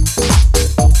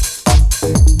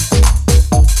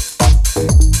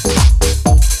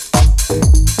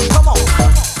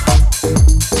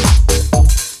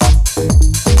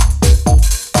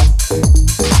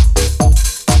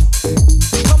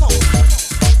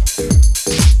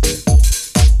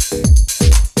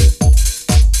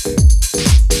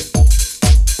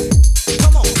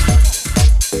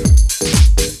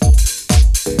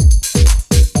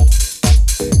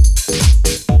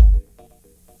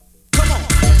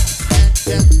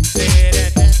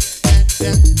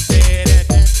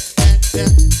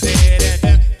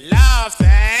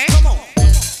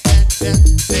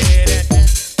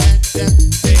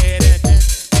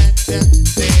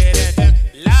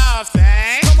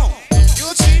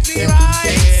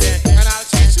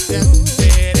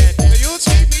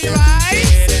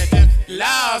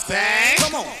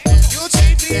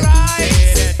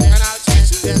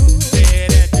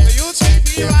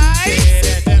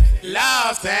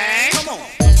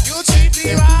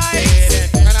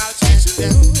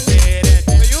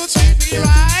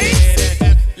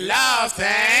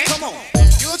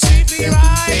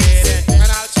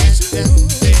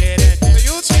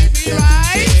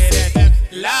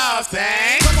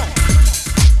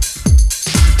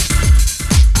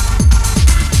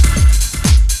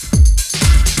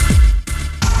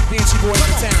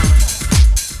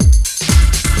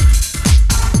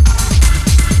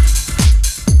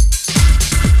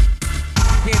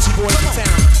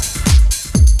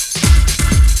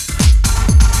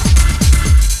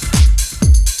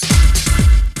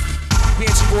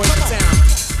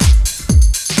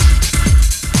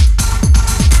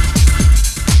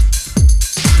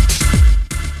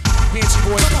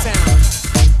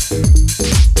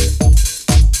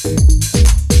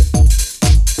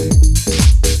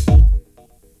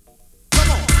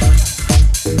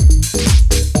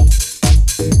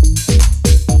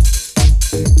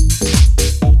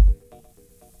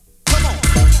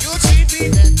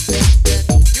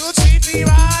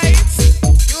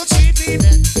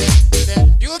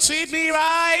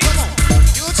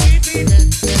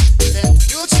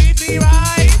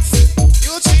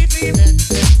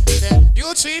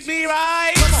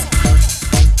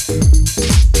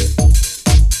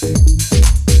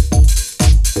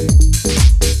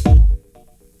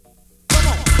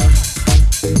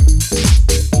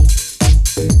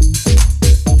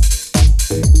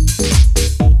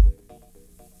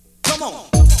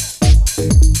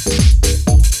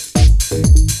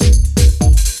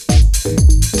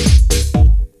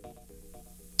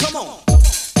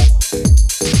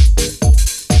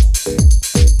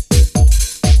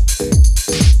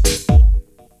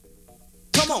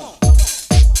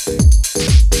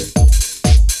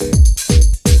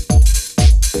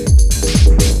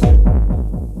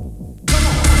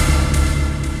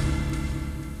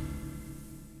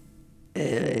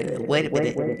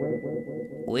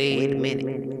 Wait a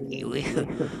minute.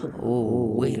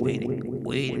 Oh, wait a minute.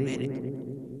 Wait a minute.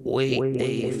 Wait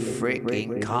a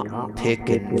freaking cotton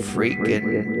picking,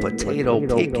 freaking potato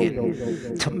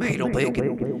picking, tomato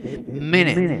picking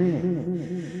minute.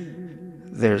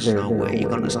 There's no way you're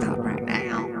gonna stop right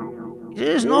now.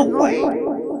 There's no way.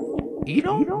 You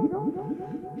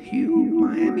know, you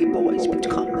Miami boys be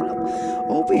coming up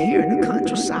over here in the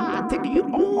countryside thinking you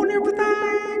own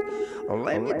everything. Well,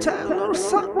 let me tell you a little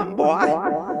something, boy.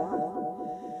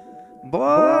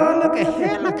 Boy, look at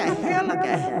here, look at here, look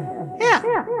at here.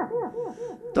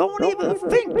 Don't even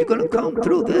think you're gonna come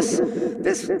through this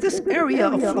area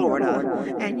of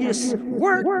Florida and just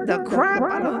work the crap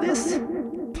out of this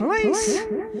place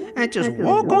and just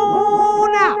walk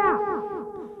on out.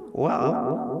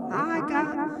 Well, I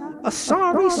got a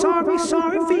sorry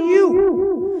for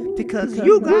you, because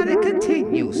you gotta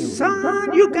continue,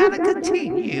 son. You gotta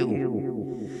continue.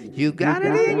 You got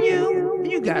it in you,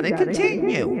 and you gotta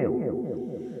continue.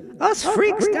 Us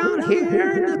freaks down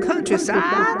here in the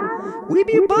countryside, we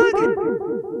be bugging.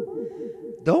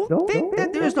 Don't think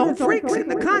that there's no freaks in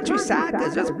the countryside,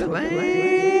 because there's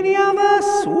plenty of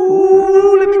us.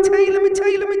 Ooh, let me tell you.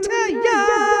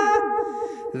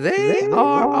 They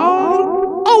are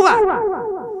all over.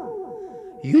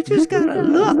 You just gotta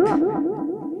look.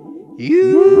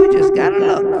 You just gotta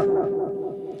look.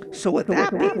 So with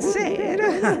that being said,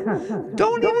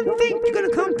 don't even think you're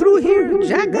gonna come through here and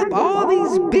jack up all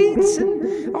these beats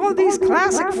and all these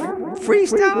classic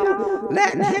freestyle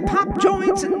Latin hip hop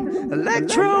joints and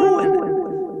electro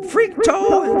and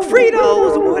freakto and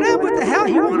Fritos and whatever the hell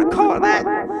you want to call that.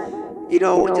 You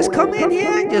know, just come in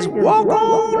here and just walk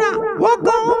on out, walk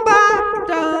on by.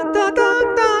 Dun, dun,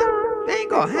 dun, dun. They ain't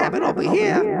gonna happen over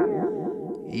here.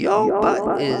 Your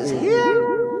butt is here.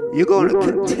 You're going to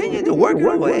continue to work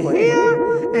over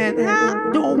here, and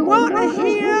I don't want to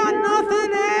hear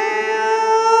nothing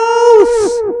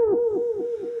else.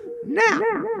 Now,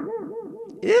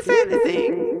 if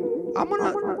anything, I'm going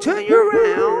to turn you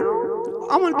around.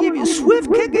 I'm going to give you a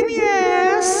swift kick in the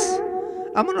ass.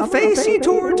 I'm going to face you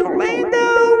towards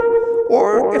Orlando,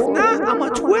 or if not, I'm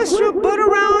going to twist your butt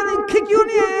around and kick you in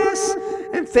the ass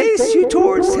and face you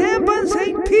towards Tampa and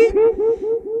St. Pete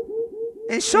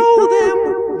and show them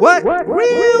what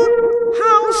real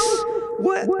house,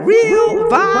 what real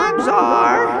vibes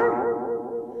are.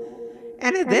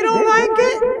 And if they don't like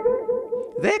it,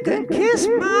 they can kiss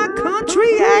my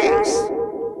country ass.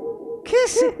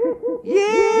 Kiss it.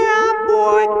 Yeah,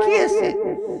 boy, kiss it.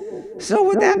 So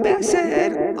with that being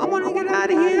said, I'm going to get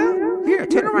out of here. Here,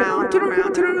 turn around.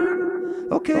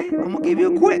 Okay, I'm going to give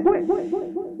you a quick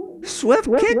swift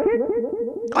kick.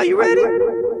 Are you ready?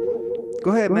 Go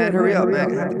ahead, man. Hurry up,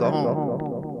 man. I have to go home.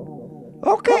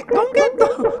 Okay, don't get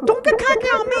cocky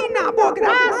on me now, boy.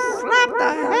 I slap the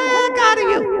heck out of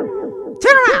you.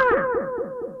 Turn around.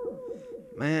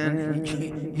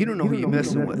 Man, you don't know who you're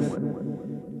messing with.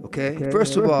 Okay?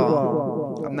 First of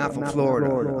all, I'm not from Florida.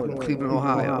 I'm from Cleveland,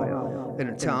 Ohio, in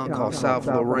a town called South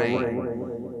Lorraine.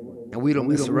 And we don't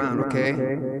mess around, okay?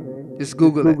 Just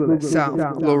Google it. South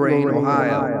Lorraine,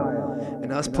 Ohio.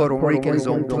 And us Puerto Ricans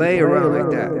don't play around like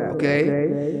that, okay?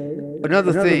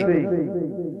 Another thing.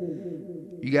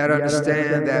 You gotta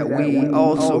understand that we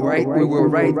were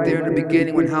right there in the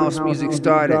beginning when house music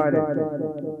started.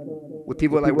 With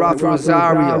people like Rafa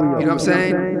Rosario, you know what I'm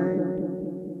saying?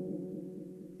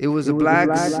 It was the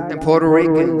blacks and Puerto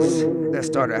Ricans that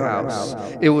started house.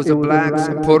 It was the blacks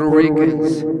and Puerto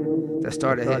Ricans that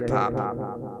started hip hop.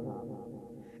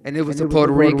 And it was the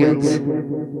Puerto Ricans,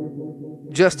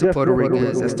 just the Puerto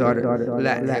Ricans that started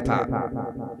Latin hip hop.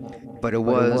 But it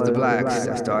was the blacks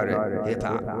that started hip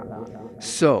hop.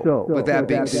 So, with that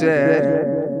being said,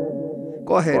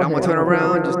 go ahead. I'm gonna turn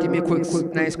around. Just give me a quick,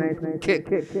 nice kick.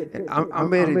 I'm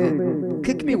ready to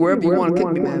kick me wherever you want to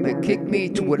kick me, man. Kick me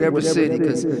to whatever city,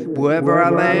 because wherever I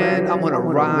land, I'm gonna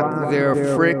rock their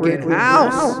freaking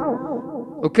house.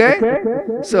 Okay?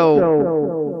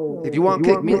 So, if you want to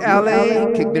kick me to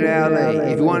LA, kick me to LA.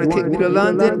 If you want to kick me to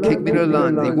London, kick me to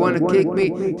London. If you want to kick me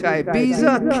to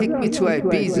Ibiza, kick me to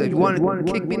Ibiza. If you want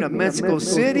to kick me to Mexico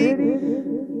City,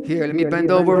 here, let me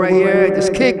bend over right here.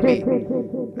 Just kick me.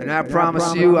 And I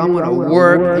promise you, I'm going to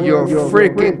work your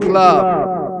freaking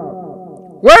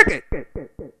club. Work it!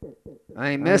 I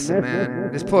ain't messing,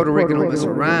 man. This Puerto Rican don't mess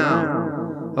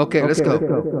around. Okay, let's go.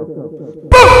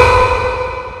 Boom!